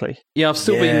quickly. Yeah, I've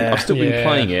still been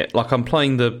playing it. Like, I'm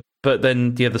playing but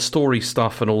then the story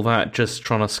stuff and all that, just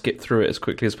trying to skip through it as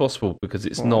quickly as possible, because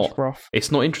it's not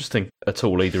interesting at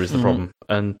all either, is the problem.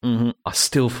 And I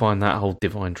still find that whole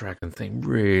Divine Dragon thing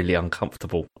really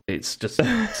uncomfortable. It's just so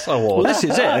odd. Well, this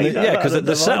is it. Because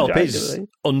the setup is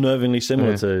unnervingly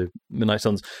similar to Midnight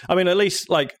Suns. I mean, at least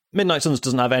like Midnight Suns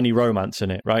doesn't have any romance in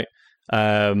it, right?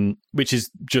 Which is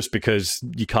just because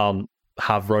you can't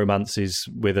have romances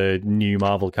with a new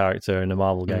Marvel character in a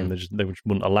Marvel game. They just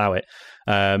wouldn't allow it,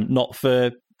 not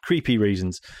for creepy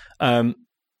reasons. So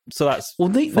that's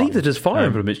neither does Fire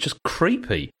Emblem. It's just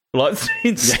creepy. Like,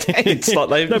 it's like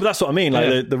they. No, but that's what I mean.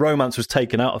 Like the romance was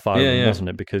taken out of Fire Emblem, wasn't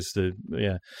it? Because so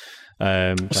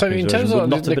in terms of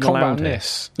the combat in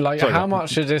this, like, how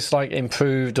much is this like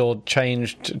improved or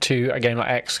changed to a game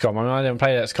like XCOM? I mean, I didn't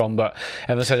play XCOM, but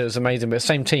everyone said it was amazing. But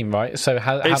same team, right? So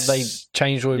have they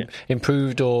changed or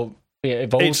improved or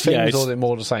evolved things, or is it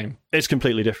more the same? It's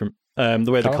completely different. The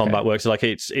way the combat works is like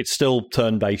it's still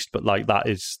turn based, but like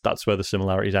that's where the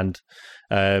similarities end.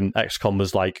 XCOM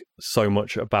was like so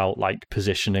much about like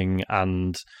positioning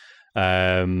and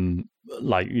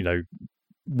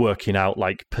working out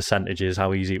like percentages,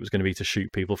 how easy it was going to be to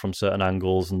shoot people from certain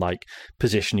angles, and like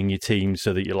positioning your team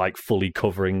so that you're like fully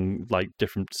covering like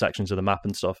different sections of the map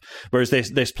and stuff. Whereas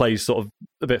this plays sort of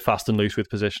a bit fast and loose with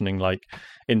positioning. Like,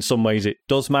 in some ways it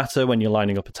does matter when you're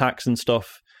lining up attacks and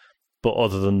stuff, but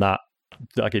other than that,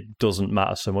 like, it doesn't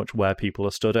matter so much where people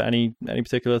are stood at any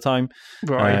particular time.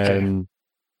 Right.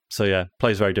 So yeah,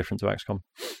 plays very different to XCOM.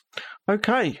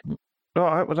 Okay. All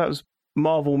right. Well, that was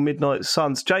Marvel Midnight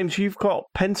Suns. James, you've got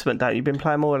Pentiment, don't you? You've been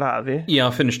playing more of that, have you? Yeah,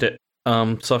 I finished it.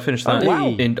 So I finished that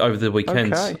over the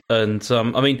weekend. Okay. And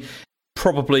I mean,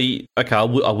 probably, I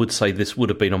would say this would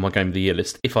have been on my Game of the Year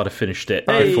list if I'd have finished it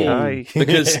before.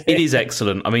 Because it is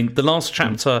excellent. I mean, the last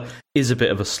chapter is a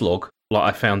bit of a slog, like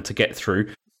I found, to get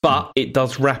through. But it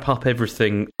does wrap up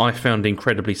everything I found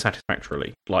incredibly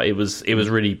satisfactorily. Like, it was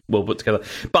really well put together.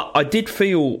 But I did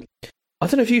feel, I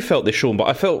don't know if you felt this, Sean, but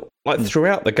I felt like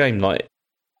throughout the game, like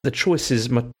the choices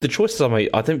I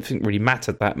made, I don't think really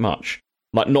mattered that much.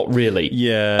 Like, not really.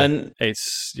 Yeah, and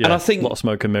I think a lot of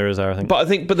smoke and mirrors there. I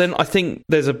think, but then I think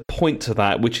there's a point to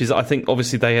that, which is, I think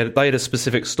obviously they had a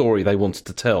specific story they wanted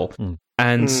to tell,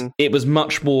 and it was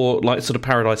much more like sort of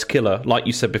Paradise Killer, like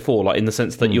you said before, like in the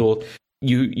sense that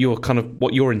you're kind of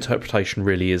what your interpretation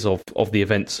really is of the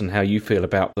events and how you feel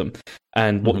about them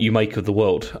and what you make of the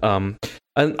world. And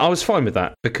I was fine with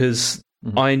that because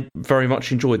I very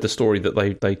much enjoyed the story that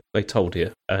they told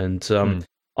here. And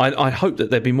I hope that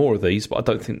there'd be more of these, but I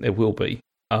don't think there will be.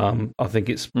 I think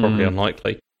it's probably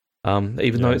unlikely,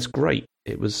 even though it's great.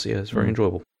 it was very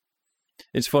enjoyable.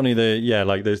 It's funny that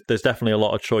like there's definitely a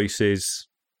lot of choices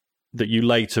that you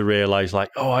later realise, like,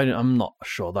 oh, I'm not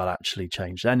sure that actually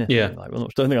changed anything. Yeah. Like, well, I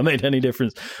don't think I made any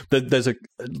difference. But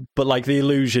like the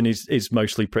illusion is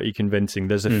mostly pretty convincing.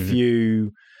 There's a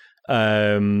few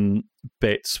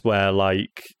bits where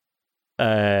like,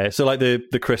 so like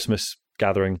the Christmas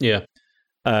gathering,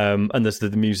 and there's the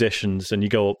musicians, and you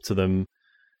go up to them,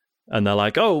 and they're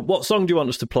like, "Oh, what song do you want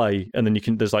us to play?" And then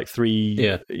there's like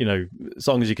 3,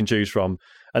 songs you can choose from,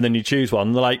 and then you choose one.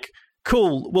 And they're like,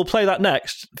 "Cool, we'll play that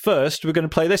next. First, we're going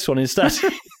to play this one instead."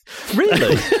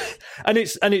 Really? and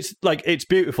it's like it's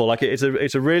beautiful. Like it's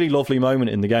a really lovely moment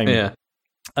in the game. Yeah.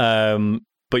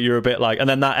 But you're a bit like, and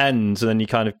then that ends, and then you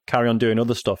kind of carry on doing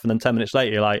other stuff, and then 10 minutes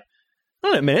later, you're like,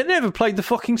 "Wait a minute, they never played the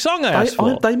fucking song I asked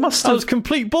for." They must That have. was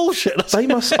complete bullshit. I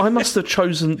must have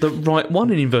chosen the right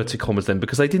one in inverted commas then,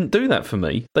 because they didn't do that for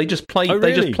me. They just played. Oh,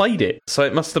 They really? just played it. So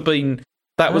it must have been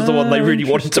that was the one they really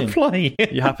wanted to play.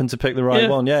 You happen to pick the right Yeah.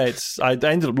 one. Yeah, I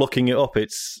ended up looking it up.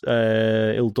 It's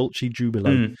Il Dolce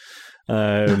Jubilo.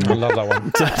 I love that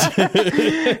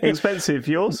one. Expensive,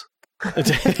 yours?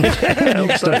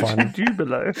 Still fine.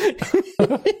 Jubilo.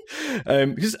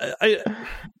 Because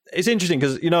it's interesting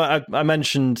because I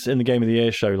mentioned in the Game of the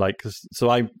Year show, like, so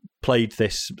I played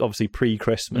this obviously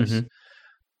pre-Christmas,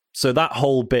 so that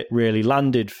whole bit really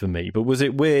landed for me. But was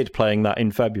it weird playing that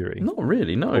in February? Not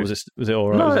really, no. Or was it all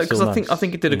right? No, Was it because still I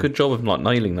think it did a good job of like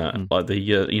nailing that, like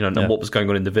the and what was going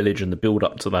on in the village and the build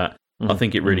up to that. I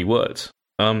think it really worked.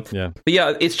 But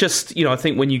yeah, it's just I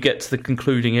think when you get to the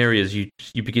concluding areas, you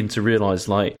begin to realise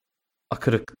like I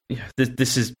could have.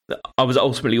 This is I was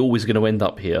ultimately always going to end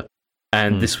up here,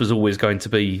 and this was always going to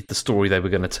be the story they were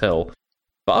going to tell.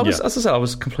 But I was, as I said, I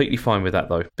was completely fine with that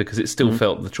though, because it still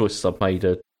felt the choices I've made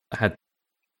had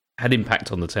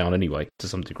impact on the town anyway to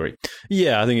some degree.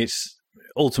 Yeah, I think it's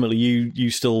ultimately you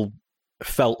still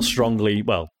felt strongly.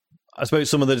 Well, I suppose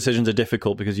some of the decisions are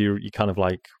difficult because you kind of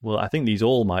like, well, I think these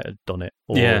all might have done it,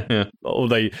 or, or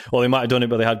they might have done it,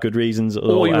 but they had good reasons,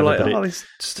 or you were like, whatever, oh, he's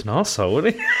just an arsehole,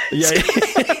 isn't he?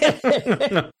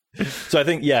 Yeah. So I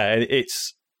think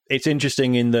it's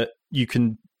interesting in that you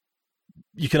can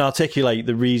articulate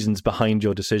the reasons behind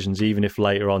your decisions, even if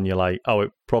later on you're like, oh,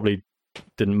 it probably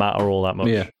didn't matter all that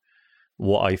much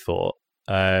what I thought.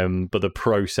 But the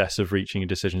process of reaching a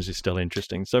decision is still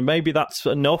interesting. So maybe that's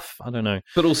enough. I don't know.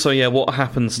 But also, what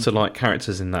happens to like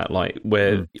characters in that, like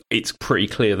where it's pretty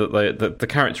clear that the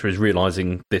character is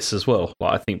realizing this as well.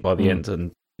 Like I think by the end,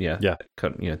 and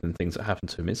then things that happen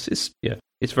to him, it's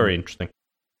very interesting.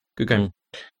 Good game.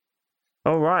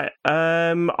 All right.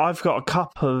 I've got a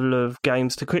couple of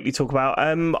games to quickly talk about.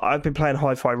 I've been playing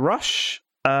Hi-Fi Rush,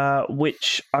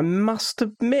 which I must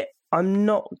admit I'm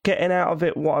not getting out of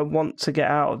it what I want to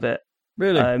get out of it.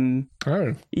 Really?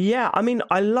 Yeah, I mean,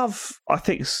 I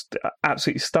think it's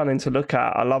absolutely stunning to look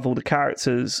at. I love all the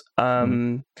characters.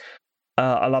 I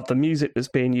love the music that's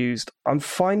being used. I'm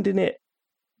finding it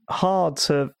hard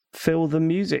to feel the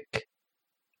music.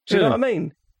 Do you know what I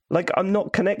mean? Like, I'm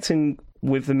not connecting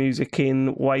with the music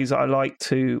in ways that I like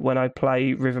to when I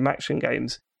play rhythm action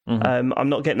games. I'm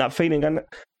not getting that feeling. And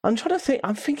I'm trying to think,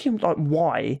 I'm thinking, like,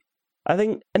 why? I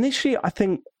think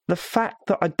the fact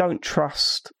that I don't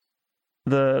trust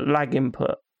the lag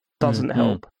input doesn't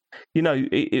help.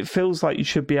 It feels like you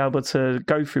should be able to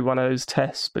go through one of those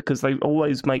tests because they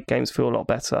always make games feel a lot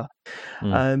better.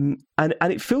 And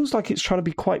it feels like it's trying to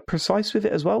be quite precise with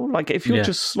it as well. Like if you're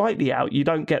just slightly out, you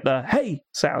don't get the hey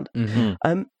sound.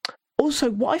 Also,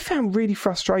 what I found really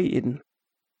frustrating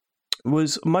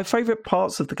was my favourite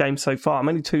parts of the game so far. I'm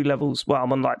only 2 levels. Well,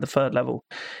 I'm on like the 3rd level.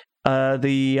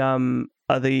 The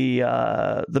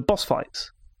boss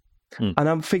fights. And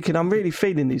I'm thinking, I'm really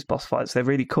feeling these boss fights. They're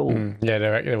really cool. Yeah,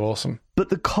 they're awesome. But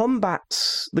the combat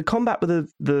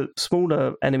with the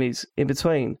smaller enemies in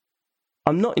between,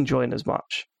 I'm not enjoying as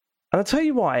much. And I'll tell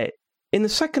you why. In the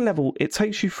 2nd level, it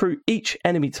takes you through each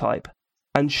enemy type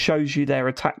and shows you their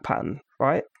attack pattern,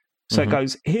 right? So it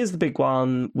goes, here's the big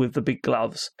one with the big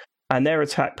gloves. And their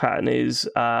attack pattern is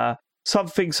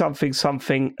something, something,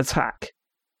 something, attack.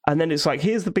 And then it's like,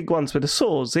 here's the big ones with the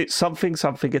swords. It's something,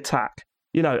 something, attack.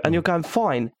 And you're going,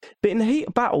 fine. But in the heat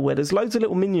of battle where there's loads of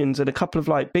little minions and a couple of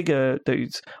like bigger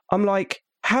dudes, I'm like,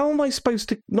 how am I supposed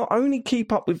to not only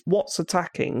keep up with what's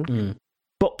attacking,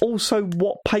 but also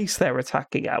what pace they're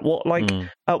attacking at?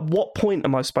 At what point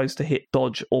am I supposed to hit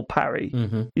dodge or parry?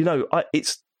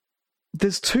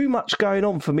 There's too much going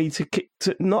on for me to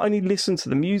not only listen to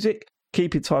the music,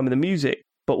 keep in time with the music,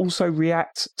 but also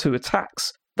react to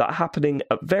attacks that are happening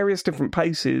at various different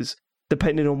paces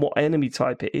depending on what enemy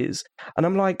type it is. And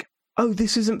I'm like, oh,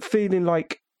 this isn't feeling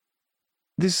like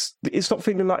it's not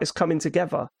feeling like it's coming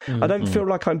together. I don't feel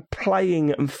like I'm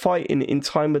playing and fighting in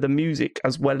time with the music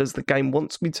as well as the game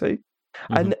wants me to.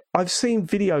 And I've seen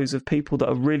videos of people that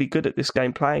are really good at this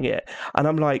game playing it, and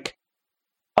I'm like,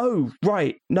 oh,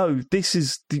 right, no,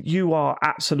 you are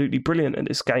absolutely brilliant at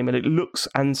this game, and it looks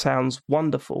and sounds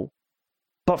wonderful.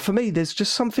 But for me, there's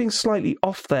just something slightly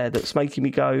off there that's making me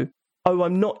go, oh,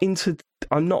 I'm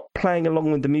not playing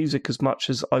along with the music as much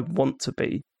as I want to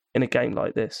be in a game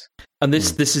like this. And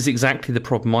this is exactly the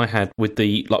problem I had with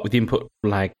the input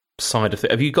lag side of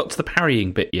it. Have you got to the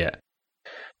parrying bit yet?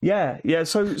 Yeah.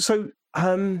 So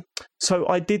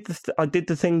I did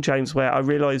the thing, James, where I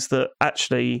realised that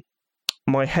actually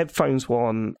my headphones were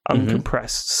on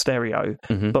uncompressed stereo,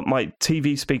 but my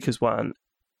TV speakers weren't.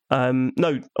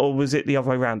 No, or was it the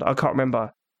other way around? I can't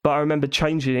remember. But I remember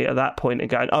changing it at that point and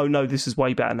going, oh no, this is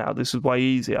way better now. This is way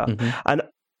easier. And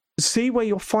see where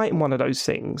you're fighting one of those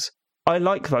things. I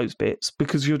like those bits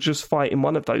because you're just fighting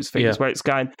one of those things where it's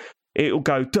going, it'll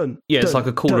go dun. Yeah, dun, it's like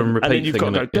a call and repeat and then you've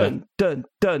thing, got to go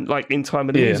dun, like in time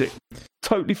with the music.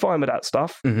 Totally fine with that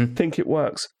stuff. Think it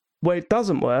works. Where it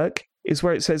doesn't work is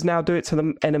where it says now do it to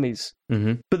the enemies.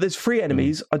 But there's 3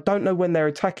 enemies. I don't know when they're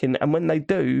attacking, and when they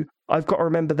do, I've got to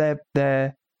remember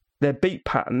their beat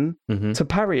pattern to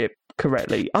parry it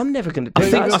correctly. I'm never going to do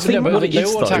that. I think they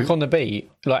all attack on the beat.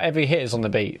 Like every hit is on the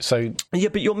beat. So yeah,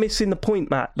 but you're missing the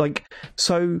point, Matt. Like,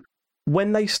 so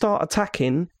when they start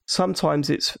attacking, sometimes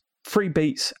it's 3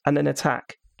 beats and an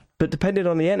attack. But depending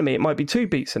on the enemy, it might be 2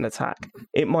 beats and attack.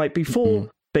 It might be 4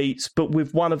 beats, but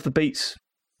with one of the beats,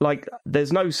 like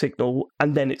there's no signal,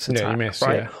 and then it's attack,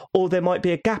 right? Or there might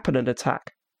be a gap and an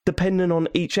attack, depending on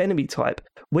each enemy type.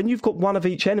 When you've got one of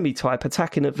each enemy type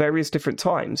attacking at various different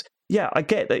times, yeah, I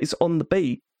get that it's on the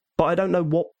beat, but I don't know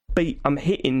what beat I'm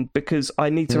hitting because I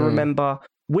need to remember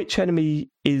which enemy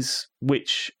is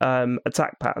which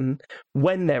attack pattern,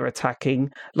 when they're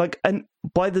attacking. Like, and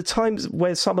by the times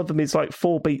where some of them is like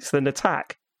 4 beats then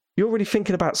attack, you're already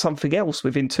thinking about something else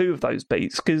within 2 of those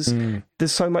beats because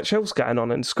there's so much else going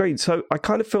on screen. So I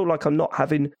kind of feel like I'm not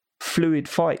having fluid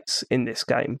fights in this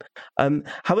game.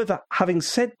 However, having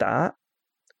said that,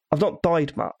 I've not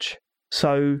died much.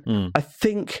 So I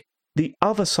think the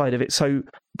other side of it, so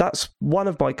that's one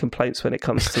of my complaints when it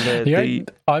comes to the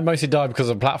I mostly die because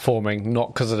of platforming,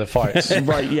 not because of the fights.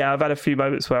 Right, yeah, I've had a few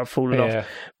moments where I've fallen off.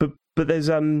 But there's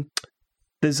so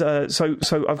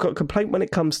I've got a complaint when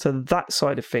it comes to that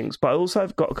side of things, but I also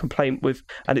have got a complaint with,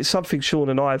 and it's something Sean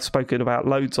and I have spoken about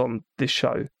loads on this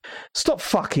show. Stop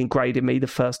fucking grading me the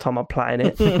first time I'm playing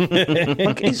it.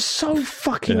 Like, it's so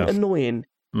fucking annoying.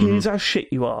 Here's how shit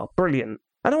you are. Brilliant.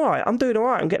 And alright, I'm doing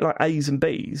alright. I'm getting like A's and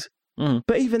B's.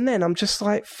 But even then, I'm just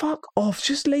like, fuck off.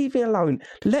 Just leave me alone.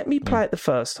 Let me play it the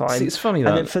first time. See, it's funny,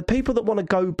 and then for people that want to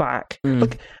go back,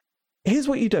 look, here's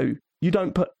what you do. You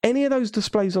don't put any of those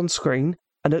displays on screen,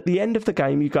 and at the end of the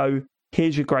game, you go,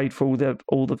 here's your grade for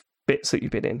all the bits that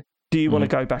you've been in. Do you want to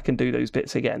go back and do those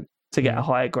bits again to get a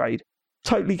higher grade?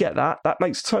 Totally get that. That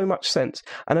makes so much sense.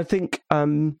 And I think,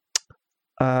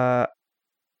 what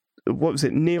was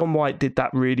it? Neon White did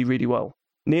that really, really well.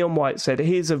 Neon White said,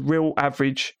 here's a real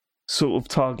average sort of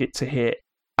target to hit,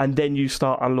 and then you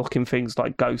start unlocking things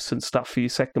like ghosts and stuff for your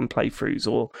second playthroughs,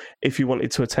 or if you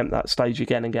wanted to attempt that stage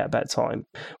again and get a better time.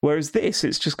 Whereas this,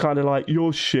 it's just kind of like,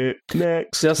 you're shit,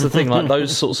 next. See, that's the thing, like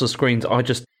those sorts of screens, I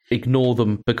just ignore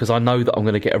them because I know that I'm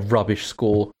going to get a rubbish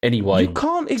score anyway. You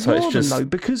can't ignore them though,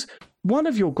 because one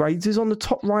of your grades is on the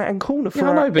top right-hand corner. For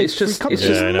I know, but it's just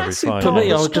massive. For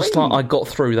me, I was just like, I got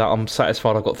through that. I'm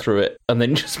satisfied I got through it, and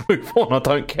then just move on. I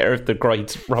don't care if the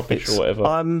grade's rubbish or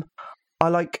whatever.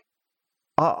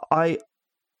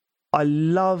 I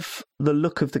love the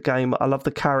look of the game. I love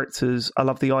the characters. I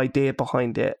love the idea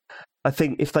behind it. I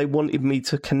think if they wanted me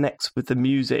to connect with the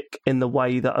music in the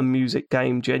way that a music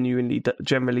game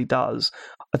generally does,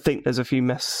 I think there's a few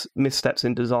missteps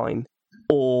in design,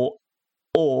 or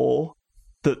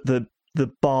that the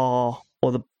bar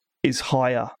is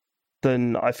higher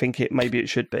than I think it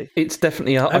should be. It's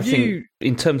definitely, I think,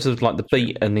 in terms of like the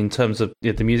beat and in terms of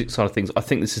the music side of things, I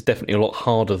think this is definitely a lot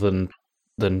harder than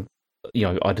I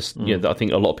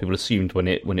think a lot of people assumed when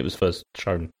it was first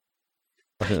shown.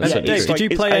 I think that's Dave, did you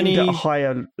play any at a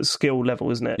higher skill level,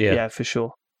 isn't it? Yeah, for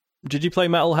sure. Did you play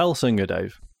Metal Hellsinger,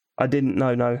 Dave? I didn't. No.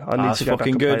 I need to go back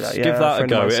and play that. Give that a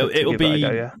go. It'll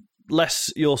be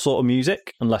less your sort of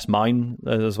music and less mine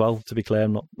as well. To be clear,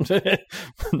 I'm not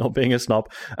not being a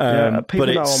snob. People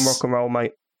know I'm rock and roll,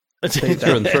 mate.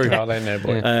 Through and through. Oh, they know,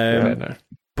 boy. They know.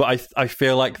 But I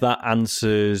feel like that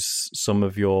answers some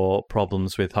of your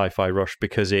problems with Hi-Fi Rush,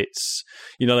 because it's,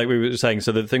 like we were saying,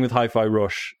 so the thing with Hi-Fi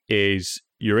Rush is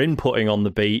you're inputting on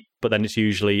the beat, but then it's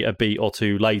usually a beat or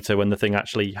two later when the thing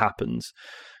actually happens.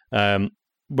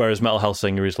 Whereas Metal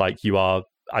Hellsinger is like, you are,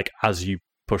 like, as you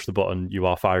push the button, you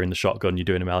are firing the shotgun, you're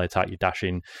doing a melee attack, you're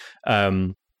dashing.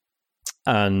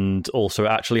 And also it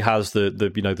actually has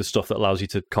the you know, the stuff that allows you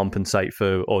to compensate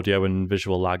for audio and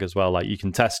visual lag as well. Like, you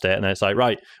can test it and then it's like,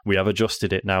 right, we have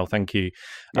adjusted it now, thank you.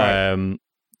 Right.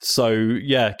 So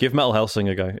yeah, give Metal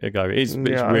Hellsinger a go. It's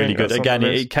really good. Again,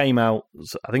 it came out,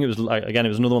 I think it was like, again, it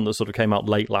was another one that sort of came out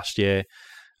late last year.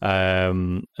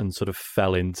 And sort of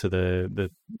fell into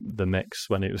the mix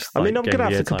when it was. I mean, I'm going to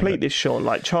have to complete this, Sean.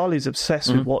 Like, Charlie's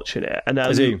obsessed with watching it, and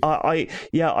I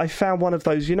found one of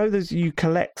those. You know, you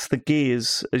collect the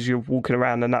gears as you're walking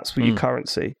around, and that's for your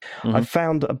currency. I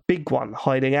found a big one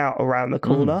hiding out around the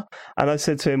corner, and I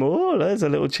said to him, "Oh, there's a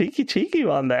little cheeky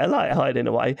one there, like hiding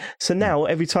away." So now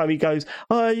every time he goes,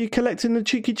 "Oh, are you collecting the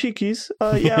cheekies?"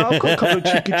 Yeah, I've got a couple of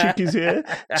cheekies here.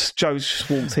 Joe just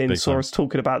walked in, saw us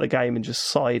talking about the game, and just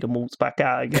sighed and walked back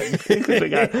out again.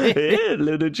 Yeah,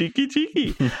 little cheeky.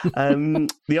 The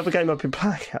other game I've been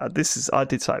playing, I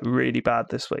did something really bad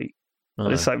this week. I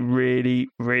did something really,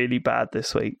 really bad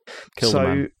this week.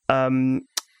 You,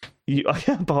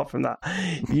 apart from that,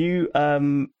 you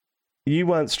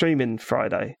weren't streaming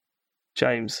Friday,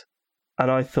 James, and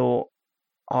I thought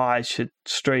I should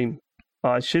stream.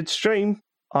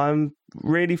 I'm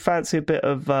really fancy a bit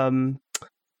of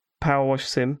Power Wash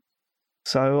Sim.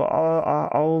 So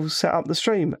I'll set up the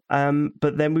stream.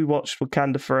 But then we watched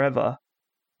Wakanda Forever.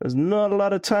 There's not a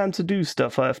lot of time to do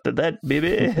stuff after that,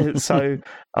 baby. So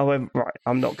I went, right,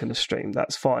 I'm not going to stream.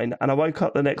 That's fine. And I woke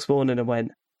up the next morning and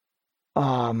went,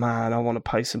 oh, man, I want to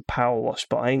play some Power Wash,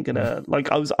 but I ain't going to.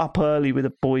 Like, I was up early with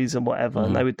the boys and whatever,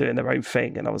 and they were doing their own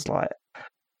thing. And I was like, I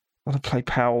want to play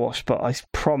Power Wash, but I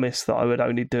promised that I would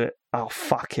only do it. Oh,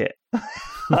 fuck it.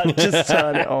 I'd just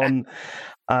turn it on.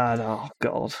 And, oh,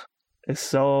 God.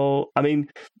 So, I mean,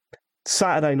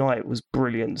 Saturday night was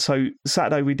brilliant. So,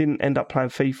 Saturday we didn't end up playing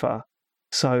FIFA.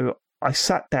 So, I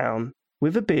sat down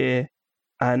with a beer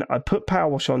and I put Power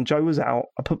Wash on. Joe was out.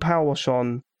 I put Power Wash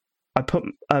on. I put,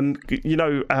 you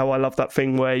know how I love that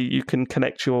thing where you can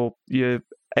connect your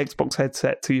Xbox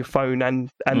headset to your phone and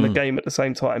the game at the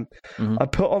same time. I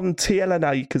put on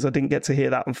TLNA because I didn't get to hear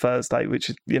that on Thursday,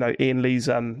 which is, you know, Ian Lee's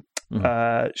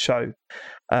show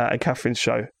and Catherine's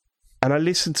show. And I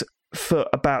listened for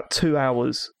about 2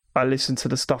 hours. I listened to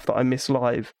the stuff that I missed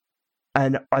live,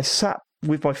 and I sat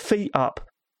with my feet up,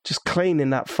 just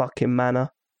cleaning that fucking manor.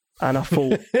 And I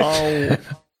thought, oh,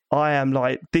 I am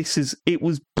like, it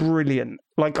was brilliant.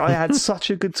 Like, I had such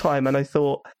a good time, and I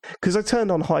thought, because I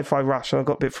turned on Hi-Fi Rush and I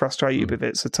got a bit frustrated with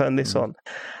it, so I turned this on,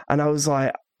 and I was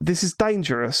like, this is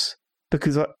dangerous,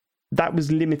 because that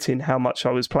was limiting how much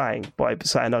I was playing by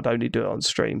saying I'd only do it on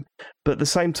stream. But at the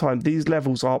same time, these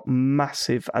levels are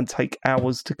massive and take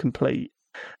hours to complete.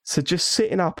 So just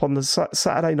sitting up on the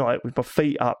Saturday night with my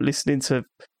feet up, listening to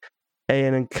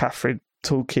Ian and Catherine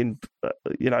talking,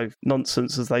 you know,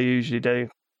 nonsense as they usually do.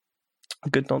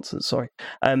 Good nonsense, sorry.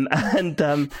 And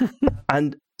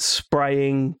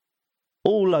spraying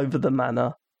all over the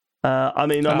manor. I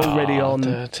mean, I'm already on.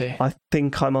 Dirty. I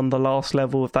think I'm on the last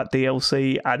level of that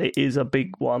DLC, and it is a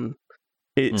big one.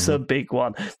 It's a big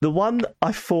one. The one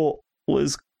I thought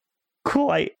was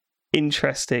quite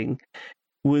interesting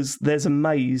was there's a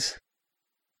maze,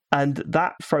 and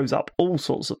that throws up all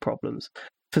sorts of problems.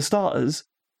 For starters,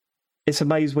 it's a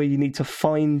maze where you need to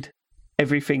find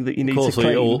everything that you need to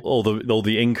clean. all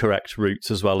the incorrect routes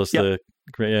as well as the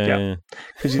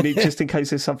because you need, just in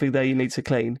case there's something there you need to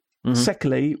clean.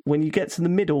 Secondly, when you get to the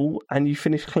middle and you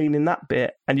finish cleaning that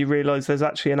bit and you realise there's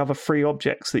actually another 3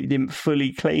 objects that you didn't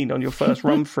fully clean on your first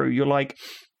run through, you're like,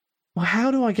 well,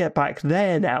 how do I get back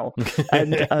there now?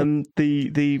 And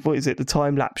the what is it, the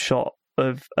time-lapse shot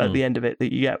of at the end of it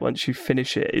that you get once you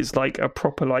finish it is like a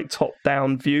proper like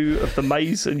top-down view of the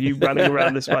maze and you running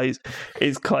around this maze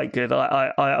is quite good.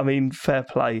 I mean, fair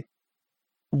play.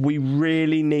 We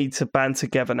really need to band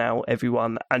together now,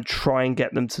 everyone, and try and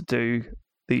get them to do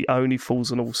the Only Fools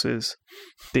and Horses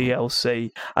DLC.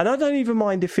 And I don't even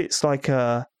mind if it's like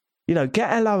get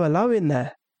hello in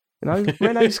there. You know,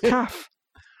 Renault's Cafe.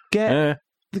 Get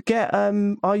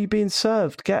Are You Being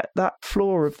Served? Get that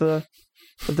floor of the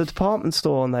department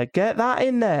store on there. Get that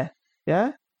in there.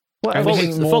 Yeah?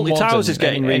 The Faulty Towers is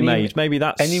getting remade. Maybe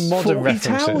that's any modern 40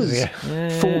 references.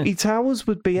 Towers. 40 Towers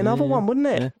would be another one, wouldn't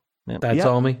it? Yeah. Dad's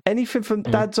Army. Anything from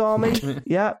Dad's Army.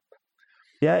 Yeah.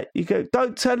 Yeah, you go,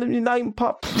 don't tell him your name,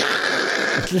 pup.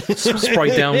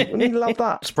 Spray down. Wouldn't you love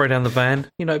that? Spray down the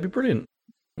van. You know, it'd be brilliant.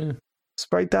 Yeah.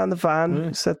 Sprayed down the van. Yeah.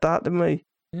 We said that, didn't we?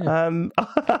 Yeah.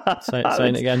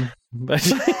 saying it again.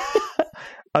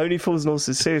 Only Fools and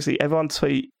Horses. Seriously, everyone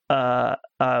tweet.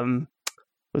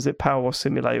 Was it Power Wash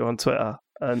Simulator on Twitter?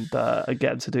 And get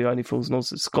them to do Only Fools and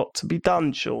Horses. It's got to be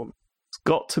done, Sean. It's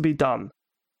got to be done.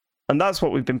 And that's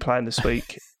what we've been playing this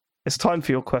week. It's time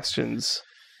for your questions.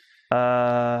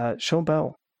 Sean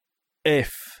Bell.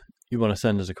 If you want to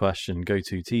send us a question, go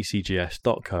to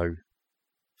tcgs.co/Dear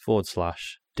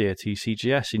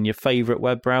TCGS in your favourite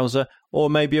web browser, or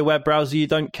maybe a web browser you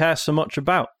don't care so much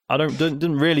about.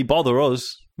 Didn't really bother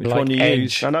us which Like one you Edge.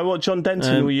 use. I know what John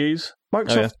Denton will use.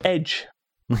 Microsoft Edge.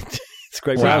 It's a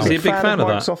great Wow. browser. Is he a big fan of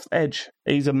that? Microsoft Edge.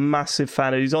 He's a massive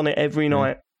fan. He's on it every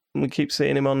night. And we keep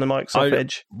seeing him on the Microsoft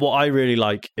Edge. What I really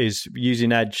like is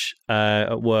using Edge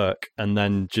at work, and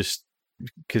then just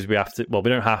because we have to. Well, we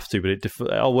don't have to, but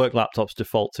our work laptops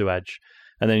default to Edge,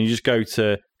 and then you just go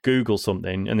to Google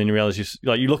something, and then you realize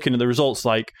you're looking at the results.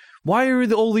 Like, why are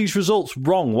all these results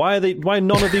wrong? Why are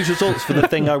none of these results for the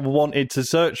thing I wanted to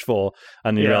search for?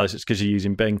 And you realize it's because you're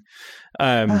using Bing.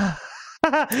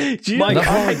 Do you know,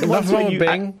 I hate the ones wrong with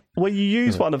Bing. where you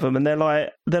use one of them and they're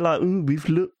like, "Ooh, we've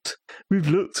looked,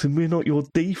 and we're not your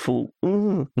default.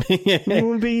 Ooh, we want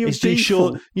to be your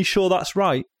default. You sure that's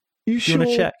right? You You want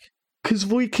to check? Because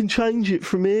we can change it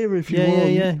from here if you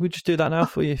want. Yeah. We just do that now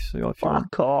for you. So if you want.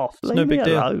 Fuck off. It's Leave no me big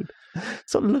deal. alone.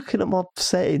 Stop looking at my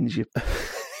settings. You.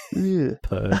 Yeah.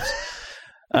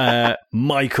 Pervs.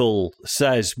 Michael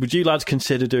says, would you lads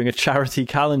consider doing a charity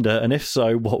calendar? And if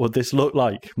so, what would this look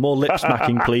like? More lip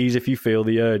smacking, please, if you feel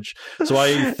the urge. So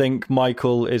I think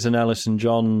Michael is an Ellis and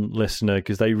John listener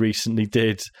because they recently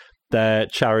did their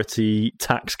charity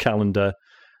tax calendar,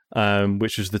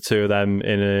 which was the two of them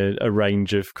in a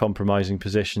range of compromising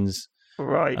positions.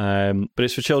 Right. But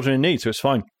it's for children in need, so it's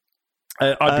fine.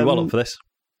 I'd be well up for this.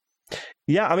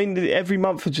 Yeah, I mean, every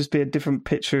month would just be a different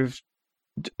picture of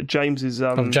James's.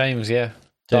 Of James, yeah.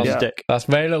 James' dick. That's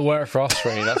very little work for us,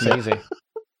 really. That's easy.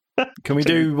 Can we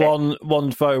do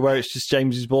one photo where it's just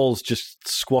James's balls just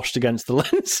squashed against the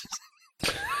lens?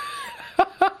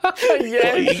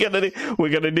 Yeah, we're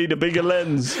gonna need a bigger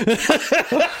lens.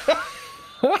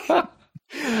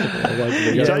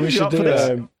 Yeah, we should do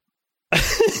that.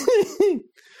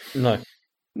 No.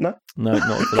 No,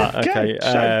 not for that. Okay.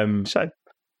 Shame.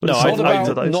 No, What loads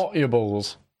of about those. not your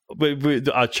balls?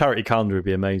 Our charity calendar would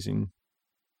be amazing.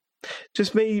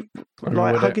 Just me, Would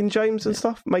like it? hugging James and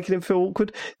stuff, making him feel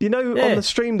awkward. You know, on the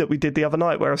stream that we did the other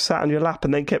night, where I sat on your lap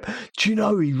and then kept. Do you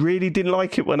know he really didn't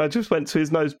like it when I just went to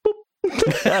his nose? Boop.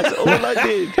 That's all I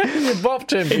did. You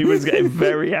bopped him. He was getting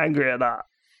very angry at that.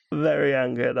 Very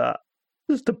angry at that.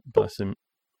 Just a boop. Bless him.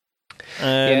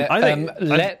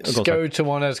 Let's go to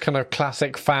one of those kind of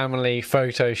classic family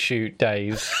photo shoot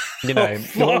days. You know,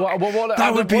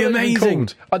 That would be amazing.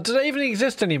 Do they even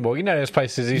exist anymore? You know, those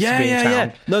places used to be in town.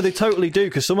 Yeah. No, they totally do,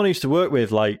 because someone I used to work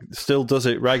with still does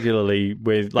it regularly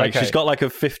with she's got like a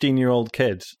 15-year-old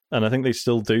kid, and I think they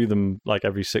still do them like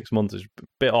every 6 months. It's a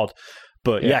bit odd.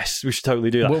 But yes, we should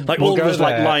totally do that. We'll all of us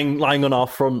there. lying on our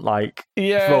front,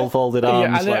 full folded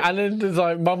arms. Yeah, and then there's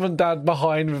like mum and dad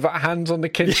behind with hands on the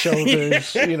kids'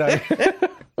 shoulders. You know,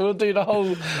 we'll do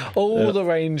all the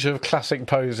range of classic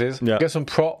poses. Yeah. Get some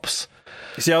props.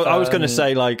 See, I was going to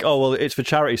say it's for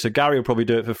charity, so Gary will probably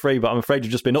do it for free. But I'm afraid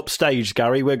you've just been upstaged,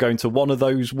 Gary. We're going to one of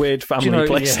those weird family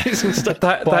places and stuff.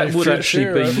 That would actually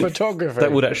be photography.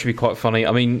 That would actually be quite funny.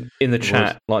 I mean, in the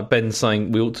chat, like Ben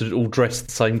saying, we ought to all dress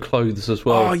the same clothes as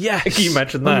well. Oh yes, can you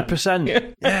imagine that?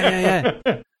 100%. Yeah.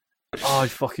 Oh, I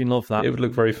fucking love that. It would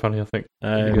look very funny, I think.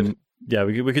 Yeah,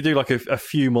 we could do like a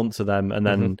few months of them, and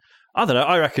then I don't know.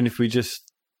 I reckon if we just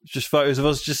photos of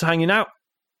us just hanging out.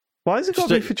 Why has it got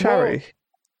to be for charity?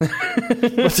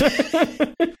 It's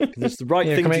the right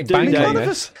thing to do.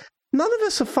 None of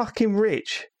us are fucking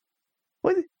rich.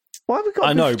 Why have we got?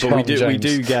 I know, but we James.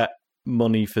 do get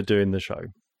money for doing the show.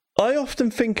 I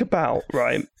often think about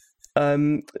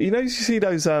you see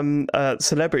those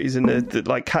celebrities in the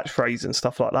like catchphrase and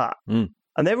stuff like that, and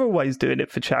they're always doing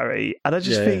it for charity. And I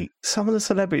just think some of the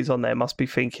celebrities on there must be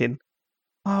thinking,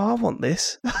 "Oh, I want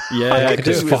this." Yeah, I could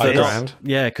do $5,000.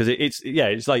 Yeah, because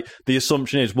it's like the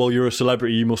assumption is, well, you're a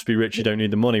celebrity, you must be rich, you don't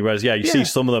need the money. Whereas, you see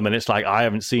some of them, and it's like, I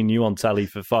haven't seen you on telly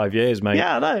for 5 years, mate.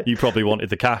 Yeah, I know. You probably wanted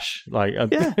the cash, like.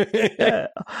 Yeah.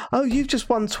 Oh, you've just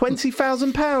won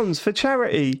 £20,000 for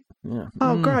charity. Yeah.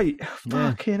 Oh, great!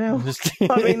 Fucking hell.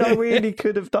 I mean, I really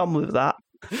could have done with that,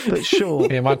 but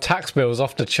sure. Yeah, my tax bill's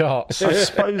off the charts. I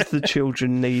suppose the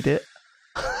children need it.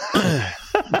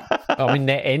 I mean,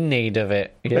 they're in need of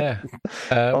it. Yeah,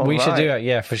 we should do it.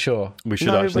 Yeah, for sure. We should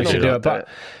No, actually we're not do do gonna it. But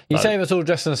you say it's all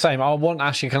dressed in the same. I want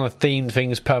actually kind of themed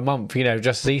things per month. You know,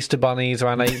 just Easter bunnies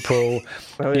around April.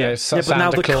 Oh, You yeah. know, Yeah, but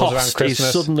now Santa the Claus around cost is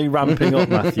Christmas. suddenly ramping up,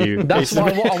 Matthew. That's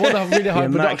why I want a really high Yeah,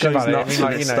 Matt production goes value. I nuts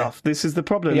mean, in this stuff. This is the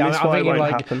problem. Yeah, This is I'm why it thinking,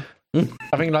 won't like, happen.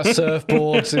 I think like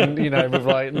surfboards and with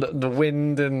like the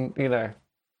wind and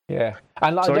yeah,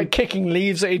 and like Sorry? they're kicking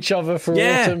leaves at each other for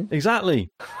Yeah, autumn. exactly.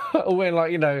 Or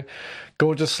wearing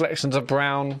gorgeous selections of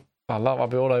brown. I'll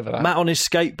be all over that. Matt on his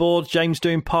skateboard, James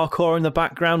doing parkour in the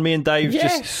background, me and Dave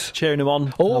Yes. just cheering him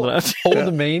on. All I don't know.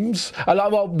 the memes. I like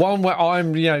one where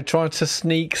I'm, trying to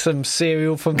sneak some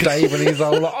cereal from Dave, and he's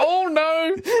all like, "Oh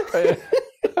no!"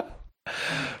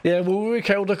 Yeah, well, we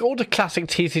okay, all the classic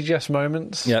TCGS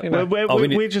moments. Yeah.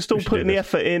 We're just all we should putting do the this.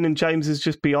 effort in, and James is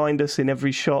just behind us in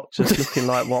every shot, just looking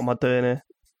like, "What am I doing here?"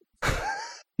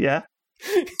 Yeah.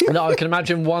 No, I can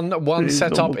imagine one His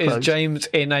setup normal is pose. James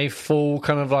in a full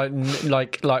kind of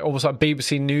like almost like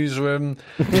BBC newsroom,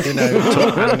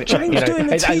 and, James doing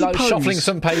the and, like T-pose. shuffling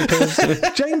some papers.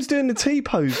 James doing the T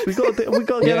pose. We got to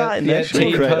get Yeah, that in yeah, there. T-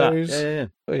 Recreate that. pose. Yeah.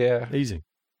 Yeah, Easy.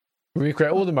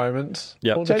 recreate all the moments.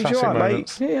 Yep. All the James, you classic all right,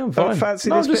 moments. mate? Yeah, I'm Don't fine. fancy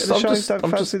No, this bit of the I'm show. just- Don't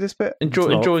I'm fancy just this bit. It's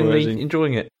not enjoying crazy.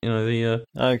 enjoying it. The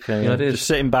Okay, Yeah, it is. just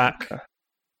sitting back,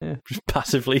 Yeah. just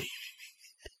passively.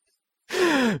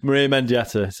 Maria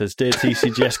Mendieta says, "Dear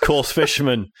TCGS course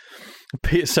fisherman,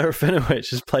 Peter Serafinowicz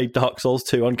has played Dark Souls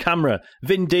 2 on camera.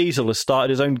 Vin Diesel has started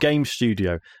his own game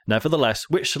studio. Nevertheless,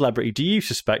 which celebrity do you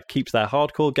suspect keeps their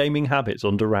hardcore gaming habits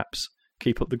under wraps?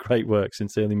 Keep up the great work.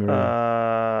 Sincerely,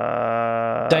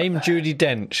 Maria." Dame Judi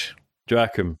Dench. Do you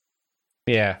reckon?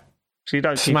 Yeah, She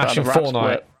don't keep smashing out of wraps, Fortnite.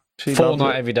 but she loves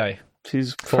Fortnite it. every day.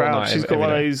 She's Fortnite proud. She's got every one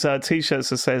of day. those T-shirts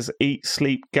that says "Eat,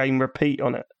 Sleep, Game, Repeat"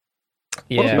 on it.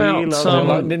 Yeah. What about Really Or love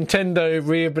like Nintendo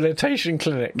Rehabilitation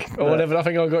Clinic or whatever. I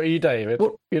think I got you, David.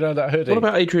 What- That hoodie. What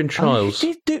about Adrian Childs?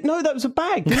 No, that was a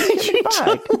bag. Didn't he get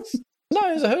a bag? No,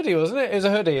 it was a hoodie, wasn't it? It was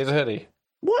a hoodie.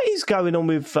 What is going on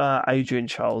with Adrian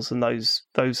Charles and those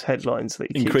headlines that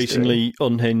he keeps doing? Increasingly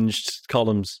unhinged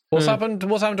columns. What's happened?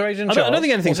 What's happened to Adrian I Charles? don't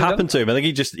think anything's What's he happened to him. I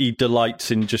think he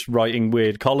delights in just writing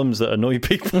weird columns that annoy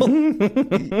people.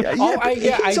 But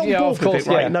he's on board of with course. it,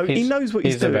 right? Yeah, No, he knows what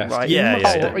he's the doing, best. right? Yeah, He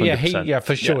must yeah, do. Yeah, 100%.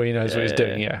 for sure he knows what he's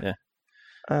doing. Yeah.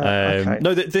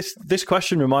 No, this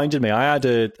question reminded me. I had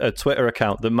a Twitter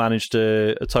account that managed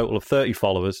a total of 30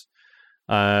 followers,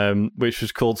 which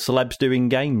was called Celebs Doing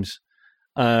Games,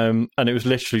 and it was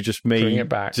literally just Bring me it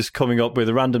back. just coming up with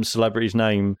a random celebrity's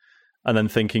name and then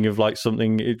thinking of like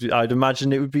something. I'd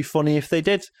imagine it would be funny if they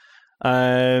did.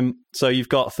 So you've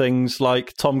got things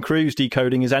like Tom Cruise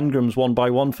decoding his engrams one by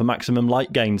one for maximum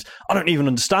light gains. I don't even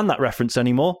understand that reference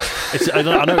anymore. I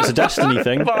know it's a Destiny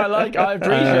thing. But I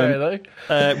appreciate it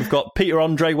though. We've got Peter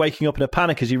Andre waking up in a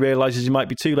panic as he realises he might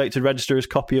be too late to register his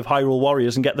copy of Hyrule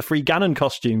Warriors and get the free Ganon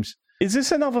costumes. Is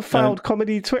this another failed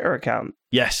comedy Twitter account?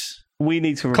 Yes. We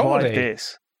need to revive Comedy?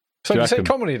 this. So Do you you say reckon?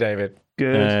 comedy, David?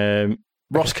 Good.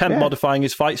 Ross Kemp Yeah. modifying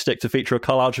his fight stick to feature a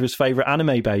collage of his favourite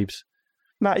anime babes.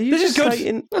 Matt, are you This is just good.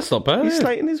 slating? That's not bad. He's yeah.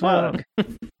 slating his work. Look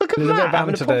at Little bit Matt of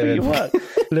having a banter, pop at your David. work. A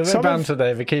little bit Some of of- banter,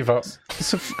 David. Keep up.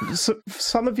 So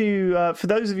some of you, for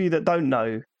those of you that don't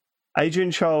know, Adrian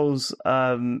Charles.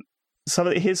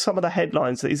 Here's some of the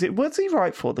headlines. What's he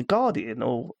write for? The Guardian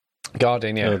or?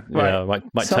 Guardian, yeah. Yeah, might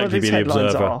Some of technically his be the headlines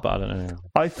Observer, are- but I don't know.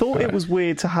 I thought it was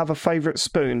weird to have a favourite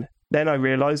spoon. Then I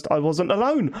realised I wasn't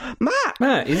alone.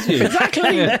 Matt, Is you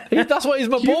Exactly. Yeah. That's what he's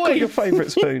my you've got boy. your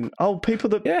favourite spoon. Oh, people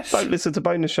that Yes. don't listen to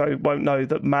Bonus Show won't know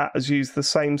that Matt has used the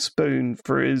same spoon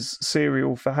for his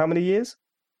cereal for how many years?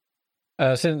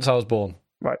 Since I was born.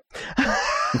 Right.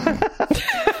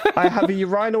 I have a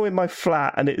urinal in my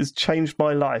flat and it has changed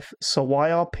my life. So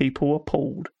why are people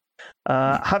appalled?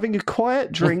 Having a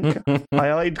quiet drink,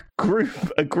 I eyed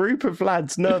a group of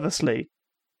lads nervously,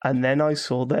 and then I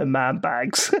saw their man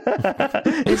bags.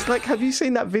 It's like, have you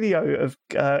seen that video of,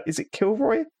 is it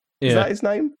Kilroy? Is that his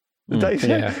name? David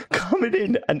yeah. coming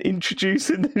in and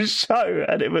introducing the show,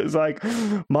 and it was like,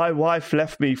 my wife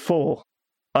left me for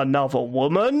another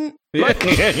woman. Like,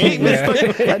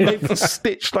 and they've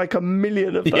stitched like a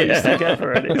million of those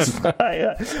together, and it's like,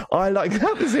 I like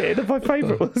that was it. And my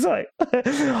favourite was like,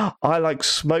 I like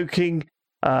smoking,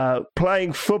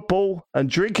 playing football, and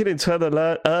drinking until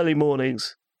the early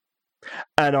mornings.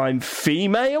 And I'm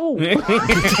female.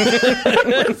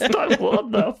 It's like,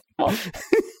 what the fuck?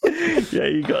 Yeah,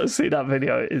 you got to see that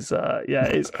video. It's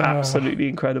it's absolutely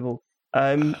incredible.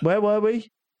 Where were we?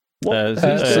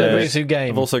 Celebrities who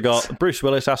game. I've also got Bruce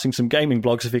Willis asking some gaming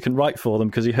blogs if he can write for them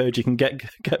because he heard you can get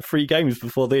free games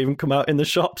before they even come out in the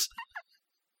shops.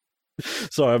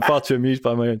 Sorry, I'm far too amused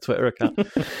by my own Twitter account.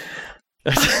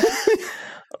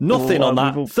 Nothing on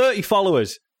that. we've all- 30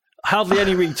 followers. Hardly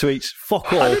any retweets.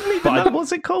 Fuck all. I didn't even know.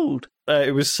 What's it called?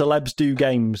 It was Celebs Do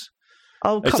Games.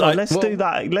 Oh, It's come on, like- let's do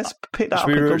that. Let's pick that Should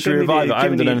up. we- and should we give me revive the- it? I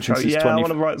haven't give me done the anything intro. since Yeah, 20 I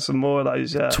want to write some more of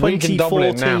those. Yeah. We can double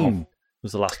it 2014 now.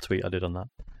 was the last tweet I did on that.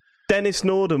 Dennis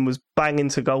Norden was banging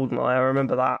to Goldeneye. I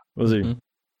remember that. Was he? Mhm.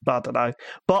 I don't know.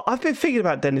 But I've been thinking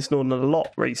about Dennis Norden a lot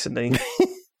recently.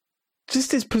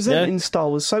 Just his presenting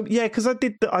style was so... Yeah, because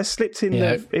I slipped in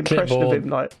Yeah, the impression clipboard. of him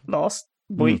like last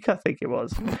week, I think it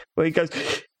was, where he goes,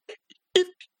 if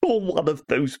you're one of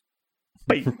those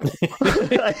people...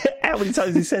 How many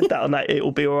times he said that on that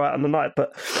It'll Be Alright on the Night?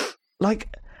 But, like...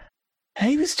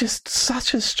 He was just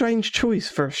such a strange choice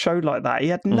for a show like that. He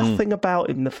had nothing about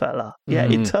him, the fella. Yeah,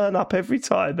 he'd turn up every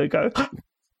time and go...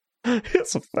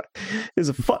 It's a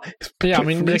Yeah, I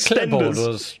mean, the EastEnders. clipboard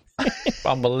was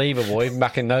unbelievable, even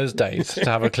back in those days, to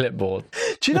have a clipboard.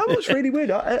 Do you know what's really weird?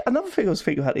 Another thing I was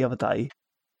thinking about the other day.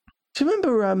 Do you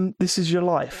remember This Is Your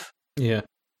Life? Yeah.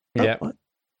 Yeah.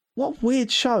 What a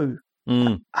weird show.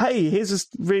 Hey, here's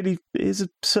a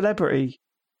celebrity.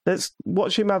 Let's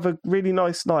watch him have a really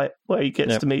nice night where he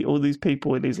gets to meet all these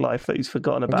people in his life that he's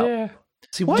forgotten about. Yeah.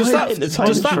 See, Why does is that that entertaining?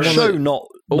 Does that for show him? not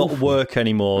Awful. work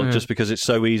anymore Yeah. just because it's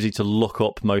so easy to look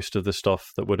up most of the stuff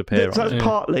that would appear So on it? that's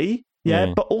partly,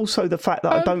 but also the fact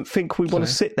that I don't think we want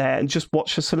to sorry. sit there and just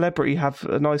watch a celebrity have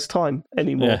a nice time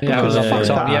anymore. Yeah. Yeah, Because it was a fuck fucked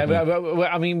up. that. Yeah, but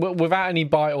I mean, without any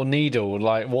bite or needle,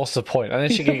 like, what's the point?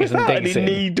 Unless you can get some Without digs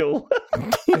any in. needle.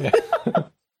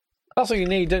 That's what you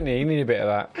need, don't you? You need a bit of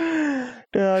that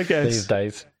Yeah, I these guess.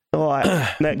 days. All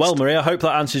right, next. Well, Maria, I hope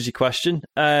that answers your question.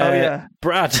 yeah.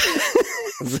 Brad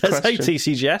says, hey, question.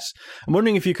 TCGS. I'm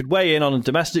wondering if you could weigh in on a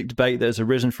domestic debate that has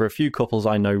arisen for a few couples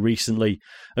I know recently.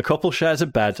 A couple shares a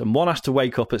bed, and one has to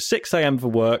wake up at 6 a.m. for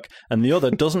work, and the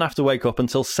other doesn't have to wake up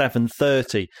until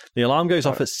 7:30. The alarm goes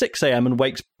off at 6 a.m. and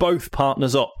wakes both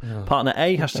partners up. Partner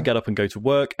A has to get up and go to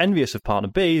work, envious of partner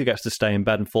B, who gets to stay in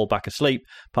bed and fall back asleep.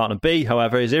 Partner B,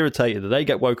 however, is irritated that they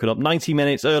get woken up 90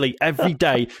 minutes early every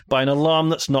day by an alarm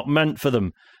that's not meant for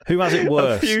them. Who has it A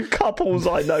worse? few couples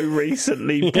I know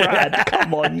recently. Brad,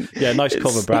 come on. Yeah, nice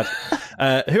cover, Brad.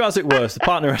 Who has it worse? The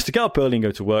partner has to get up early and go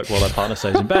to work while their partner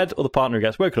stays in bed, or the partner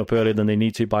gets woken up earlier than they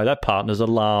need to by their partner's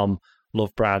alarm?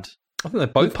 Love, Brad. I think they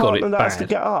both The got partner it that has to bad.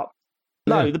 get up.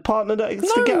 No, Yeah. the partner that has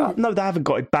to get up. No, they haven't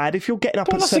got it bad. If you're getting up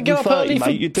But at has to get up 7:30, early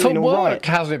mate, you're doing for all work. right.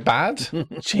 Has it bad?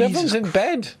 Everyone's Jesus in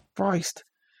bed. Christ.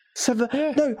 Seven.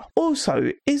 Yeah. No.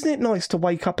 Also, isn't it nice to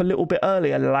wake up a little bit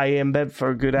early and lay in bed for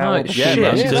a good hour? No, before Yeah, Shit.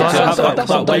 man. Yeah, To that's- have that that's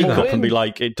a wake double up and be win.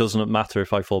 like, it doesn't matter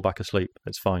if I fall back asleep.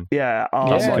 It's fine. Yeah. Oh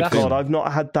Yeah, my that's- god, I've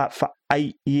not had that for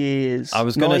 8 years. I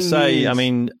was going to 9 say, years. I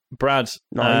mean, Brad,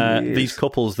 9 years. these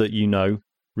couples that you know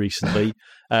recently,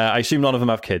 I assume none of them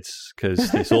have kids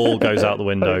because this all goes out the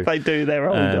window. If they do, they're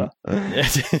older.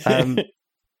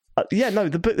 Yeah, no.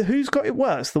 But who's got it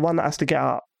worse? The one that has to get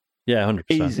up. yeah, 100%.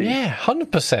 Easy. Yeah,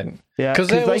 100%. Yeah, Because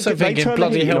they're also they thinking, turn the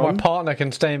bloody heating hell, my on. partner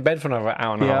can stay in bed for another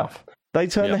hour and a Yeah. half. They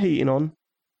turn Yeah. the heating on.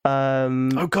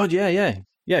 Oh, God, yeah.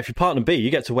 Yeah, if you're partner B, you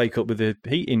get to wake up with the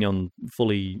heating on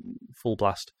full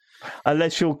blast.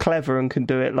 Unless you're clever and can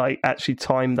do it, like actually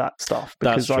time that stuff.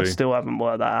 That's Because I true. still haven't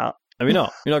worked that out. Have you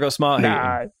not? You've not got smart heating?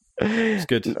 Nah. It's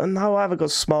good. No, I haven't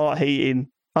got smart heating.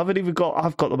 I've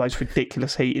got the most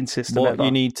ridiculous heating system What ever.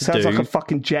 you need to Sounds do- like a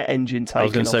fucking jet engine taking I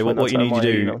was going to say, off when what you I need turn to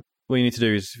my heating do... on. What you need to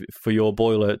do is for your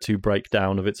boiler to break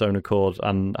down of its own accord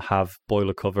and have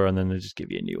boiler cover, and then they just give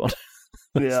you a new one.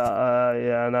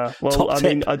 Yeah, no. Well, Top I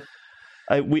mean, tip.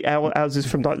 ours is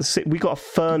from like we got a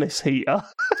furnace heater,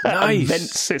 Nice. a vent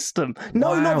system. No,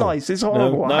 Wow. not nice. It's No,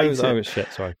 horrible. I hate it.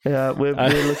 shit. Sorry, Yeah, we're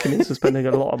looking into spending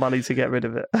a lot of money to get rid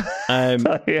of it.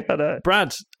 Yeah, no.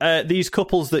 Brad. These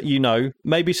couples that you know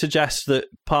maybe suggest that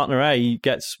partner A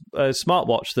gets a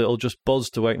smartwatch that'll just buzz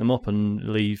to wake them up and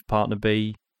leave partner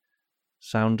B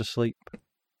sound asleep.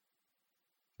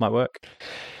 Might work.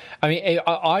 I mean,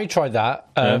 I tried that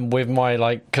with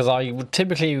my, because I would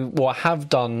typically have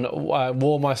done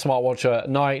wore my smartwatch at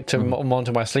night to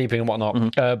monitor my sleeping and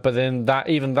whatnot, but then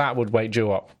that would wake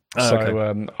Joe up. So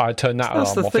okay. I turned that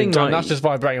That's alarm the off. thing, And like, that's just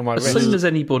vibrating on my As wrist. soon as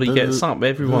anybody gets up,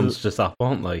 everyone's just up,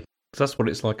 aren't they? 'Cause that's what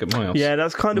it's like at my house. Yeah,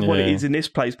 that's kind of what it Yeah. is in this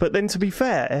place. But then, to be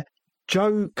fair,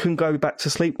 Joe can go back to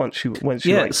sleep once she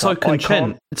Yeah, wakes so up. can I Chen.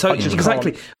 can't. So I just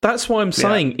exactly. can't. That's why I'm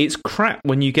saying it's crap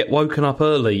when you get woken up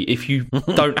early if you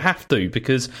don't have to,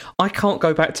 because I can't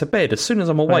go back to bed. As soon as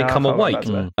I'm awake, Yeah, I I'm can't go awake back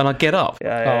to bed. and I get up.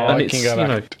 Yeah, Oh, yeah, And I it's, can go you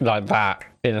back like that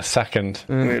in a second.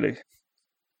 really.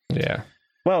 Yeah.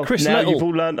 Well, Chris now Little. you've all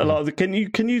learnt a lot. Can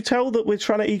you tell that we're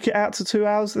trying to eke it out to 2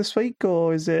 hours this week,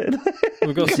 or is it?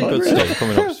 We've got some good stuff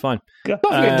coming up. It's fine.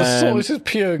 This is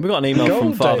pure. We got an email gold,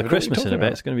 from Father David. What are you Christmas in a talking bit.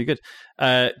 about? It's going to be good.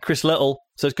 Chris Little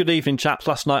says, "Good evening, chaps.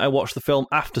 Last night I watched the film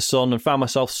After Sun and found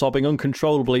myself sobbing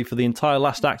uncontrollably for the entire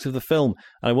last act of the film.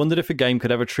 And I wondered if a game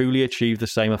could ever truly achieve the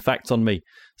same effect on me.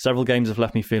 Several games have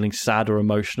left me feeling sad or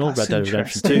emotional. That's Red Dead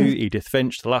Redemption 2, Edith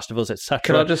Finch, The Last of Us, etc.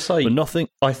 Can I just say, but nothing."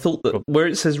 I thought that where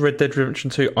it says Red Dead Redemption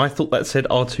 2, I thought that said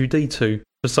R2D2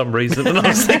 for some reason, and I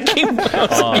was thinking,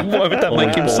 why would that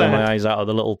make him Bawling sad? my eyes out of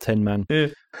the little tin man. Yeah.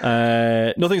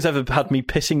 Nothing's ever had me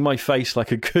pissing my face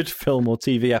like a good film or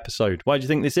TV episode. Why do you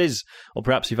think this is? Or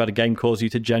perhaps you've had a game cause you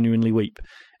to genuinely weep.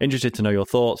 Interested to know your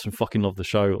thoughts and fucking love the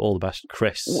show. All the best,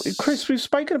 Chris. Chris, we've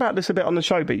spoken about this a bit on the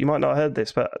show, but you might not have heard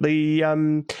this. But the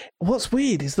what's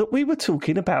weird is that we were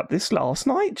talking about this last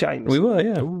night, James. We were,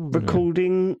 yeah.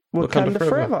 recording Wakanda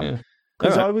Forever. Yeah.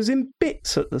 Because Alright. I was in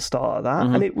bits at the start of that,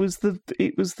 and it was the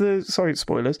sorry,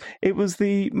 spoilers. It was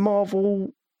the Marvel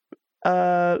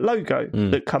logo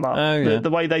that come up. Oh, yeah.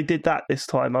 The way they did that this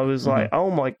time, I was like,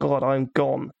 oh my god, I'm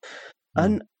gone.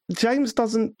 And James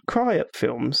doesn't cry at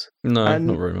films. No, And-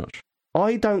 not very much.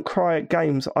 I don't cry at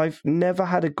games. I've never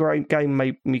had a great game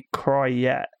make me cry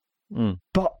yet. Mm.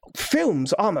 But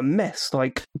films, I'm a mess,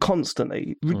 like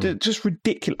constantly, just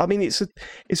ridiculous. I mean, it's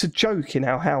a joke in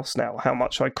our house now how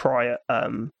much I cry at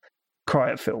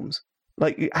films.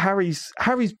 Like Harry's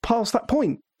past that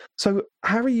point. So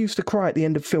Harry used to cry at the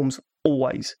end of films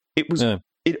always. It'd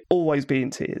always be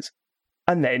in tears.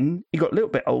 And then he got a little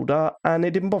bit older, and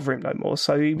it didn't bother him no more,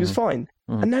 so he was fine.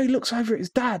 And now he looks over at his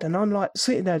dad, and I'm like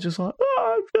sitting there, just like,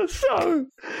 oh, I'm just so,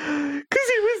 because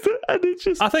he was, and it's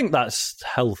just. I think that's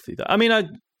healthy. I mean,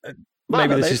 maybe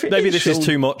don't this know, is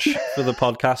too much for the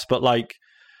podcast, but like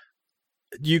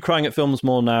you crying at films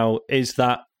more now,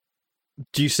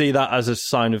 do you see that as a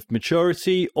sign of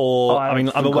maturity, or I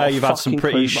mean, I'm aware you've had some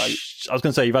pretty. I was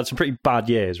going to say you've had some pretty bad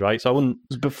years, right? So I wouldn't.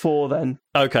 It was before then.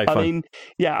 Okay, fine. I mean,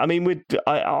 yeah. I mean,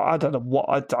 I don't know what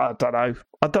I don't know.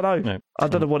 I don't know. No, I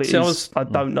don't know what it is. I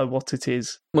don't know what it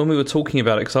is. When we were talking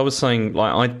about it, because I was saying,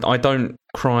 like, I don't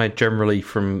cry generally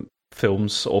from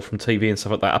films or from TV and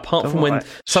stuff like that. Apart from when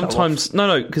sometimes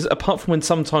because apart from when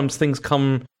sometimes things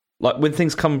come. Like, when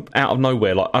things come out of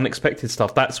nowhere, like unexpected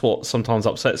stuff, that's what sometimes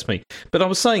upsets me. But I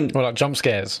was saying... Well, like jump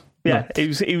scares. Yeah, he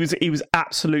was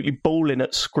absolutely bawling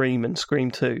at Scream and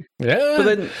Scream 2. Yeah, But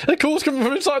then... the call's coming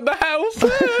from inside the house.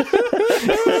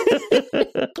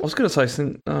 I was going to say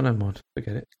something... Oh, never mind.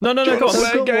 Forget it. No, go on.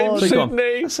 Play game,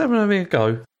 Sydney. Let's have a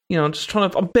go. You know, I'm just trying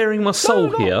to... I'm bearing my soul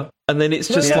here, and then it's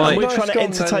just Yeah, like... we're trying to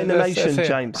Nice entertain the gone, then. nation, That's it.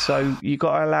 James. So you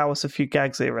got to allow us a few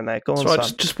gags here and there. Go on, It's right,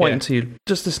 son. just wait until you...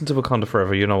 Just listen to Wakanda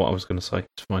Forever. You know what I was going to say.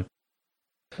 It's fine.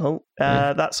 Oh,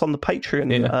 that's on the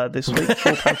Patreon this week.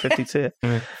 £4.50 tier.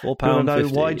 £4.50. You want to know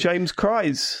why James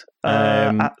cries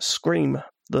at Scream?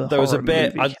 There was a horror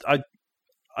bit. movie.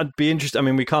 I'd be interested. I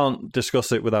mean, we can't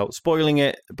discuss it without spoiling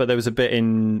it, but there was a bit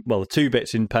the 2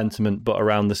 bits in Pentiment, but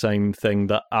around the same thing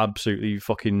that absolutely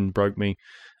fucking broke me.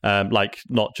 Like,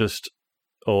 not just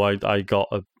I got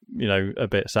a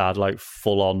bit sad, like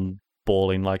full on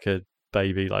bawling like a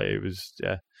baby. Like, it was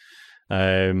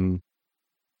I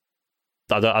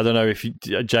don't know if you,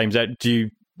 James, do you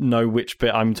know which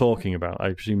bit I'm talking about?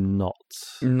 I presume not.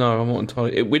 No, I'm not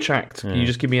entirely... Which act? Can you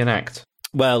just give me an act?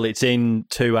 Well, it's in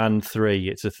 2 and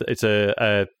 3. It's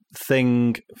a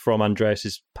thing from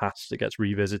Andreas's past that gets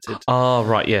revisited. Oh,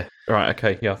 right, yeah. Right,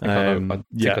 okay, yeah. I think I know. I think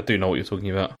yeah. I do know what you're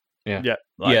talking about. Yeah. Yeah,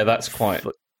 Yeah, that's quite...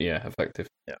 Yeah, effective.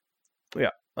 Yeah.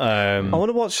 I want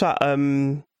to watch that.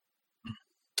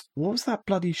 What was that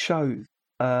bloody show?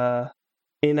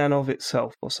 In and of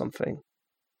itself, or something.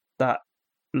 That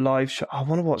live show. I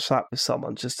want to watch that with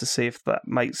someone just to see if that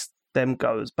makes them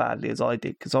go as badly as I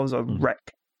did, because I was a wreck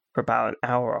for about an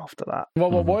hour after that.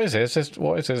 What is it?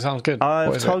 What is it? It sounds good.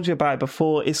 I've told you about it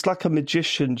before. It's like a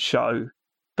magician show,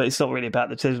 but it's not really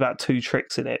about there's about 2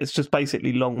 tricks in it. It's just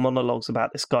basically long monologues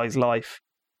about this guy's life.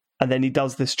 And then he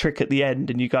does this trick at the end,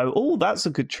 and you go, oh, that's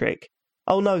a good trick.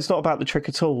 Oh, no, it's not about the trick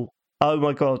at all. Oh,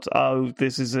 my God. Oh,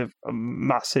 this is a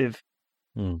massive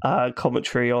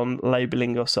commentary on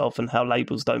labelling yourself and how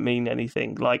labels don't mean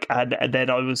anything. Like, and then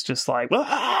I was just like,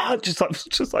 just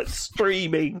like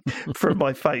streaming from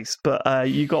my face. But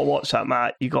you got to watch that,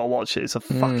 Matt. You got to watch it. It's a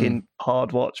fucking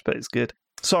hard watch, but it's good.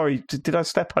 Sorry, did I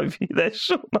step over you there,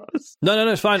 Sean? No,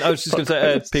 it's fine. I was just going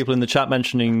to say, people in the chat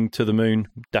mentioning To the Moon,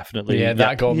 definitely. Yeah,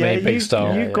 that got me a big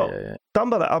star. You got done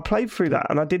by that. I played through that,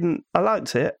 and I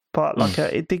liked it, but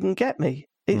it didn't get me.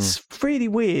 It's really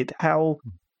weird how.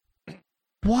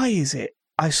 Why is it?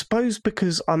 I suppose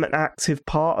because I'm an active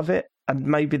part of it, and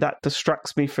maybe that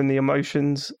distracts me from the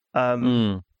emotions.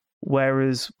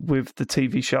 Whereas with the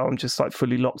TV show, I'm just like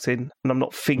fully locked in, and I'm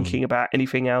not thinking about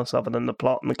anything else other than the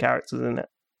plot and the characters in it.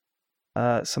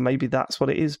 So maybe that's what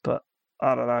it is, but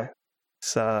I don't know.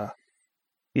 It's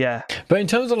yeah. But in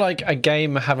terms of like a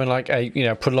game having like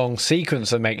a prolonged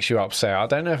sequence that makes you upset, I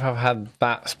don't know if I've had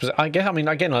that. I guess I mean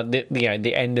again like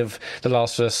the end of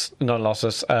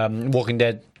Walking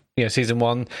Dead, season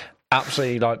 1.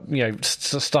 Absolutely, like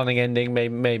stunning ending.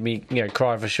 Made me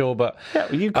cry for sure. But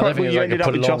yeah, you cried when you ended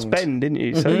up with Joss Ben, didn't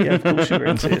you? So yeah, of course you were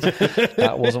into it.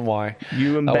 That wasn't why.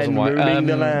 You and Ben ruling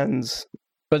the lands.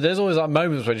 But there's always like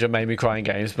moments which have made me cry in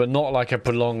games, but not like a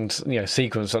prolonged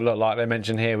sequence that look like they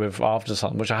mentioned here with After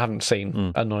Sun, which I haven't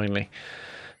seen annoyingly.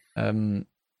 But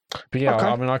yeah, okay.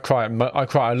 I mean, I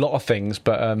cry a lot of things,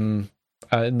 but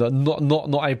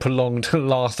not a prolonged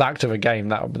last act of a game.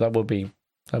 That would be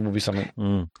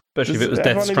something. Especially if it was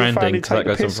Death Stranding, because that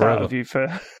goes on forever. Of you for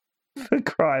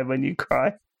crying when you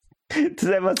cry. Does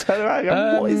everyone turn around and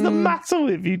go, what is the matter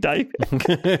with you, David?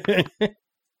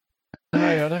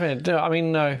 No, I don't think. I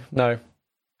mean, no,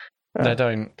 they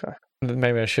don't. Okay.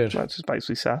 Maybe I should. That just makes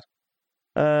me sad.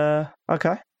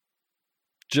 Okay.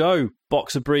 Joe,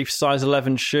 boxer brief, size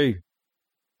 11 shoe.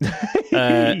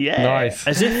 Yeah, nice.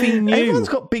 As if he knew. Everyone's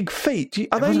got big feet.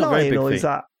 Are they lying, or is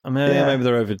that? I mean, maybe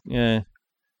they're over. Yeah,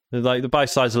 they're like they buy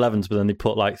size 11s, but then they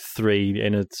put like 3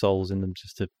 inner soles in them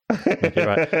just to make it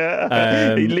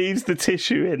right. He leaves the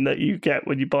tissue in that you get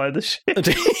when you buy the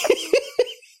shit.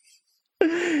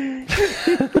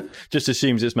 Just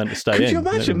assumes it's meant to stay in. Could you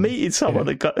imagine meeting someone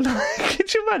that got?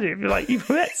 Could you imagine if you've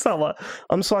met someone?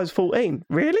 I'm size 14.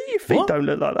 Really? Your feet don't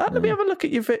look like that. Let me have a look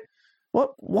at your feet.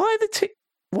 What? Why are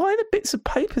the bits of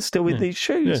paper still in these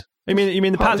shoes? Yeah. You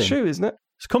mean the padding? The shoe, isn't it?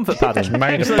 It's comfort padding.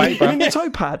 Made of paper. You mean the toe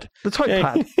pad? The toe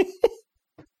pad.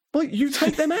 Well, you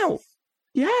take them out.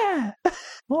 Yeah.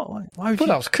 What? Why would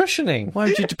that was cushioning. Why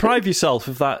would you deprive yourself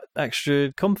of that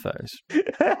extra comfort?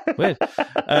 It's weird.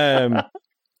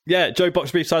 Yeah, Joe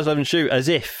box brief size 11 shoe, as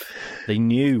if they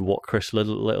knew what Chris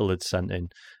Little had sent in.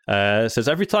 Says,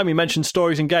 every time we mention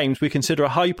stories and games, we consider a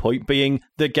high point being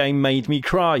the game made me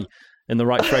cry. In the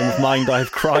right frame of mind, I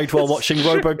have cried while watching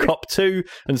RoboCop 2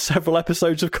 and several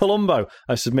episodes of Columbo.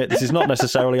 I submit this is not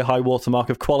necessarily a high watermark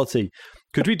of quality.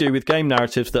 Could we do with game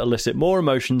narratives that elicit more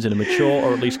emotions in a mature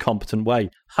or at least competent way?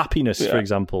 Happiness, for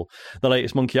example. The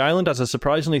latest Monkey Island has a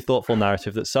surprisingly thoughtful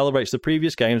narrative that celebrates the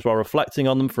previous games while reflecting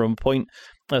on them from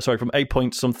a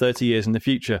point some 30 years in the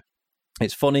future.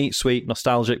 It's funny, sweet,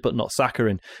 nostalgic, but not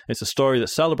saccharine. It's a story that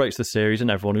celebrates the series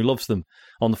and everyone who loves them.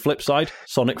 On the flip side,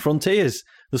 Sonic Frontiers.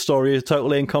 The story is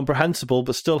totally incomprehensible,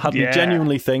 but still had me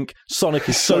genuinely think Sonic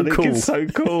is so cool. Sonic is so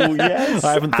cool, yes.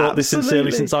 I haven't thought this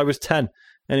sincerely since I was 10.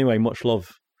 Anyway, much love.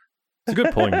 It's a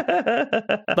good point.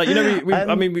 Like,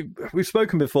 we've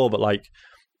spoken before, but like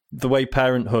the way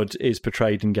parenthood is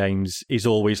portrayed in games is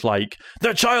always like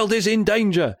the child is in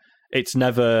danger. It's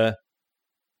never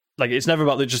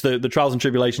about the trials and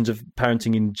tribulations of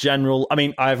parenting in general. I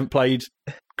mean, I haven't played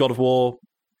God of War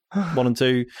 1 and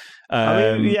 2.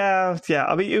 I mean,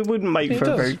 it wouldn't make for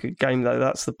a very good game, though.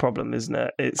 That's the problem, isn't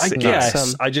it?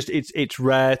 It's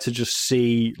rare to just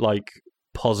see like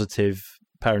positive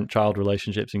parent-child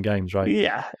relationships in games, right?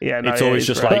 Yeah. No, it's always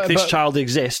just like this child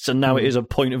exists, and now it is a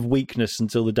point of weakness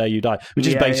until the day you die, which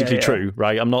is basically true,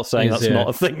 right? I'm not saying that's not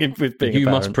a thing with being. You a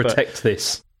parent, must protect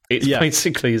this. It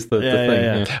basically is the thing.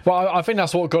 Yeah. Well, I think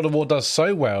that's what God of War does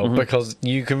so well, because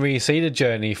you can really see the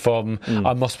journey from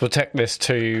I must protect this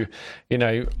to,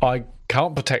 I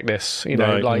can't protect this.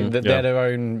 They're their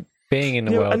own being in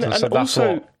the world. And so that's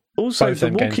also, The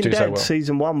Walking Dead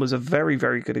season 1 was a very,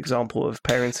 very good example of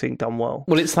parenting done well.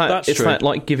 Well, it's that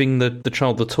like giving the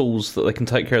child the tools that they can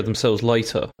take care of themselves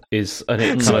later is, and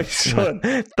it kind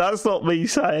of. That's not me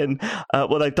saying,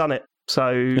 well, they've done it.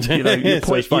 So, your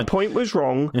point was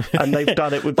wrong, and they've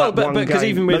done it with that one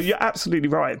game. You're absolutely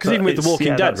right. Because even with The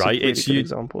Walking Dead, right, it's a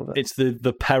example of it. It's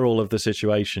the peril of the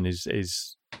situation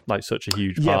is like such a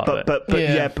huge part of it. But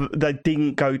they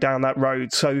didn't go down that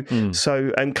road. So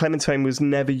and Clementine was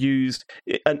never used.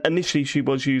 And initially, she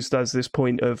was used as this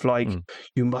point of like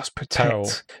you must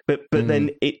protect, but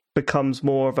then it becomes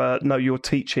more of a no. You're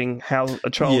teaching how a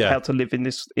child how to live in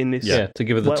this. To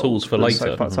give her the tools for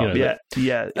later.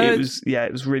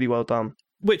 It was really well done.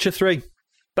 Witcher 3,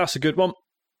 that's a good one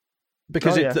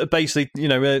because it basically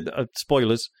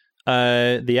spoilers.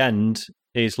 The end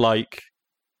is like.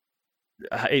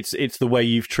 It's the way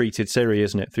you've treated Ciri,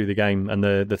 isn't it, through the game, and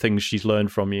the things she's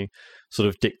learned from you sort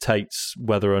of dictates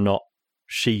whether or not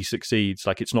she succeeds.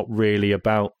 Like, it's not really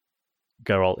about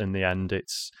Geralt in the end.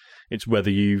 It's whether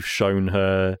you've shown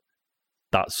her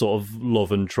that sort of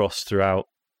love and trust throughout,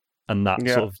 and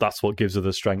that's what gives her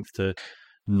the strength to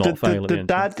not fail. The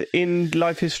dad in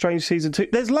Life is Strange Season 2.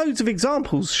 There's loads of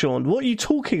examples, Sean. What are you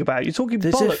talking about? You're talking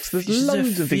bollocks. There's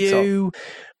loads of examples.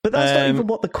 But that's not even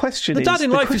what the question is. The dad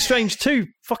in Life is Strange 2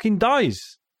 fucking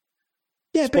dies.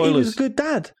 Yeah, Spoilers. but he was a good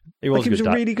dad. He was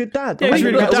a really good dad. Yeah, he was a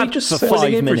really good dad just for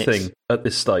spoiling 5 minutes. everything at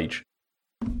this stage.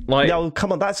 Like, no,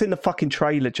 come on, that's in the fucking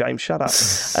trailer, James. Shut up.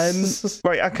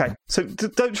 Right, okay. So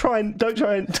don't try and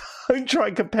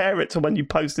compare it to when you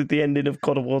posted the ending of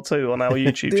God of War 2 on our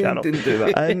YouTube channel. Didn't do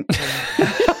that.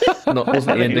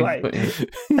 Wasn't the ending.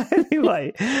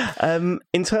 Anyway,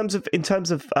 in terms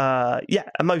of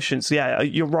emotions,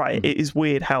 you're right. It is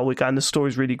weird how we're going. The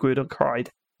story's really good. I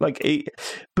cried. But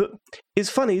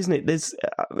it's funny, isn't it? There's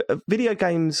video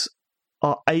games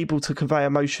are able to convey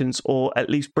emotions, or at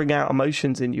least bring out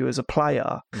emotions in you as a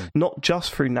player, not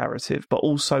just through narrative, but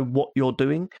also what you're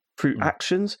doing through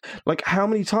actions. Like, how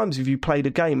many times have you played a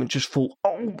game and just thought,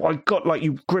 oh my God, like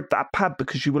you gripped that pad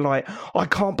because you were like, I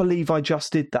can't believe I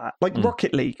just did that. Like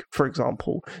Rocket League, for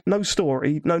example, no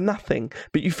story, no nothing,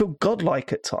 but you feel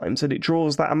godlike at times and it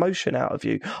draws that emotion out of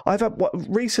you. I've had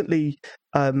recently,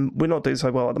 we're not doing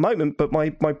so well at the moment, but my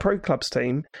pro clubs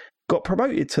team got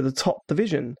promoted to the top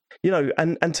division,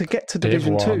 and to get to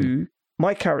Division 2,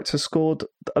 my character scored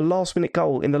a last-minute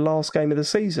goal in the last game of the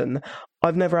season.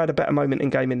 I've never had a better moment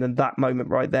in gaming than that moment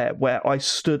right there, where I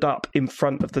stood up in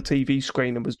front of the TV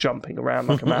screen and was jumping around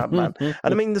like a madman. And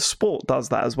I mean, the sport does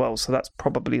that as well, so that's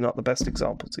probably not the best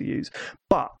example to use.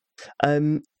 But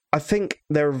I think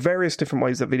there are various different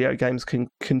ways that video games can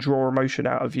draw emotion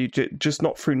out of you, just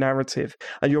not through narrative.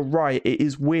 And you're right, it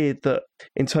is weird that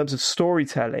in terms of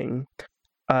storytelling,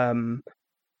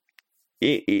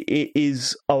 it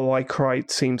is, I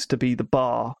cried seems to be the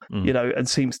bar, and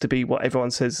seems to be what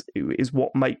everyone says is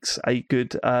what makes a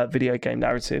good video game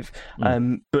narrative.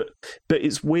 But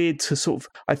it's weird to sort of,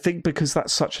 I think because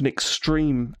that's such an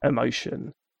extreme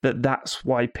emotion, that's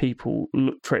why people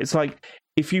look for it. It's like,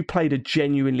 if you played a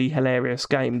genuinely hilarious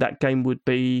game, that game would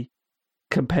be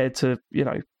compared to,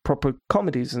 proper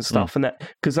comedies and stuff, and that,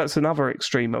 because that's another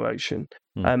extreme emotion.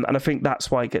 And I think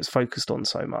that's why it gets focused on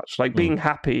so much. Like, being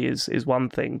happy is one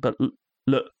thing, but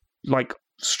look, like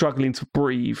struggling to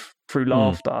breathe through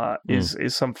laughter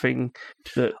is something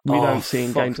that we don't see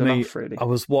in games enough, really. I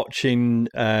was watching,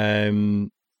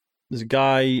 there's a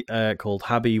guy called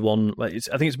Habby1,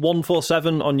 I think it's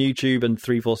 147 on YouTube and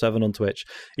 347 on Twitch.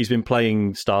 He's been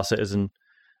playing Star Citizen,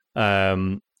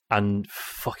 and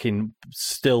fucking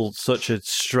still such a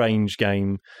strange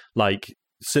game. Like,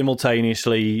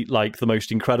 simultaneously, like the most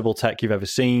incredible tech you've ever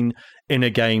seen in a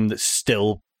game that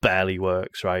still barely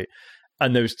works, right?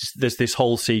 And there's this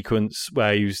whole sequence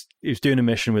where he was doing a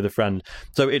mission with a friend.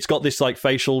 So it's got this like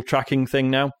facial tracking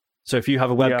thing now. So if you have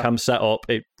a webcam set up,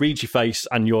 it reads your face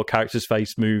and your character's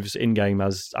face moves in game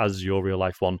as your real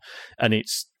life one, and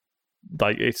it's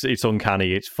like it's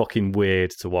uncanny. It's fucking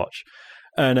weird to watch,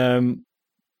 and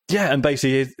and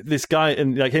basically this guy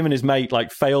and like him and his mate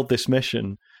like failed this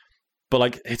mission, but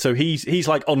like so he's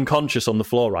like unconscious on the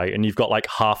floor, right? And you've got like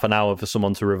half an hour for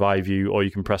someone to revive you, or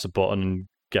you can press a button and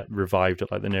get revived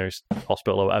at like the nearest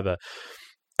hospital or whatever.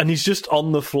 And he's just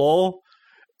on the floor.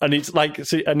 And it's like,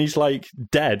 and he's like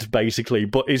dead basically,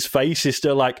 but his face is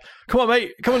still like, "Come on,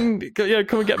 mate, come and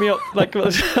get me up, like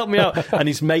help me out." And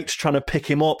his mate's trying to pick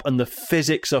him up, and the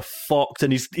physics are fucked,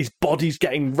 and his body's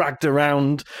getting dragged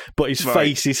around, but his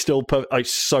face is still.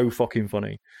 It's so fucking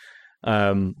funny.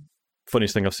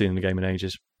 Funniest thing I've seen in the game in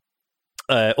ages.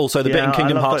 Also, the bit in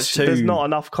Kingdom Hearts 2... There's not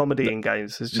enough comedy in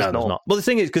games. There's just not. Well, the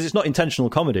thing is, because it's not intentional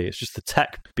comedy, it's just the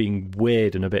tech being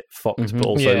weird and a bit fucked, but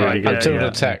also really good. Until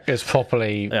the tech is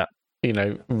properly,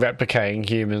 replicating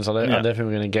humans, I don't think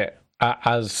we're going to get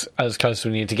as close as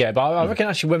we need to get. But I reckon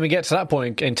actually when we get to that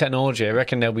point in technology, I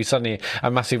reckon there'll be suddenly a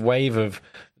massive wave of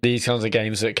these kinds of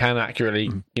games that can accurately,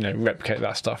 replicate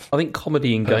that stuff. I think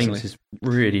comedy in games is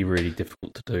really, really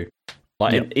difficult to do. I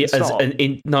think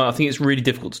it's really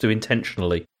difficult to do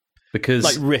intentionally, because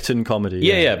like written comedy.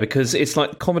 Yeah, because it's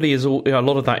like comedy is all. A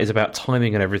lot of that is about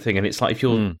timing and everything, and it's like if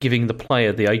you're giving the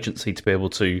player the agency to be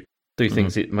able to do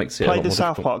things, it makes it. Play a lot the more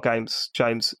South difficult. Park games,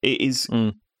 James. It is.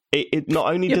 It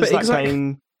not only does that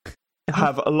game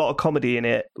have a lot of comedy in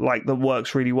it, like that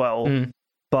works really well,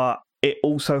 but it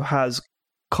also has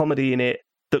comedy in it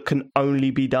that can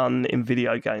only be done in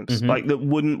video games, like that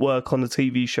wouldn't work on the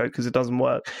TV show because it doesn't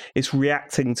work. It's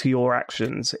reacting to your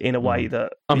actions in a way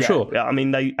that I'm sure. Yeah, I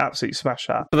mean, they absolutely smash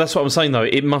that. But that's what I'm saying, though.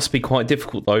 It must be quite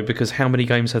difficult, though, because how many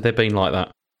games have there been like that?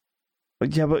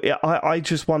 Yeah, but I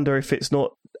just wonder if it's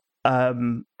not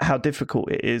how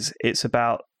difficult it is. It's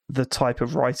about the type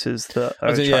of writers that are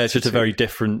it's just attracted a to very it.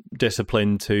 different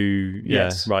discipline to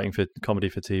Yes. writing for comedy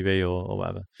for TV or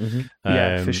whatever.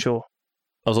 Yeah, for sure.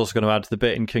 I was also going to add to the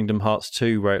bit in Kingdom Hearts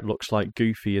 2 where it looks like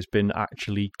Goofy has been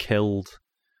actually killed,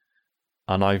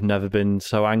 and I've never been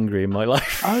so angry in my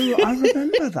life. Oh, I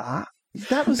remember that.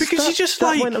 That was Because you just, that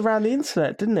like- went around the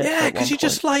internet, didn't it? Yeah, at one because you're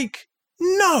just point? like,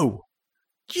 no,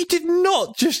 you did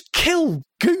not just kill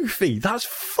Goofy. That's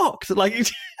fucked. Like,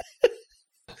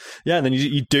 yeah, and then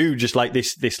you do just like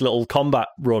this little combat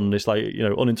run, this like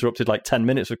uninterrupted like 10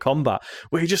 minutes of combat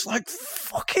where you just like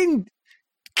fucking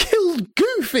killed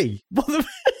Goofy. What the?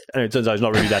 Anyway, it turns out he's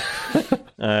not really dead.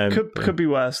 Could be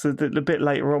worse. The bit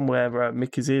later on where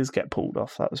Mickey's ears get pulled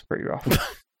off, that was pretty rough.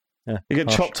 Yeah, You get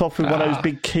chopped off with one of those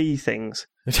big key things.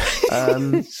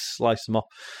 Slice them off.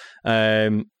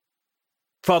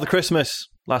 Father Christmas.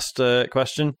 Last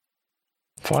question.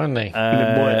 Finally.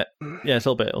 Yeah, it's a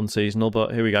little bit unseasonal,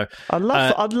 but here we go. I'd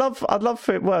love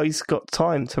for it. Well, he's got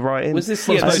time to write in. Was this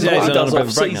Well, I suppose, what he's he on does a bit of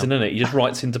off a break season, now. isn't it? He just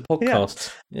writes into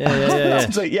podcasts. Yeah.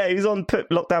 So, yeah, he was on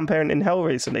Lockdown Parent in Hell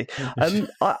recently.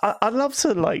 I'd love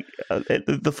to like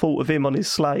the thought of him on his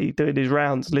sleigh doing his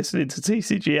rounds, listening to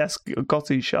TCGS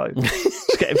Gotti show,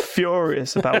 just getting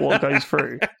furious about what goes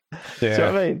through. Yeah. Do you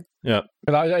know what I mean? Yeah.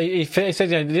 But he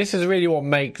said, this is really what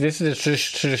this is a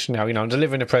tradition now. I'm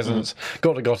delivering the presents,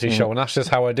 got the Gotti show, and that's just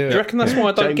how I do Do it. you reckon that's why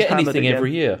I don't James get Hammond anything again.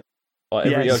 every year? Like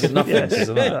every year I get nothing. Yes,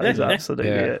 Isn't that? that is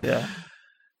absolutely Yeah. it. Yeah.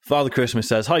 Father Christmas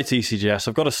says, "Hi TCGS,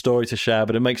 I've got a story to share,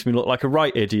 but it makes me look like a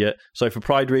right idiot. So for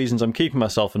pride reasons, I'm keeping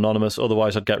myself anonymous.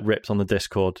 Otherwise, I'd get ripped on the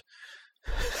Discord.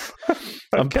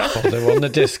 Oh, they're on the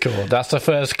Discord. That's the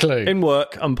first clue. In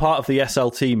work, I'm part of the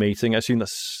SLT meeting. I assume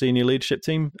that's senior leadership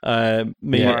team.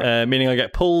 Meaning I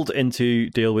get pulled into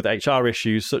deal with HR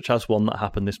issues, such as one that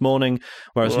happened this morning,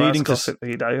 where I was needing to." gossip,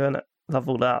 isn't it? Love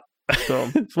all that. Go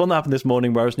on. It's one that happened this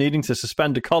morning where I was needing to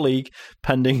suspend a colleague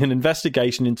pending an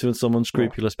investigation into some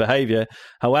unscrupulous behaviour.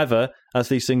 However, as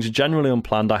these things are generally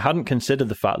unplanned, I hadn't considered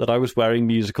the fact that I was wearing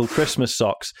musical Christmas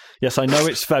socks. Yes, I know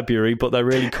it's February, but they're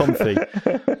really comfy.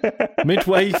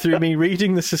 Midway through me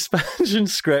reading the suspension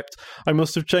script, I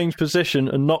must have changed position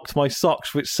and knocked my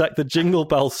socks, which set the Jingle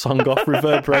Bells song off,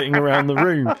 reverberating around the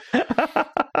room.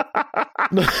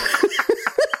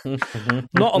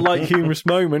 Not a light humorous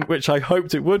moment, which I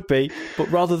hoped it would be, but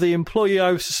rather the employee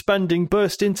I was suspending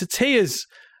burst into tears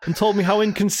and told me how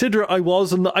inconsiderate I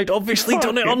was and that I'd obviously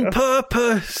done it on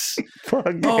purpose.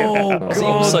 Fucking Oh, hell.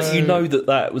 God. So you know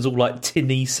that was all like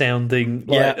tinny sounding.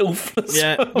 Like, Yeah. awful.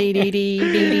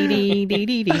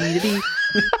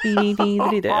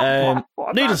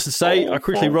 Needless to say, I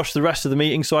quickly rushed the rest of the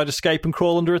meeting so I'd escape and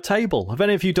crawl under a table. Have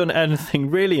any of you done anything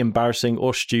really embarrassing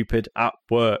or stupid at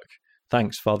work?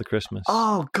 Thanks, Father Christmas.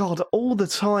 Oh God, all the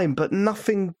time, but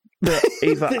nothing that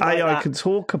either AI can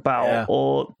talk about Yeah.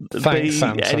 or Thanks, B,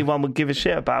 Santa. anyone would give a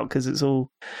shit about because it's all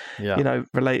Yeah.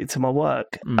 related to my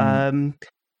work. Mm.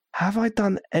 Have I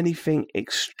done anything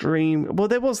extreme? Well,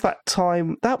 there was that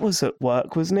time that was at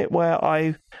work, wasn't it, where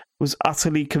I was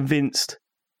utterly convinced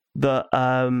that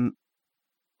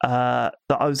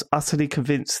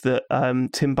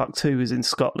Timbuktu was in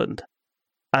Scotland,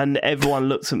 and everyone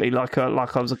looked at me like I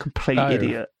was a complete Oh.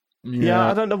 idiot. Yeah,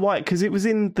 I don't know why, because it was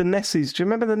in the Nessies. Do you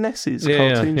remember the Nessies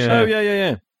Yeah, cartoon yeah. show? Oh,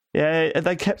 yeah. Yeah,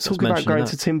 they kept talking about mentioning going that.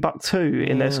 to Timbuktu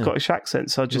in their Yeah. Scottish accent,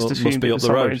 so I just Well, it must assumed be it up was the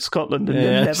somewhere road. in Scotland and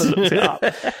Yeah. never looked it up.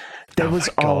 There Oh was,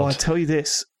 my God. I'll tell you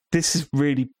this is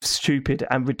really stupid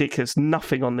and ridiculous,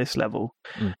 nothing on this level.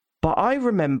 Mm. But I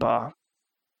remember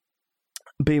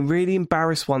being really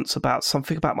embarrassed once about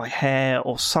something about my hair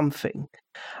or something.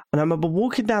 And I remember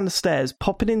walking down the stairs,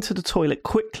 popping into the toilet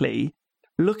quickly,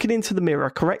 looking into the mirror,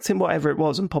 correcting whatever it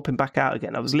was, and popping back out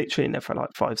again. I was literally in there for like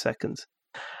 5 seconds.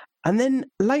 And then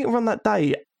later on that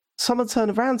day, someone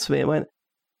turned around to me and went,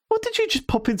 "What did you just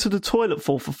pop into the toilet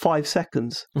for 5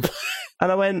 seconds?"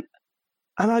 And I went,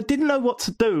 and I didn't know what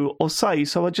to do or say,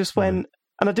 so I just went,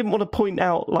 and I didn't want to point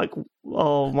out like,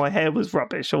 oh, my hair was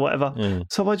rubbish or whatever. Mm.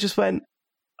 So I just went,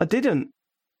 I didn't.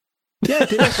 Yeah,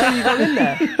 did I see you go in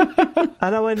there?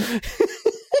 And I went,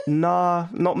 nah,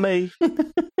 not me.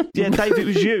 Yeah, Dave, it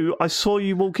was you. I saw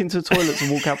you walk into the toilets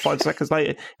and walk out 5 seconds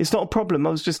later. It's not a problem.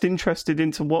 I was just interested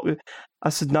into what... I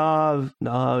said, no,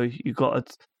 you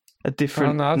got a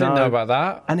different... Oh, no, I didn't know about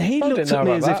that. And he I looked didn't at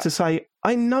know me about as if that. to say,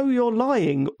 I know you're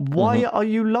lying. Why are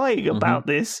you lying about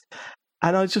this?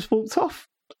 And I just walked off.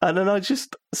 And then I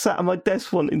just sat at my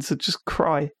desk wanting to just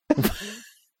cry.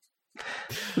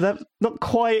 That not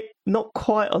quite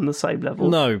on the same level.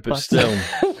 No, but still.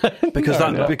 Because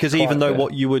No, because not even quite though there.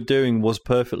 what you were doing was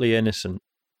perfectly innocent,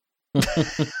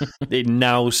 it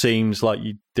now seems like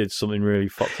you did something really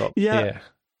fucked up. Yeah. Yeah.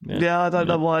 Yeah, I don't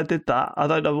know why I did that. I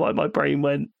don't know why my brain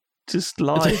went, just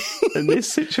lie in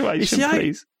this situation,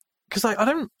 please. Because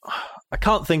I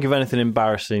can't think of anything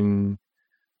embarrassing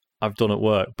I've done at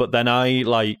work. But then I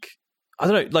don't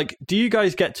know, like, do you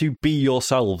guys get to be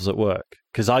yourselves at work?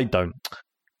 Because I don't.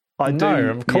 I do. No,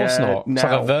 of course not. Now. It's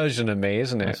like a version of me,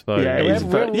 isn't it? Yeah, it's a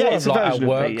version of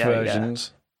work of me,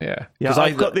 versions. Yeah. Yeah,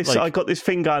 I've got this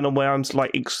thing going on where I'm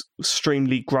like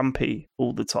extremely grumpy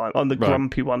all the time. I'm the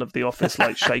grumpy one of the office,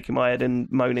 like shaking my head and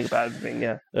moaning about everything.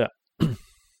 Yeah.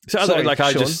 So I don't, like,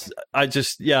 I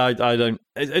don't.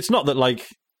 It's not that, like,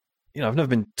 I've never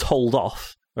been told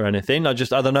off or anything. I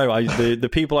don't know. The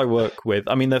people I work with,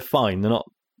 I mean, they're fine. They're not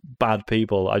bad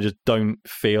people. I just don't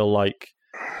feel like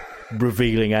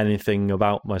revealing anything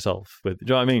about myself. Do you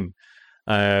know what I mean?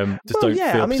 Don't feel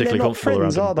particularly comfortable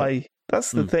friends, around them. are they?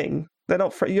 That's the thing. They're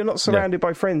not. You're not surrounded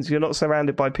by friends. You're not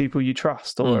surrounded by people you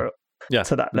trust, or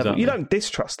to that level. Exactly. You don't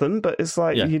distrust them, but it's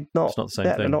like you're not. It's not the same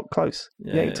thing. They're not close.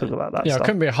 You talk about that. Yeah, stuff. I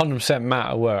couldn't be 100%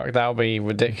 Matt at work. That would be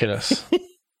ridiculous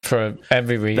for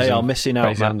every reason. They are missing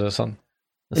out, Matt. Under the sun.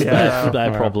 That's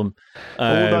their problem.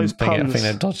 All those puns. I think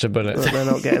they dodged a bullet. They're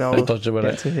not getting old. Dodged a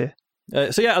bullet. To hear.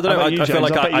 So yeah, I don't know. I feel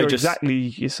like I you're just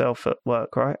exactly yourself at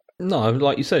work, right? No,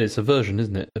 like you said, it's a version,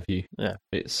 isn't it, of you? Yeah.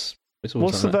 It's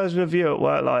What's the version of you at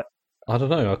work like? I don't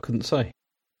know. I couldn't say.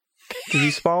 Do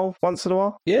you smile once in a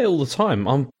while? Yeah, all the time.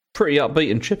 I'm pretty upbeat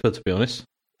and chipper, to be honest.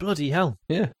 Bloody hell.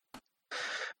 Yeah.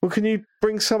 Well, can you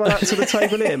bring some of that to the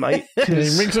table here, mate? Can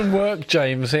you bring some work,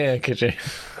 James, here, could you?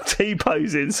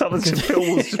 T-posing. Someone's just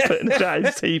putting it down.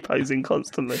 He's T-posing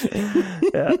constantly.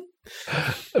 Yeah.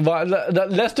 Right,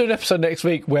 let's do an episode next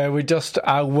week where we just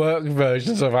our work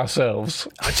versions of ourselves.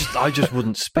 I just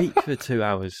wouldn't speak for 2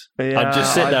 hours. Yeah, I'd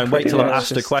just sit there and wait till I'm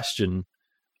asked a just... question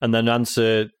and then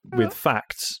answer with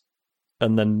facts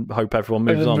and then hope everyone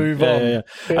moves on. Yeah.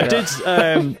 I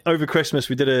did over Christmas.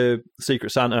 We did a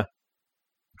Secret Santa,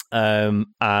 and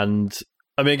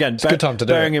I mean, again, it's a good time to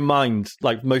do bearing in mind,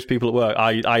 like most people at work,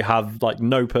 I have like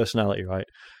no personality, right?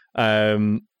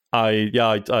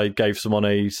 I gave someone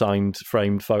a signed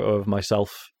framed photo of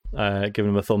myself, giving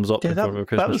them a thumbs up in front of a Christmas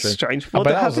tree. That was strange. How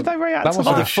did they react to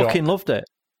that? They fucking loved it.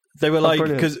 They were like,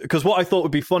 because what I thought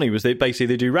would be funny was they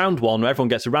do round one where everyone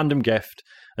gets a random gift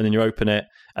and then you open it,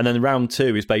 and then round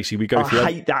two is basically we go through.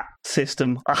 I hate that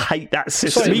system.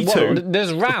 Me too.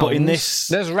 There's rounds.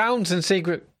 But there's rounds in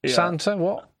Secret Santa.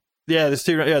 What? Yeah, there's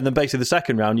two. Yeah, and then basically the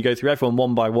second round you go through everyone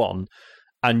one by one,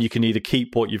 and you can either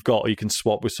keep what you've got or you can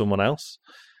swap with someone else.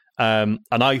 And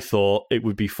I thought it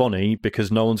would be funny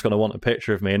because no one's going to want a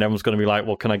picture of me, and everyone's going to be like,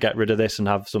 "Well, can I get rid of this and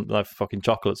have some like fucking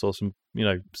chocolates or some,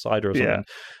 cider or something?"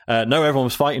 Yeah. No, everyone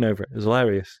was fighting over it. It was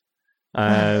hilarious.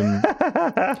 But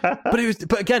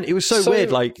again, it was so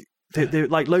weird. Like, they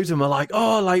like loads of them are like,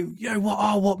 "Oh, like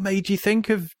what made you think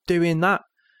of doing that?"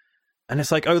 And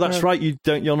it's like, "Oh, that's right.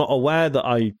 You're not aware that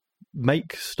I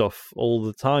make stuff all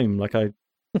the time. Like I."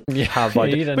 Have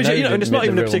ideas. But and it's not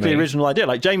even a particularly original idea.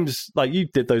 Like James, like you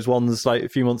did those ones like a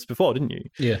few months before, didn't you?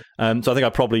 Yeah. So I think I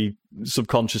probably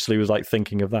subconsciously was like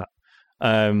thinking of that.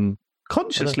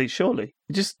 Consciously, surely.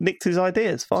 You just nicked his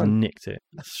ideas. Fine. Nicked it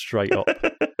straight up.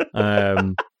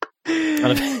 Yeah.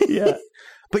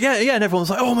 But yeah, and everyone's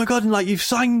like, "Oh my god!" And like you've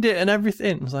signed it and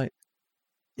everything. I was like,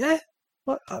 "Yeah,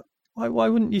 why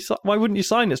wouldn't you? Why wouldn't you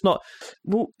sign it? It's not.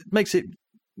 Well, it makes it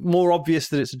more obvious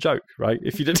that it's a joke, right?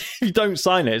 If you don't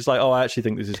sign it, it's like, oh, I actually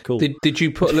think this is cool. Did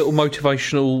you put a little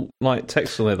motivational like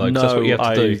text on there though? No, that's what you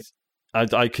have to do.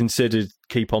 I considered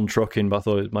keep on trucking, but I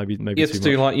thought it maybe you have to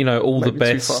do like all maybe the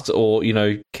best, or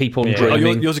keep on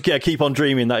dreaming. Oh, yours, keep on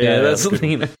dreaming. That that's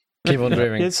something. Keep on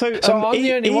dreaming. Yeah, so I'm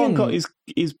the only one. Got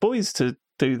his boys to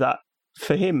do that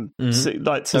for him,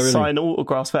 to sign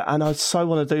autographs for, and I so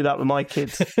want to do that with my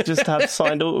kids, just to have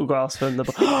signed autographs for them.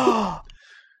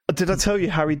 Did I tell you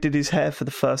Harry did his hair for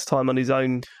the first time on his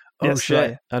own yesterday?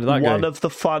 Shit. How did that go? One of the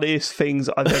funniest things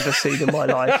I've ever seen in my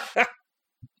life.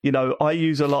 I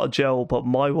use a lot of gel, but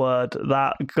my word,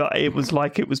 it was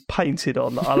like it was painted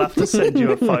on. I'll have to send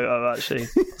you a photo, actually.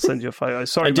 Send you a photo.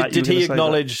 Sorry, Matt, did he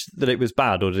acknowledge that it was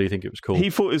bad, or did he think it was cool? He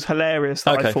thought it was hilarious.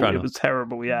 I thought it was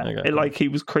terrible, yeah. Okay, like he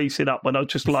was creasing up when I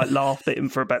just laughed at him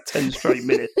for about 10 straight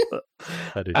minutes. But,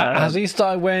 has he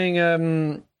started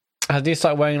wearing... Has he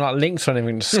started wearing like links or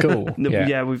anything to school?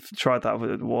 Yeah, we've tried that a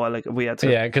while ago. We had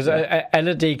to. Yeah, because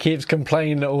Elodie keeps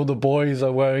complaining that all the boys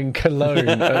are wearing cologne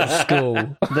at school.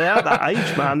 They're at that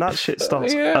age, man. That shit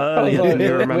starts earlier than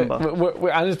you remember.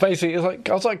 And it's basically,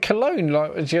 I was like, cologne?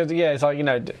 Like, and she goes, yeah, it's like,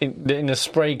 in the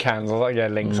spray cans. I was like, yeah,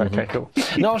 links, okay, cool.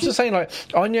 No, I was just saying, like,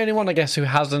 I'm the only one, I guess, who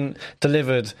hasn't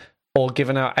delivered or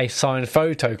given out a signed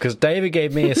photo, because David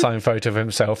gave me a signed photo of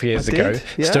himself years ago,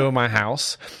 yeah. still in my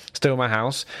house.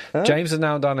 James has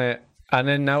now done it, and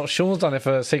then now Sean's done it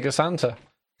for Secret Santa.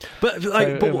 But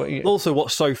also,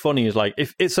 what's so funny is like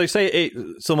if it's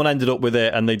someone ended up with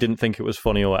it and they didn't think it was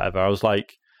funny or whatever. I was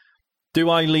like, do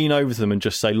I lean over to them and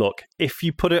just say, look, if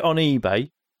you put it on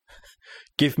eBay,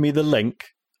 give me the link,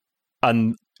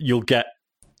 and you'll get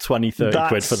 20-30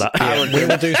 quid for that. Yeah, we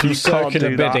will do some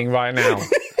circular bidding right now.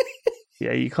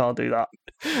 Yeah, you can't do that.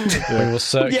 We will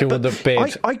circle the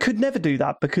bid. I could never do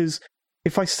that, because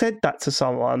if I said that to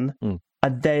someone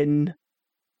and then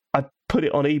I put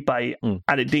it on eBay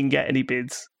and it didn't get any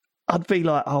bids, I'd be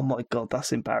like, oh my God,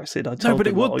 that's embarrassing. No, but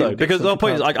it would though, because the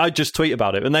point is, like, I just tweet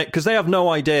about it, and because they have no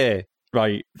idea,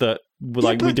 right, that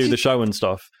we do the show and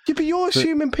stuff. Yeah, but you're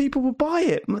assuming people will buy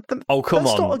it. Oh, come on.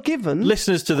 That's not a given.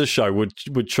 Listeners to the show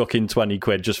would chuck in 20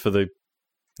 quid just for the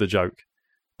joke.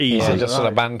 Easy. Yeah, just for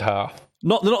the banter.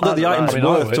 Not that the item's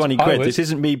worth 20 quid. This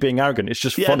isn't me being arrogant. It's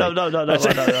just funny. No.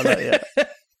 Yeah.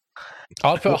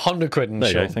 I'd put 100 quid in. There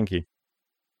you go. Thank you.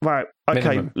 Right. Okay.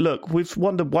 Minimum. Look, we've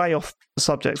wandered way off the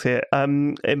subject here.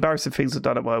 Embarrassing things have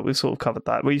done at work. We've sort of covered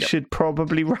that. We should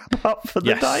probably wrap up for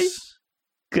the day.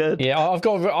 Good. Yeah, I've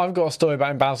got a story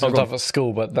about embarrassing stuff at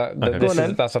school, but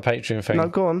that's a Patreon thing. No,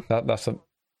 go on.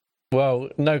 Well,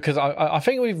 no, because I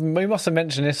think we must have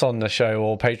mentioned this on the show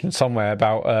or Patreon somewhere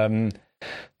about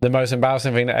the most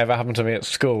embarrassing thing that ever happened to me at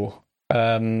school.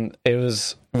 It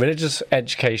was religious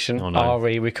education,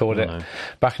 RE, we called it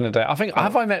back in the day. I think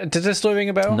did this story ring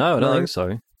a bell? No, I don't think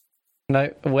so. No,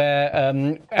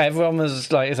 where everyone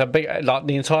was like, it's a big, like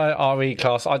the entire RE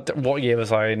class. What year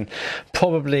was I in?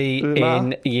 Probably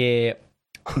in year.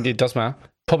 It does matter.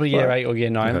 Probably year 8 or year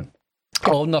 9. Okay.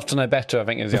 Old enough to know better, I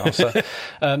think, is the answer.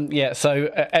 So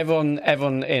everyone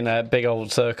in a big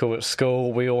old circle at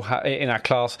school. We all had in our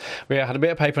class. We had a bit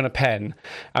of paper and a pen,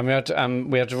 and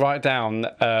we had to write down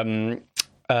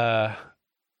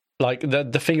like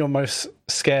the thing you're most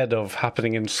scared of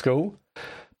happening in school.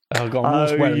 I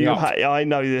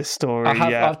know this story.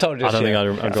 I've told you this. I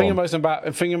don't think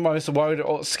I think you're most worried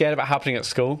or scared about happening at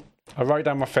school. I wrote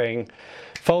down my thing,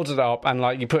 folded it up, and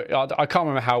like you put. I can't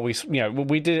remember how we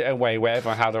did it in a way where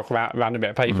everyone had a random bit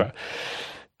of paper,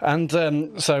 and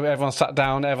so everyone sat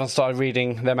down, everyone started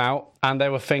reading them out, and there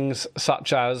were things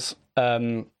such as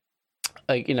forgetting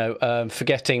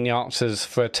the answers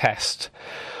for a test,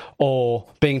 or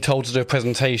being told to do a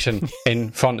presentation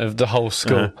in front of the whole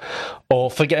school,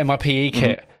 or forgetting my PE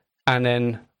kit, and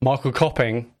then Michael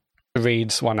Copping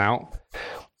reads one out,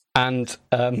 and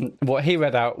what he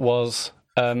read out was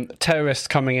terrorists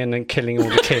coming in and killing all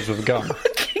the kids with a gun.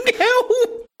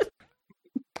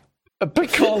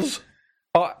 Because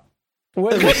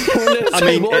when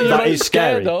that is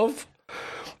scary.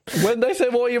 When they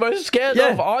said what are you most scared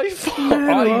of, I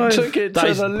took it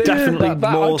to the limit. Definitely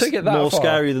more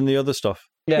scary than the other stuff.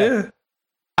 Yeah.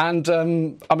 And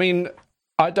I mean,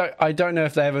 I don't know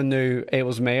if they ever knew it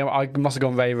was me. I must have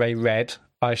gone very, very red,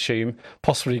 I assume,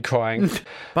 possibly crying.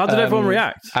 How did everyone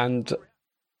react? And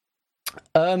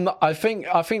I think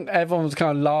everyone was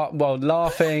kind of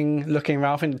laughing, looking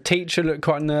around. I think the teacher looked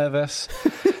quite nervous,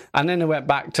 and then it went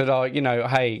back to like,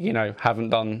 hey, haven't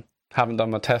done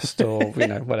my test or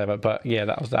whatever. But yeah,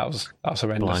 that was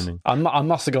horrendous. I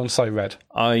must have gone so red.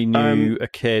 I knew a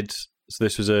kid. So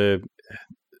this was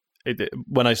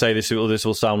when I say this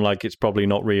will sound like it's probably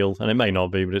not real, and it may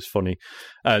not be, but it's funny.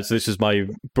 So this was my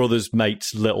brother's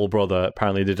mate's little brother.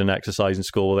 Apparently did an exercise in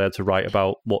school where they had to write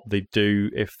about what they'd do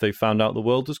if they found out the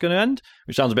world was going to end,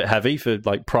 which sounds a bit heavy for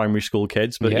like primary school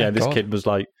kids. But this kid was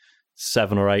like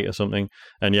 7 or 8 or something.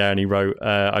 And he wrote,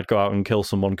 I'd go out and kill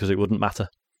someone because it wouldn't matter.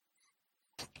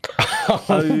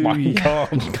 Oh my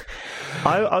God.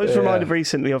 I was reminded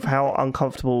recently of how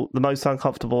the most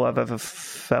uncomfortable I've ever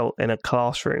felt in a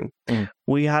classroom.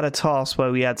 We had a task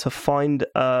where we had to find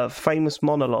a famous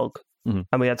monologue and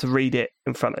we had to read it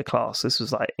in front of class. This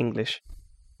was like English.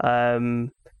 God.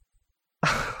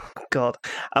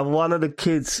 And one of the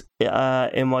kids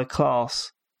in my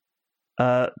class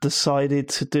decided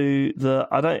to do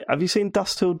have you seen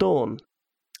Dusk Till Dawn?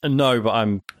 No, but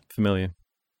I'm familiar.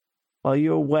 Are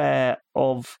you aware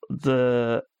of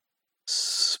the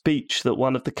speech that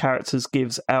one of the characters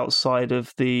gives outside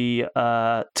of the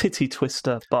Titty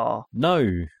Twister bar?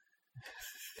 No.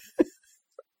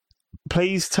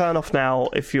 Please turn off now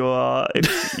if you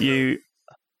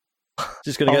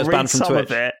just going to get us banned from Twitch.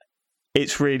 Of it.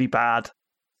 It's really bad.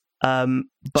 But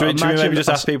should we maybe just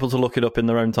ask people to look it up in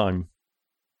their own time?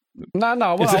 No.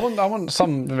 I want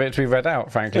some of it to be read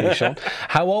out, frankly, Sean.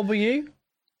 How old were you?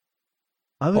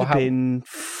 I would have been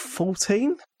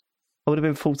 14. I would have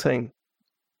been 14.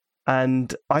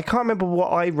 And I can't remember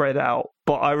what I read out,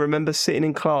 but I remember sitting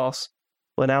in class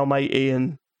when our mate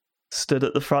Ian stood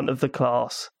at the front of the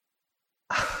class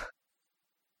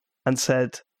and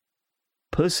said,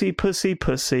 "Pussy, pussy,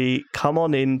 pussy, come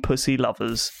on in, pussy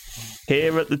lovers.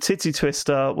 Here at the Titty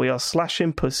Twister, we are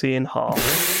slashing pussy in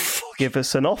half. Give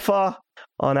us an offer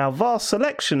on our vast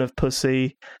selection of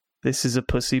pussy. This is a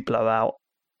pussy blowout."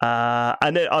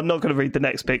 And I'm not going to read the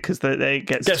next bit because it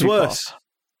gets too worse. far.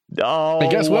 Oh,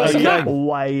 It gets worse than that.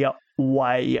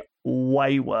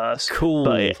 Way worse. Cool.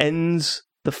 But it ends.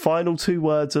 The final two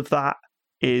words of that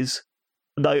is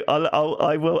no.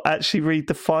 I will actually read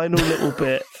the final little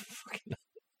bit.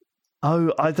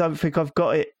 Oh, I don't think I've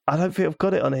got it. I don't think I've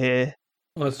got it on here.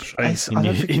 That's strange.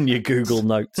 In your Google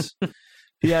Notes.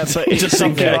 Yeah, but it's Just in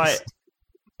something case. like,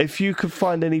 if you could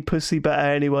find any pussy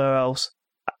better anywhere else,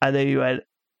 and then you went,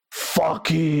 fuck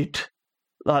it,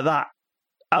 like that.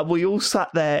 And we all sat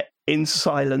there in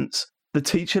silence. The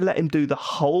teacher let him do the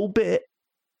whole bit,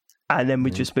 and then we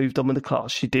just moved on with the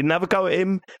class. She didn't have a go at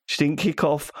him. She didn't kick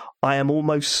off. I am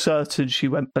almost certain she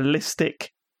went ballistic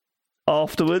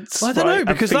afterwards. I don't know, right?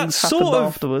 because And things that's sort happened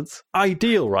of afterwards.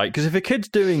 ideal, right? Because if a kid's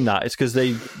doing that, it's because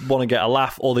they want to get a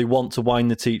laugh or they want to wind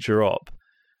the teacher up.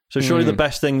 So surely the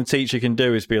best thing the teacher can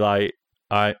do is be like,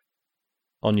 all right,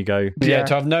 on you go. Yeah,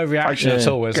 to have no reaction at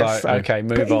all is like, Guess so. okay,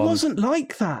 move But he on. wasn't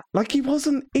like that. Like, he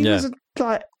wasn't Yeah.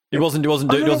 like... He wasn't I don't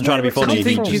know trying to be where funny. it's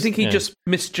Do come you think he Yeah. just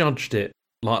misjudged it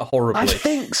like horribly? I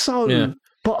think so. Yeah.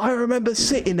 But I remember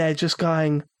sitting there just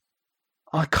going,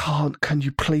 I can't, can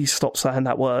you please stop saying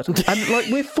that word? And like,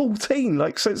 we're 14,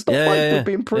 like, so it's not Yeah, like yeah, we're yeah.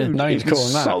 being prude. No, he's It was cool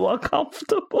on that. so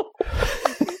uncomfortable.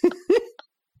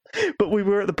 But we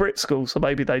were at the Brit school, so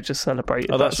maybe they just celebrated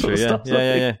Oh, that that's sort true. of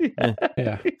Yeah, stuff.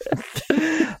 yeah.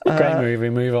 Great movie,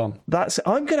 move on. That's it.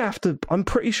 I'm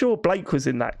pretty sure Blake was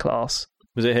in that class.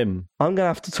 Was it him? I'm going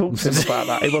to have to talk to him about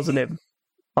that. It wasn't him.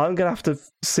 I'm going to have to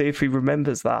see if he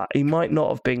remembers that. He might not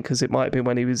have been, because it might have been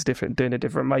when he was doing a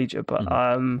different major, but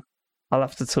I'll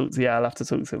have to talk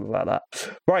to him about that.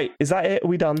 Right, is that it? Are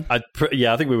we done? I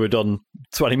think we were done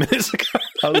 20 minutes ago.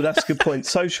 Oh, that's a good point.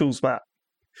 Socials, Matt.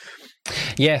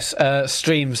 Yes,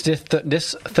 streams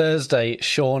this Thursday.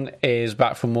 Sean is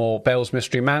back for more Bell's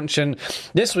Mystery Mansion.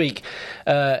 This week,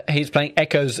 he's playing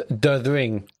Echoes The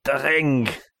Ring. The Ring.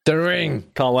 The Ring.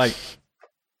 Can't wait.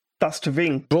 That's the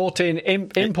ring. Brought in,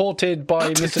 imported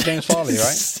by Mr. James Farley,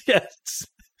 right? Yes.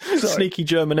 Sneaky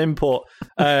German import.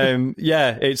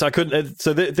 It's I couldn't.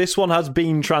 So this one has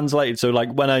been translated. So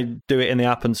like when I do it in the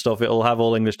app and stuff, it'll have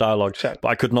all English dialogue. Check. But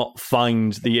I could not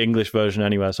find the English version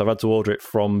anywhere, so I've had to order it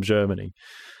from Germany.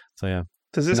 So yeah,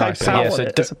 Does this Nice. say PAL Yeah, on so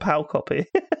it? It's a PAL copy.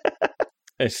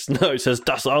 it says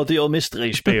Das Audio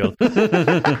Mystery Spiel.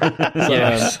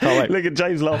 Yes. Can't wait. Look at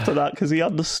James laughed at that because he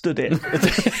understood it.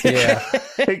 Yeah.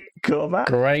 Go on, Matt.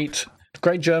 Great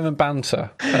German banter.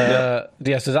 So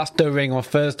that's The Ring on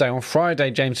Thursday. On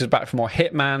Friday, James is back for more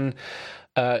Hitman.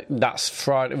 That's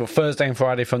Friday. Well, Thursday and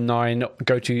Friday from 9.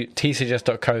 Go to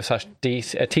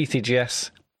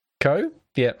tcgs.co/tcgsco.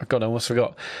 Yeah, God, I almost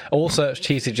forgot. Or search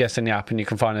TCGS in the app and you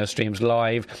can find those streams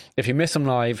live. If you miss them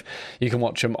live, you can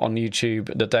watch them on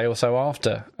YouTube the day or so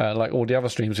after, like all the other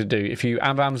streams we do. If you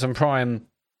have Amazon Prime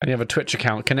and you have a Twitch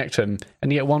account, connect them, and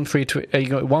you get one free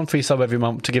sub every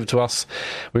month to give to us.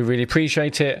 We really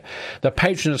appreciate it. The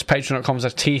patrons,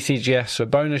 patreon.com/TCGS for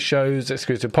bonus shows,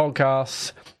 exclusive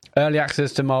podcasts, early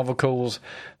access to Marvel calls,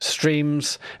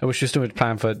 streams, which we still had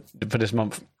planned for this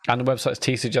month. And the website is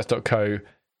tcgs.co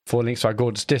for links to our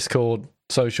gorgeous Discord,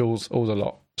 socials, all the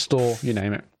lot, store, you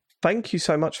name it. Thank you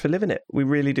so much for living it. We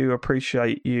really do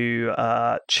appreciate you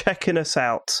checking us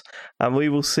out. And we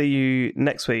will see you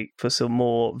next week for some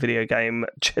more video game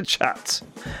chit chat.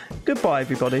 Goodbye,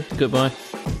 everybody. Goodbye.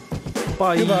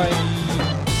 Bye. Goodbye.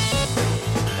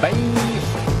 Bye.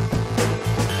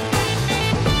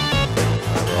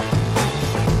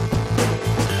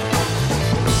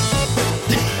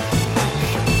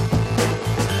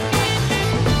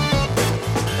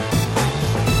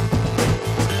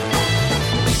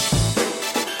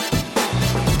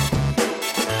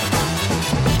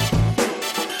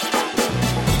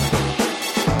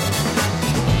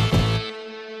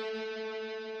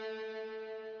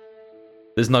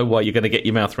 There's no way you're going to get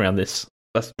your mouth around this.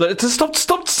 Stop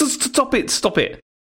it.